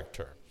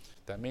character.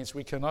 That means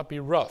we cannot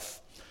be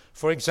rough.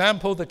 For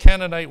example, the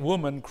Canaanite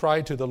woman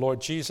cried to the Lord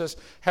Jesus,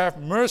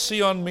 "Have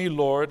mercy on me,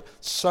 Lord,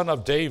 Son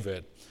of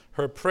David."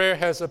 Her prayer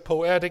has a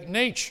poetic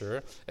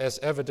nature, as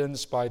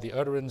evidenced by the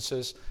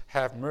utterances,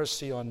 "Have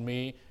mercy on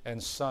me,"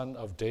 and "Son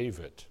of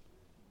David."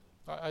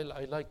 I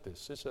like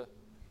this. It's a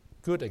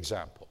good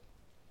example.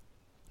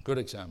 Good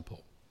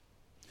example.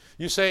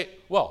 You say,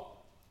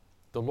 well,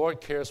 the Lord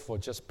cares for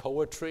just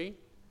poetry?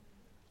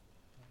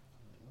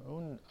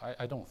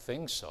 I don't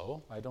think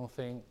so. I don't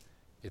think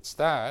it's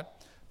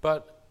that.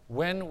 But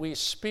when we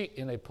speak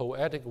in a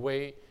poetic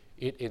way,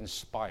 it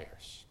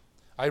inspires.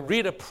 I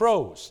read a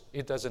prose,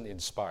 it doesn't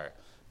inspire.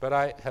 But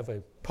I have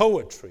a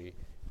poetry,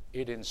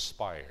 it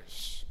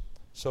inspires.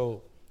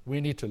 So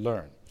we need to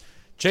learn.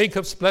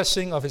 Jacob's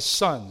blessing of his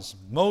sons,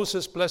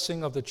 Moses'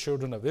 blessing of the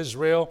children of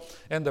Israel,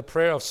 and the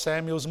prayer of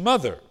Samuel's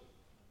mother,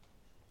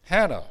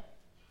 Hannah.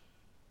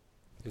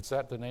 Is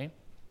that the name?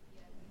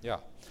 Yeah.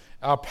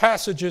 Are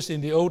passages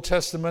in the Old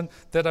Testament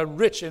that are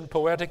rich in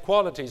poetic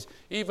qualities.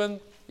 Even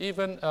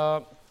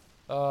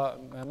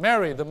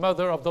Mary, the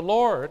mother of the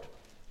Lord,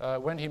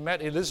 when he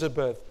met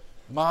Elizabeth,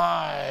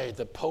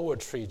 the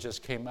poetry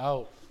just came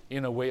out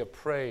in a way of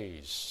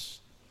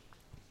praise.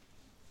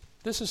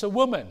 This is a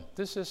woman.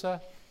 This is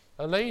a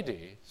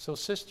lady. So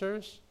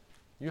sisters,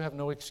 you have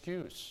no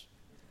excuse.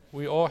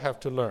 We all have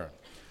to learn.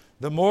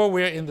 The more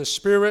we're in the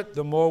Spirit,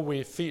 the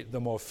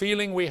more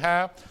feeling we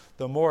have,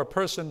 the more a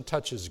person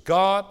touches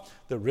God,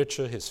 the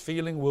richer his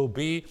feeling will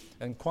be,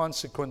 and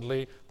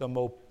consequently, the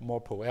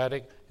more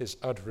poetic his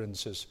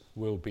utterances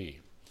will be.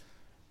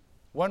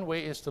 One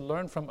way is to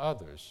learn from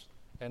others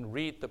and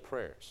read the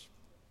prayers.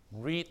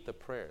 Read the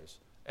prayers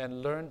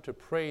and learn to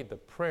pray the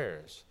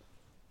prayers,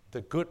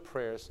 the good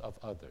prayers of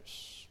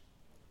others.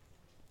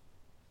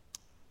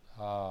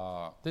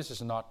 This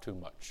is not too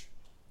much.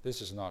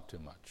 This is not too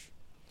much.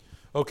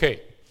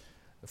 Okay,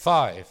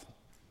 5.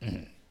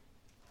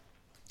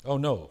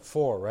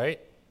 4, right?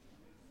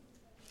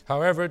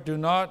 However, do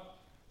not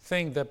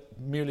think that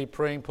merely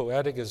praying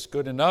poetic is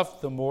good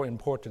enough. The more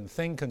important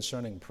thing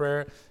concerning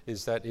prayer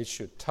is that it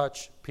should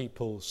touch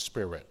people's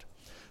spirit.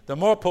 The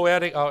more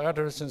poetic our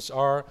utterances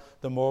are,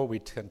 the more we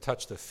can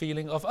touch the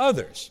feeling of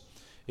others.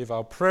 If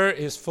our prayer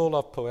is full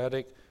of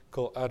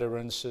poetical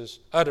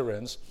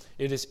utterance,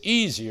 it is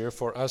easier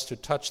for us to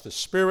touch the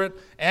spirit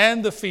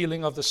and the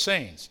feeling of the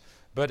saints.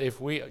 But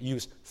if we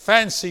use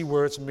fancy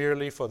words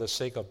merely for the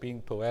sake of being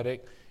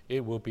poetic,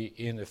 it will be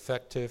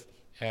ineffective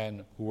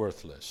and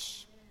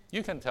worthless.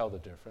 You can tell the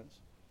difference.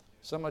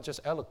 Some are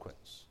just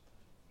eloquence.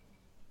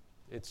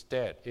 It's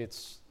dead.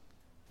 It's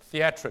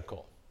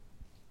theatrical.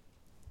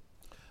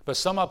 But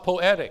some are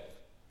poetic.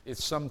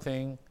 It's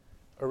something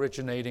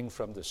originating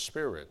from the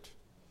Spirit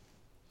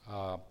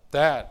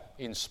that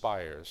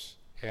inspires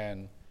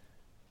and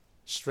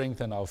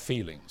strengthen our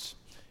feelings.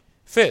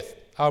 Fifth,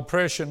 our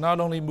prayers should not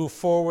only move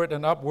forward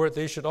and upward,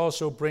 they should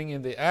also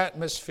bring the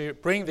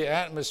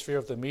atmosphere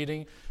of the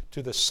meeting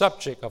to the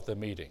subject of the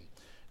meeting.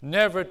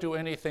 Never do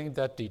anything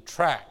that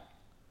detract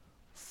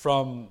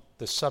from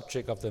the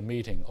subject of the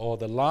meeting or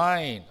the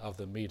line of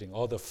the meeting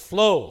or the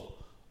flow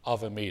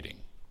of a meeting.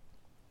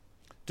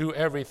 Do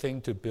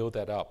everything to build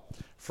that up.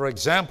 For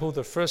example,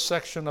 the first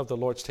section of the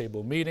Lord's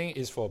table meeting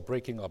is for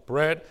breaking of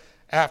bread.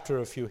 After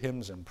a few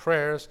hymns and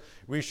prayers,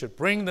 we should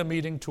bring the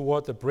meeting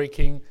toward the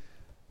breaking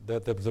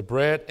the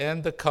bread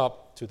and the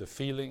cup to the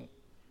feeling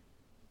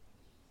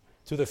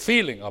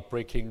of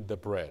breaking the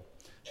bread.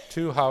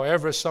 2,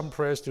 however, some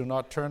prayers do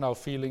not turn our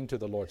feeling to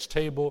the Lord's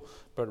table,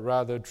 but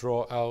rather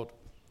draw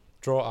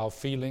our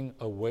feeling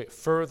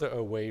further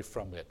away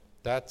from it.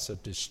 That's a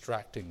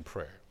distracting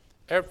prayer.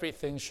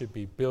 Everything should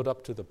be built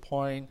up to the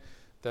point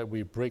that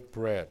we break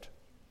bread.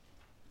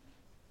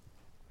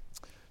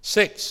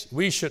 6,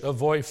 we should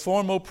avoid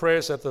formal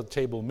prayers at the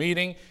table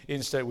meeting.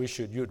 Instead, we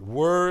should use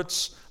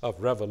words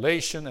of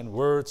revelation and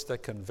words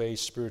that convey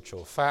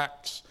spiritual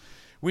facts.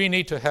 We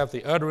need to have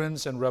the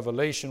utterance and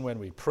revelation when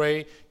we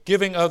pray,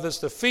 giving others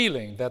the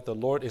feeling that the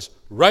Lord is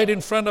right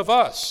in front of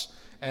us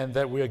and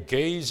that we are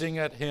gazing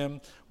at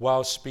Him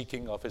while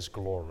speaking of His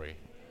glory.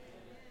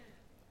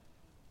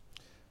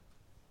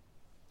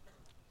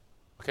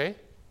 Okay?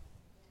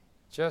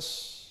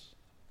 Just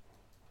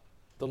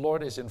the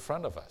Lord is in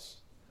front of us.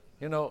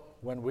 You know,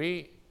 when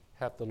we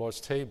have the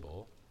Lord's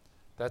table,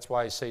 that's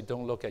why I say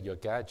don't look at your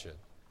gadget.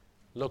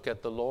 Look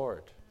at the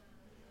Lord.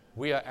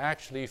 We are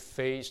actually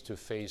face to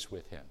face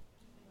with Him.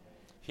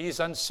 He's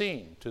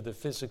unseen to the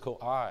physical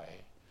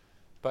eye,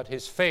 but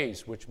His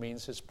face, which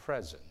means His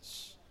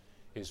presence,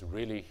 is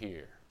really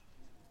here.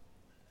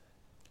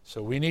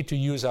 So we need to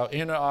use our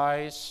inner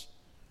eyes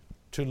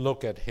to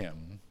look at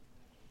Him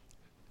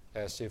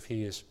as if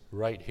He is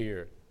right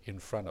here in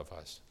front of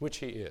us, which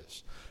He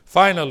is.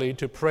 Finally,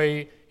 to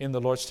pray in the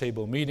Lord's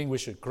table meeting, we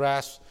should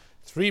grasp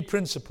 3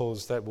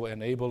 principles that will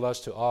enable us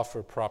to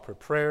offer proper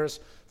prayers.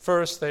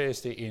 First, there is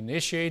the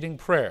initiating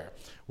prayer,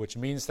 which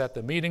means that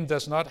the meeting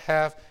does not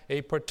have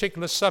a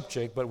particular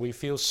subject, but we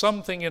feel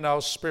something in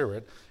our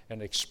spirit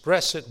and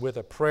express it with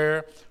a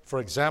prayer. For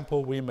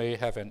example, we may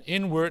have an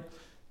inward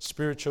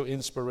spiritual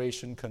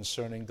inspiration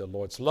concerning the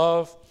Lord's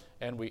love,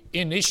 and we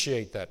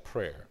initiate that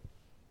prayer.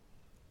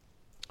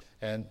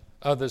 And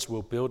others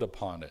will build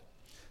upon it.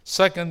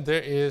 Second,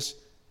 there is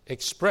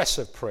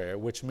expressive prayer,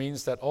 which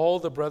means that all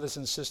the brothers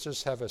and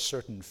sisters have a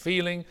certain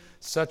feeling,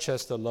 such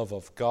as the love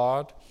of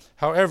God.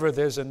 However,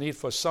 there's a need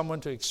for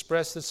someone to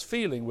express this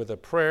feeling with a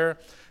prayer.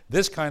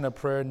 This kind of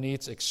prayer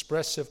needs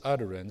expressive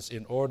utterance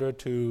in order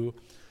to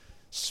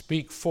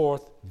speak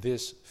forth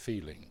this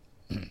feeling.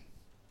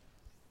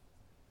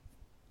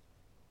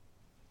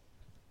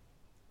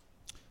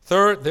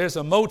 Third, there's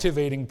a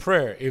motivating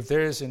prayer. If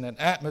there is in an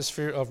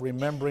atmosphere of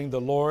remembering the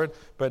Lord,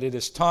 but it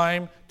is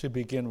time to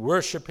begin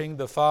worshiping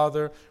the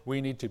Father, we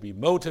need to be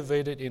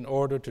motivated in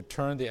order to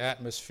turn the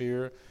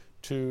atmosphere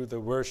to the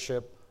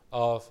worship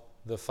of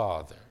the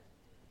Father.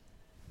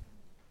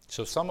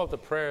 So some of the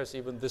prayers,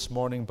 even this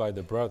morning by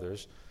the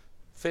brothers,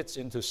 fits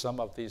into some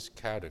of these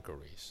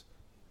categories.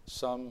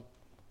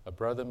 A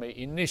brother may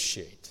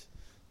initiate,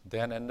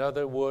 then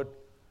another would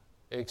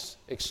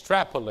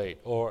extrapolate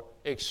or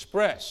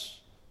express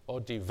or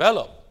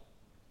develop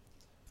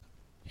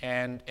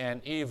and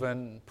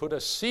even put a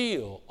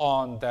seal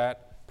on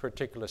that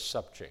particular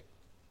subject,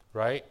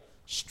 right?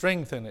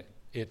 Strengthen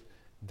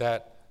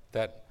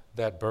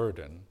that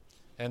burden.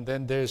 And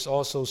then there's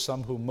also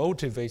some who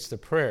motivates the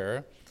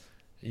prayer.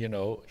 You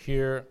know,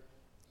 here,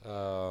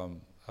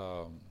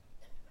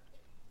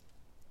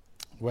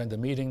 when the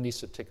meeting needs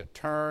to take a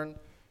turn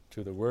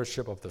to the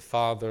worship of the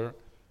Father,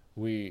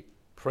 we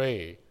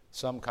pray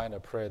some kind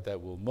of prayer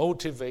that will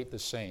motivate the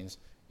saints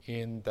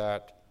in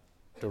that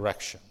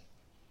direction.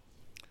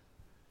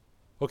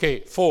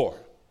 Okay, 4.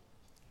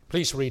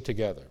 Please read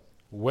together.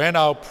 When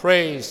our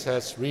praise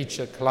has reached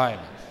a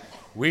climax,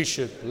 we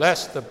should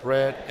bless the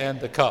bread and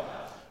the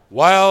cup.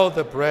 While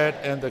the bread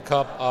and the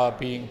cup are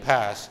being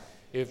passed,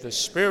 if the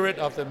spirit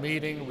of the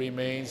meeting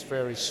remains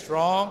very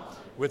strong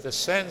with the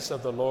sense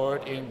of the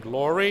Lord in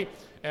glory,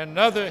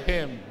 another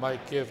hymn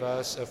might give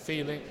us a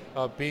feeling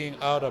of being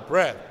out of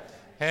breath.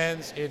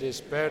 Hence, it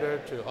is better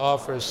to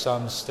offer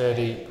some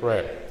steady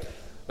prayer.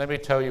 Let me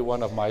tell you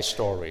one of my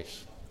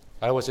stories.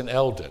 I was in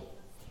Eldon,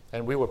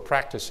 and we were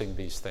practicing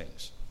these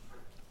things.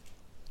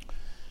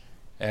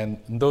 And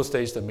in those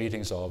days, the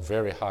meetings are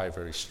very high,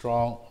 very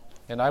strong.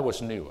 And I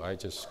was new. I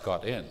just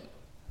got in.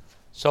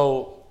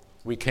 So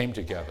we came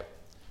together.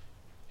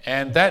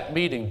 And that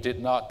meeting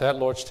that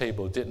Lord's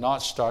table did not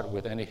start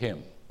with any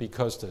hymn,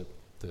 because the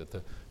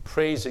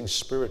praising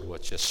spirit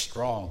was just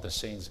strong. The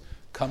saints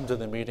come to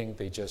the meeting,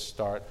 they just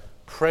start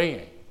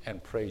praying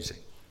and praising.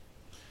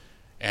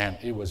 And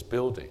it was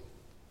building.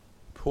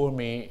 Poor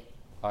me,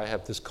 I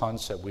have this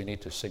concept, we need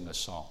to sing a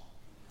song.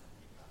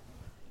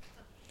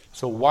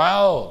 So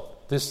while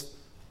this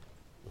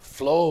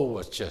flow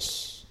was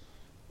just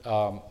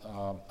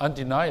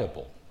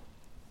undeniable,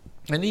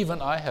 And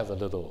even I have a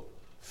little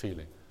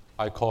feeling.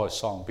 I call a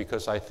song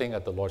because I think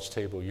at the Lord's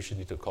table you should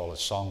need to call a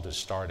song to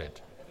start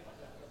it.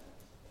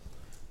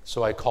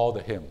 So I call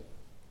the hymn.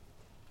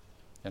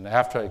 And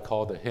after I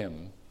call the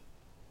hymn,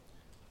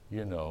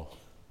 you know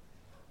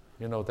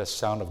that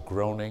sound of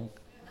groaning?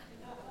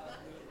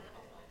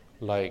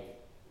 Like,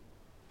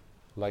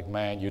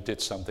 man, you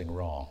did something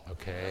wrong,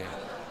 okay?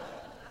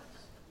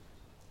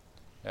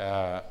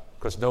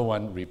 Because no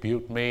one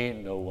rebuked me,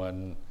 no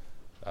one,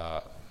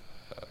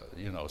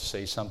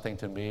 say something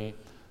to me.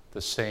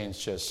 The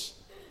saints just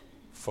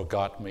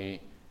forgot me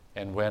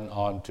and went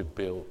on to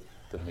build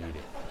the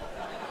meeting.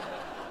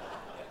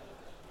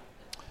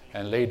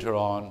 And later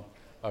on,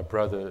 our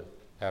brother,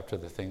 after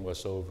the thing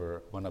was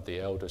over, one of the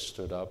elders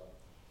stood up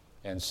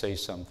and said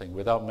something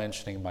without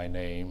mentioning my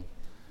name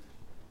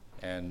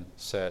and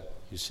said,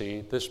 you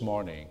see, this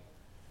morning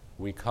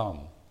we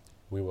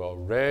were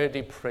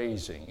already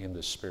praising in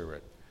the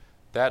Spirit.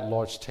 That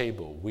Lord's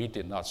table, we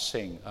did not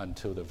sing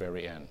until the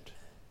very end.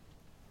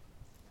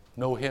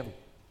 No hymn.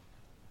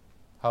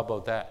 How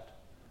about that?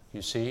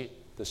 You see,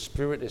 the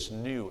Spirit is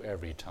new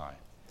every time.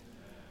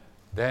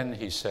 Then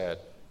he said,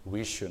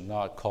 we should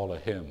not call a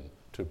hymn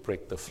to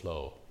break the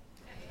flow.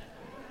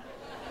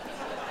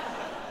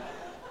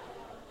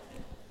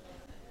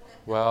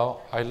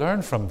 Well, I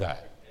learned from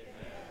that.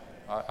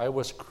 I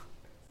was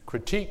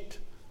critiqued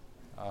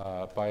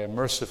by a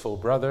merciful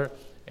brother,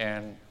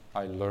 and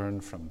I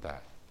learned from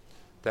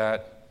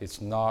that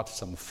it's not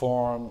some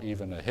form,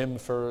 even a hymn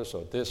first,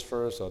 or this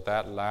first, or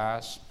that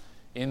last.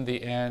 In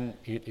the end,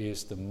 it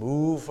is the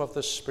move of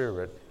the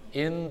Spirit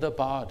in the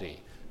body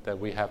that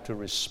we have to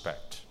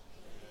respect.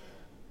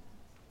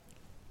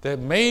 There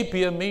may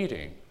be a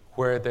meeting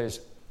where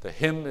the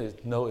hymn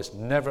is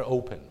never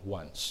opened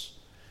once.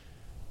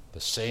 The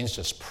saints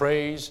just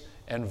praise,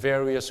 and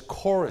various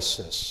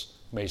choruses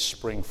may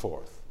spring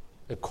forth.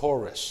 A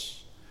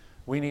chorus.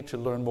 We need to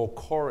learn more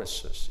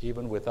choruses,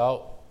 even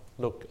without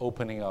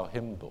opening our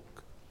hymn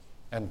book.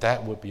 And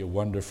that would be a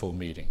wonderful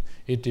meeting.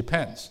 It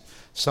depends.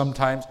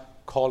 Sometimes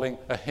calling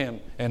a hymn,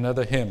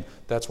 another hymn,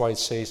 that's why it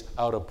says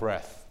out of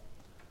breath.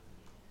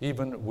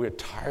 Even we're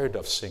tired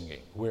of singing.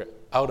 We're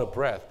out of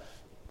breath,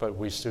 but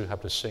we still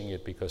have to sing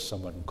it because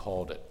someone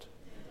called it.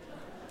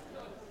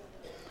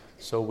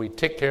 So we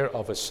take care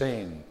of a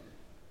saint.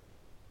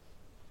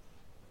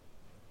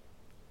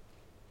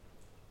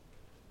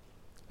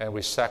 And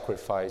we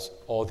sacrifice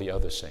all the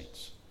other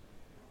saints.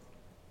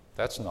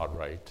 That's not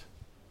right.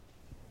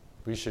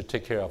 We should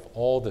take care of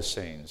all the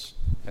saints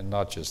and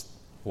not just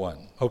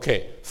one.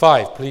 Okay,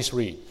 5, please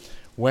read.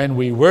 When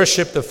we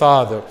worship the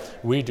Father,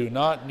 we do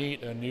not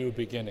need a new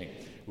beginning.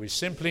 We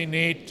simply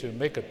need to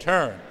make a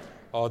turn.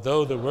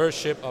 Although the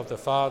worship of the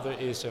Father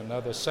is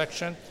another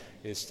section,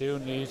 it still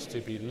needs to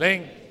be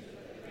linked.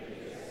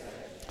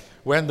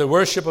 When the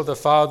worship of the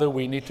Father,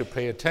 we need to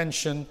pay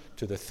attention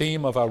to the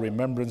theme of our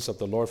remembrance of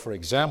the Lord. For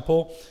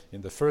example,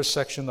 in the first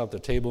section of the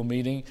table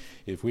meeting,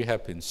 if we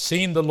have been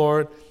seen the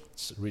Lord,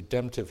 it's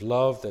redemptive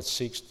love that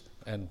seeks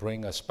and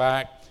bring us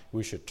back,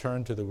 we should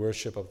turn to the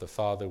worship of the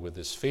Father with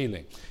this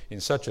feeling. In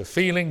such a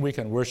feeling, we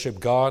can worship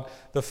God,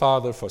 the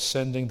Father, for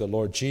sending the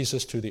Lord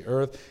Jesus to the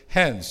earth.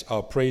 Hence,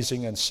 our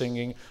praising and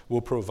singing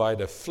will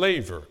provide a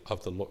flavor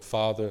of the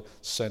Father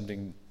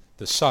sending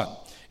the Son.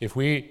 If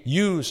we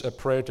use a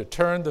prayer to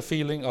turn the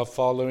feeling of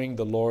following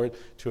the Lord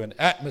to an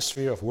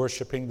atmosphere of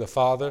worshiping the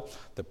Father,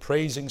 the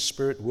praising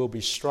spirit will be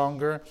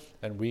stronger,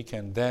 and we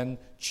can then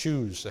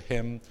choose a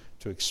hymn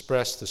to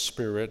express the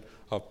spirit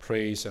of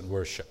praise and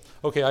worship.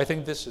 Okay, I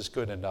think this is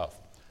good enough.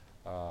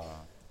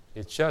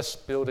 It's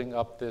just building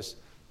up this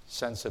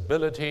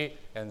sensibility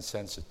and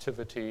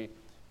sensitivity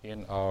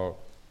in our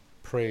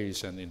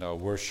praise and in our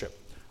worship.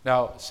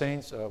 Now,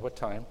 saints, what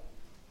time?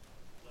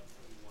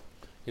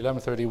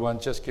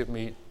 11:31. Just give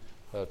me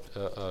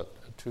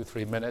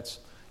 2-3 minutes.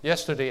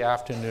 Yesterday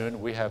afternoon,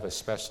 we have a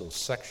special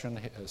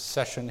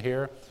session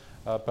here,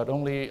 but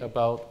only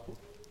about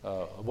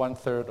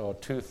 1/3 or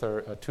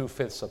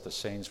 2/5 of the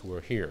saints were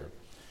here.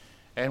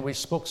 And we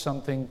spoke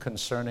something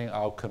concerning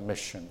our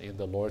commission in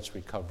the Lord's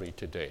recovery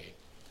today.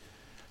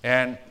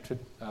 And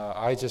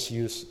I just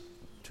used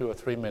 2 or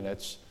 3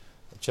 minutes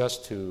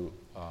just to,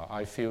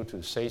 I feel,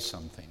 to say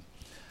something.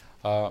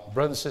 Brothers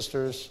and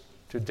sisters,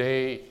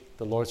 today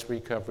the Lord's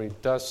recovery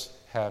does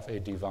have a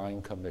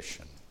divine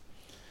commission.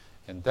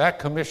 And that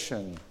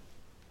commission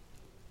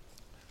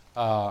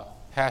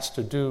has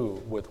to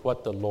do with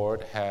what the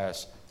Lord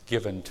has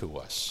given to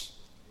us.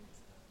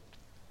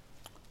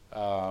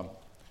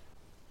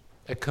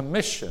 A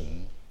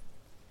commission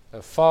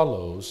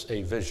follows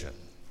a vision.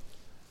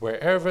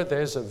 Wherever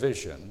there's a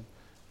vision,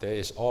 there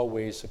is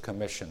always a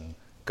commission.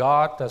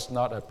 God does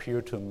not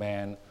appear to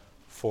man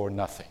for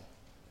nothing.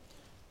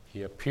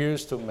 He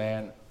appears to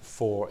man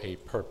for a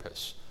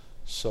purpose.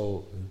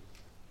 So,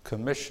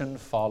 commission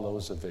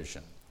follows a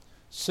vision.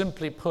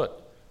 Simply put,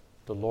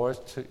 the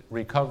Lord's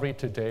recovery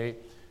today,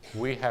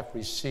 we have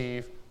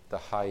received the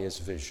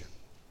highest vision.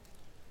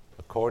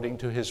 According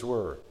to His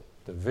Word,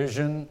 the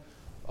vision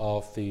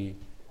of the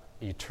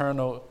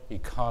eternal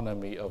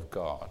economy of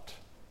God.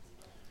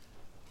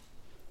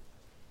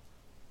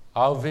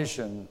 Our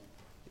vision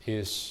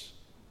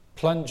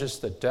plunges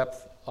the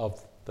depth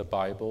of the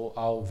Bible.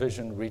 Our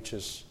vision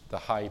reaches the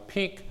high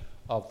peak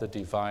of the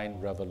divine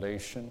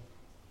revelation.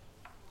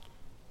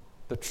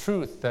 The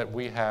truth that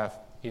we have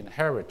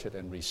inherited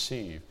and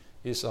received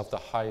is of the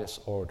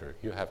highest order.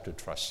 You have to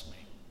trust me.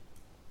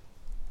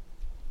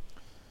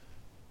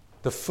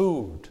 The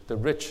food, the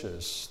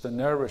riches, the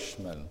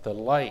nourishment, the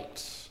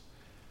light,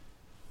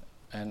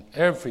 and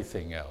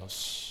everything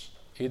else,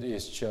 it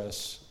is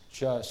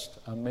just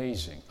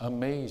amazing,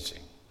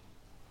 amazing.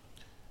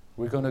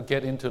 We're going to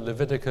get into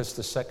Leviticus,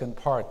 the second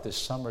part, this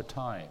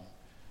summertime.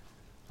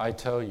 I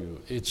tell you,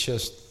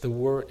 the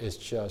word is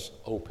just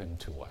open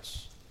to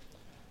us.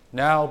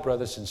 Now,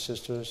 brothers and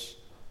sisters,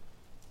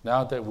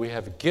 now that we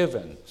have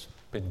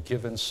been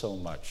given so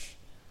much,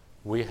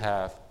 we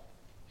have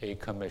a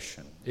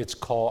commission. It's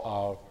called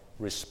our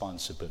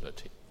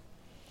responsibility.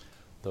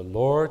 The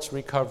Lord's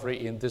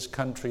recovery in this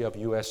country of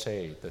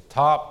USA, the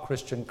top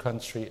Christian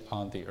country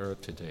on the earth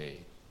today.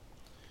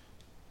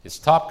 It's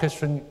top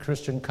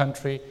Christian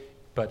country,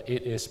 but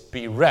it is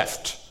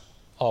bereft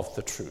of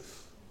the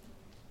truth.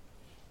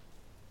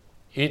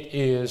 It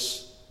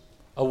is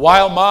a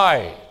mile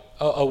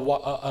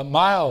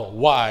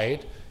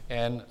wide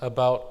and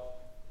about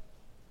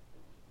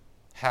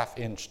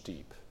half-inch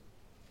deep.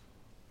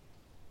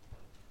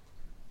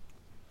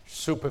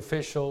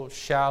 Superficial,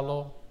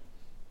 shallow.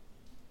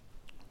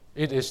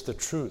 It is the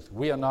truth.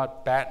 We are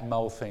not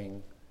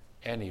bad-mouthing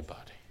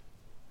anybody.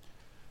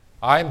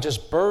 I'm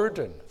just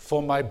burdened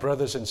for my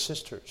brothers and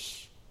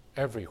sisters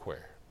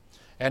everywhere.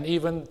 And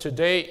even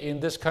today in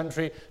this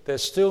country,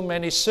 there's still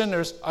many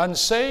sinners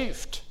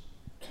unsaved.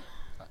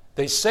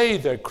 They say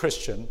they're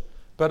Christian,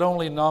 but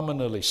only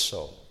nominally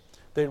so.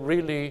 They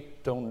really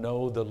don't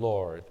know the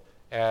Lord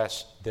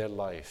as their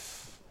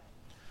life.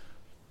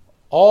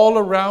 All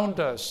around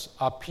us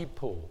are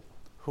people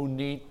who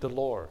need the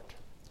Lord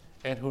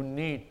and who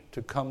need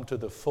to come to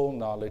the full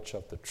knowledge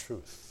of the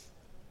truth.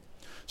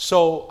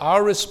 So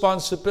our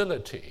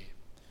responsibility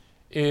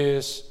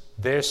is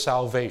their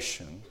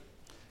salvation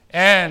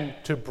and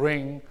to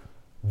bring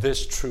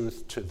this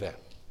truth to them.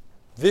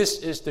 This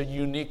is the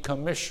unique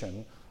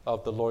commission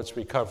of the Lord's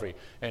recovery.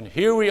 And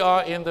here we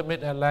are in the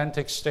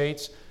Mid-Atlantic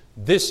states.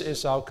 This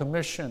is our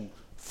commission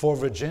for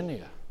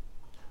Virginia,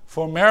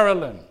 for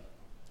Maryland,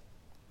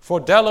 for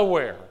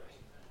Delaware,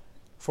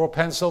 for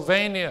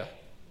Pennsylvania,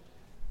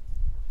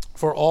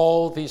 for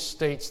all these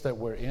states that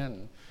we're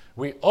in.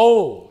 We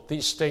owe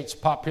these states'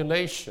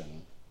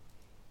 population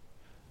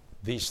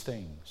these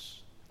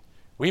things.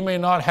 We may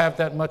not have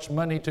that much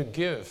money to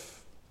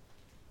give,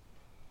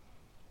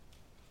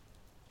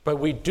 but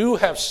we do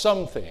have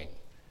something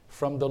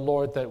from the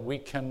Lord that we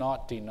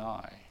cannot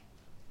deny.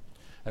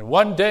 And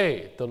one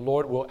day the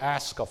Lord will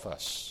ask of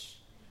us,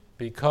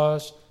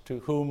 because to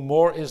whom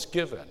more is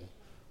given,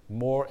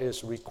 more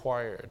is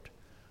required.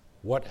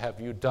 What have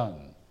you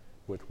done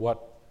with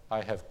what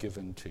I have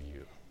given to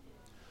you?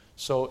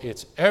 So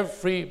it's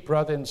every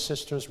brother and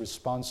sister's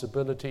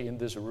responsibility in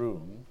this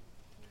room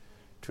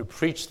to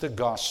preach the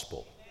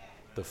gospel,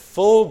 the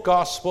full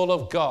gospel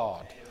of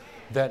God,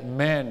 that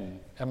men,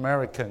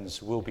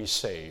 Americans, will be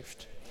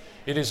saved.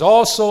 It is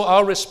also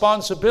our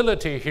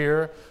responsibility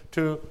here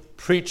to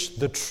preach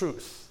the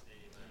truth,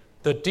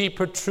 the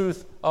deeper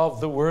truth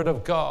of the Word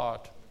of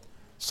God,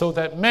 so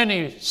that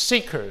many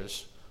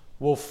seekers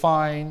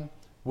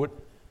would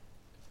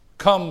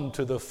come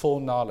to the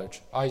full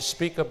knowledge. I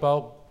speak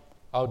about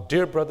our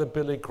dear brother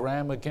Billy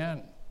Graham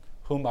again,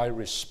 whom I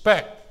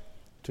respect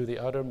to the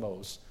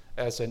uttermost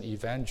as an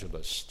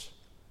evangelist.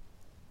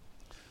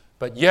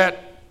 But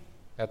yet,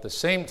 at the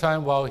same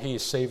time, while he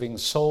is saving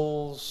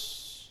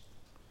souls,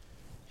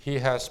 he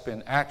has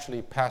been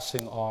actually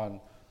passing on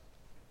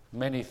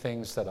many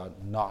things that are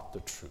not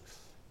the truth.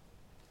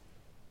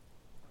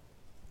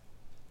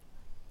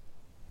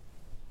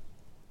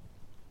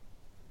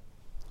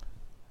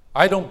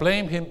 I don't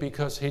blame him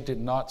because he did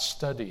not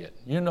study it.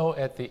 You know,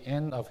 at the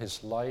end of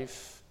his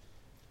life,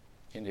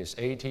 in his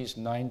 80s,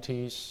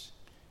 90s,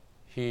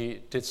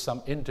 he did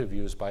some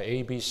interviews by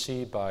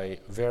ABC, by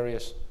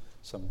various,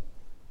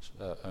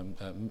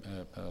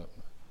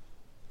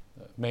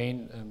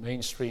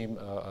 mainstream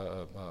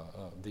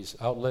these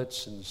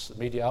outlets and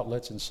media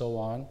outlets and so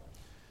on.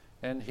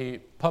 And he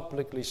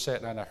publicly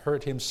said, and I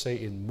heard him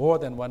say in more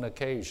than one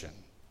occasion,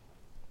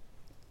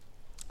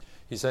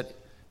 he said,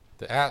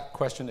 the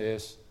question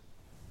is,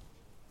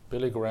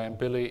 Billy Graham,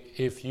 Billy,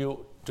 if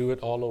you do it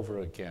all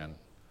over again,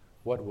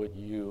 what would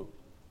you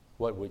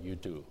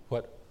do?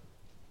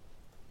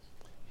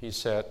 He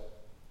said,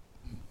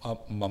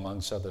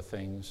 amongst other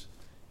things,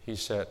 he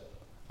said,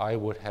 I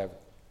would have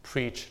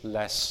preached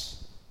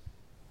less.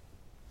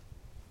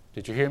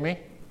 Did you hear me?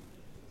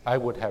 I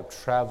would have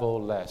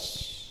traveled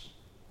less,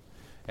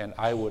 and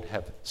I would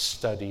have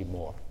studied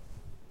more.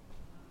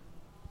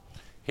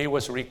 He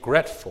was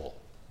regretful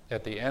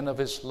at the end of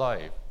his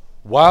life,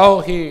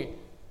 while he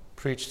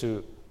preached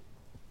to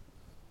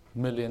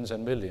millions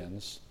and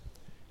millions,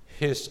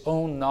 his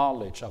own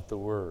knowledge of the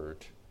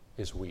Word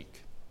is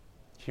weak.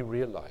 He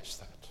realized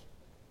that.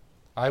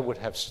 I would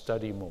have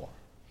studied more,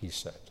 he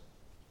said.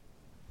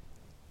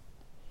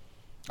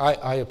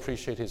 I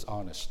appreciate his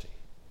honesty.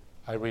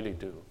 I really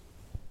do.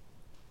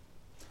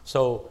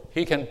 So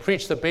he can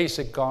preach the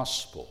basic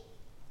gospel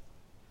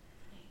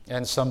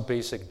and some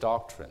basic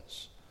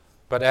doctrines.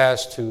 But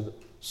as to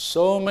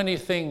so many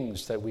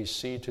things that we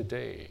see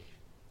today,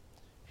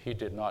 he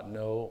did not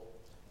know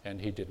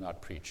and he did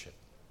not preach it.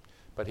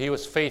 But he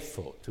was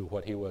faithful to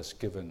what he was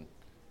given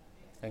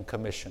and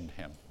commissioned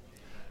him.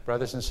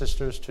 Brothers and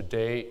sisters,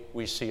 today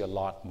we see a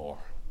lot more.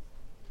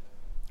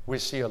 We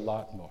see a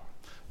lot more.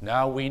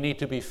 Now we need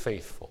to be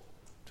faithful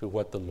to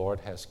what the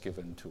Lord has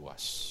given to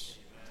us.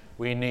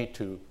 We need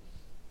to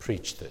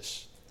preach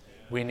this.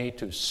 We need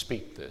to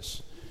speak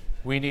this.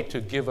 We need to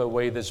give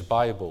away these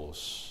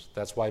Bibles.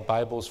 That's why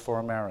Bibles for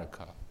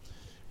America.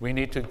 We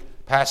need to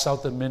pass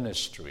out the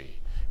ministry.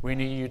 We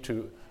need you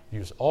to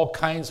use all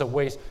kinds of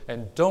ways.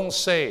 And don't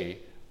say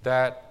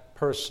that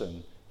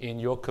person in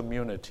your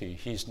community,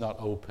 he's not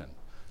open.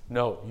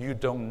 No, you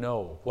don't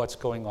know what's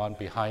going on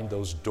behind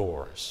those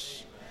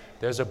doors.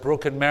 There's a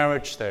broken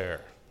marriage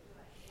there.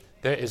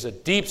 There is a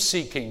deep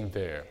seeking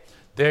there.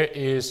 There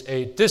is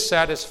a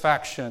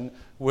dissatisfaction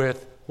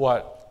with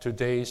what?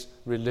 Today's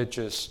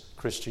religious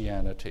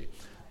Christianity.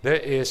 There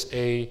is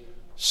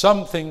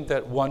something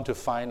that want to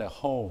find a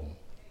home,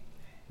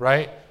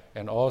 right?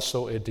 And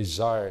also a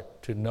desire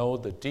to know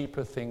the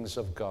deeper things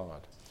of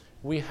God.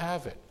 We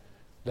have it.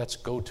 Let's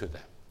go to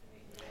them.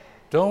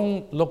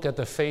 Don't look at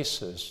the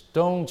faces.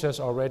 Don't just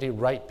already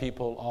write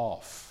people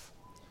off.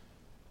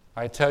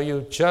 I tell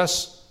you,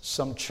 just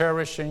some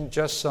cherishing,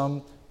 just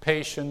some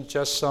patience,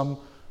 just some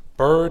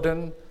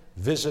burden,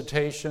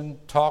 visitation,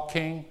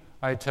 talking,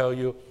 I tell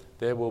you,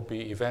 there will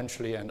be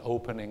eventually an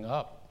opening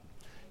up.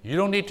 You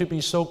don't need to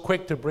be so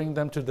quick to bring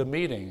them to the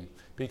meeting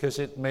because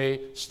it may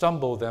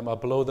stumble them or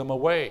blow them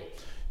away.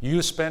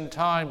 You spend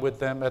time with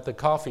them at the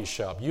coffee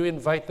shop. You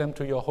invite them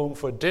to your home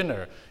for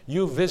dinner.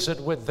 You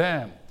visit with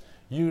them.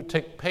 You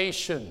take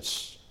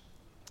patience,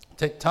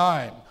 take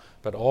time,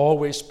 but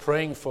always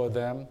praying for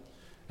them.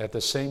 At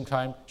the same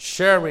time,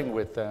 sharing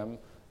with them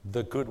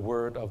the good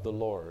word of the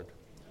Lord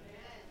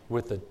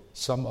with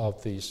some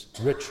of these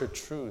richer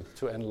truths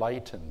to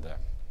enlighten them.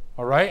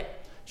 All right?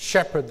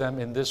 Shepherd them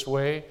in this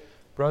way.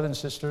 Brothers and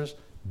sisters,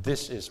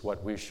 this is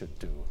what we should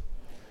do.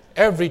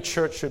 Every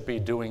church should be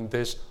doing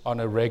this on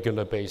a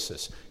regular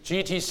basis.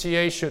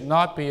 GTCA should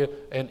not be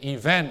an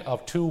event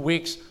of 2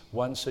 weeks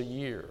once a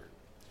year.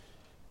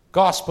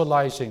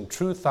 Gospelizing,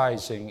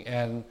 truthizing,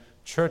 and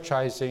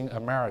churchizing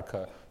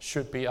America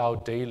should be our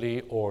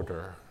daily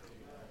order.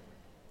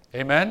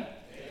 Amen? Amen?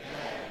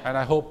 And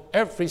I hope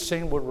every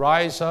saint would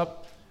rise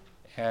up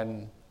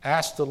and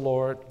ask the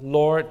Lord,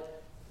 Lord,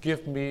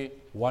 give me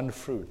one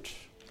fruit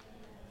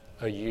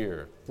a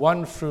year,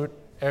 one fruit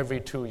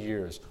every 2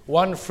 years,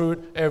 one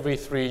fruit every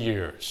 3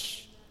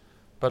 years.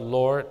 But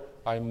Lord,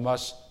 I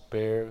must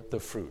bear the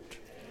fruit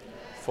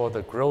for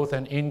the growth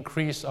and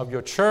increase of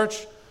your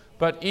church,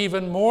 but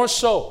even more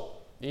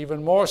so,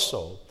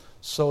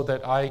 so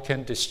that I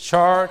can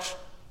discharge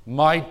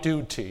my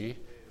duty,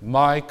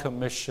 my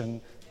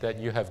commission that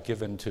you have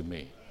given to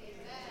me.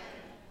 Amen.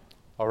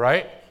 All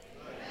right?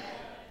 Amen.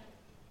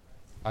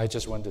 I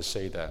just want to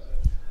say that.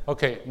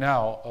 Okay,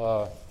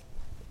 now,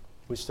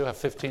 we still have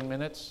 15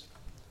 minutes,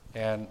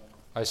 and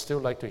I still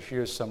like to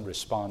hear some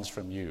response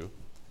from you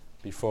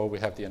before we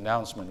have the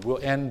announcement.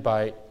 We'll end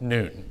by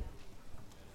noon.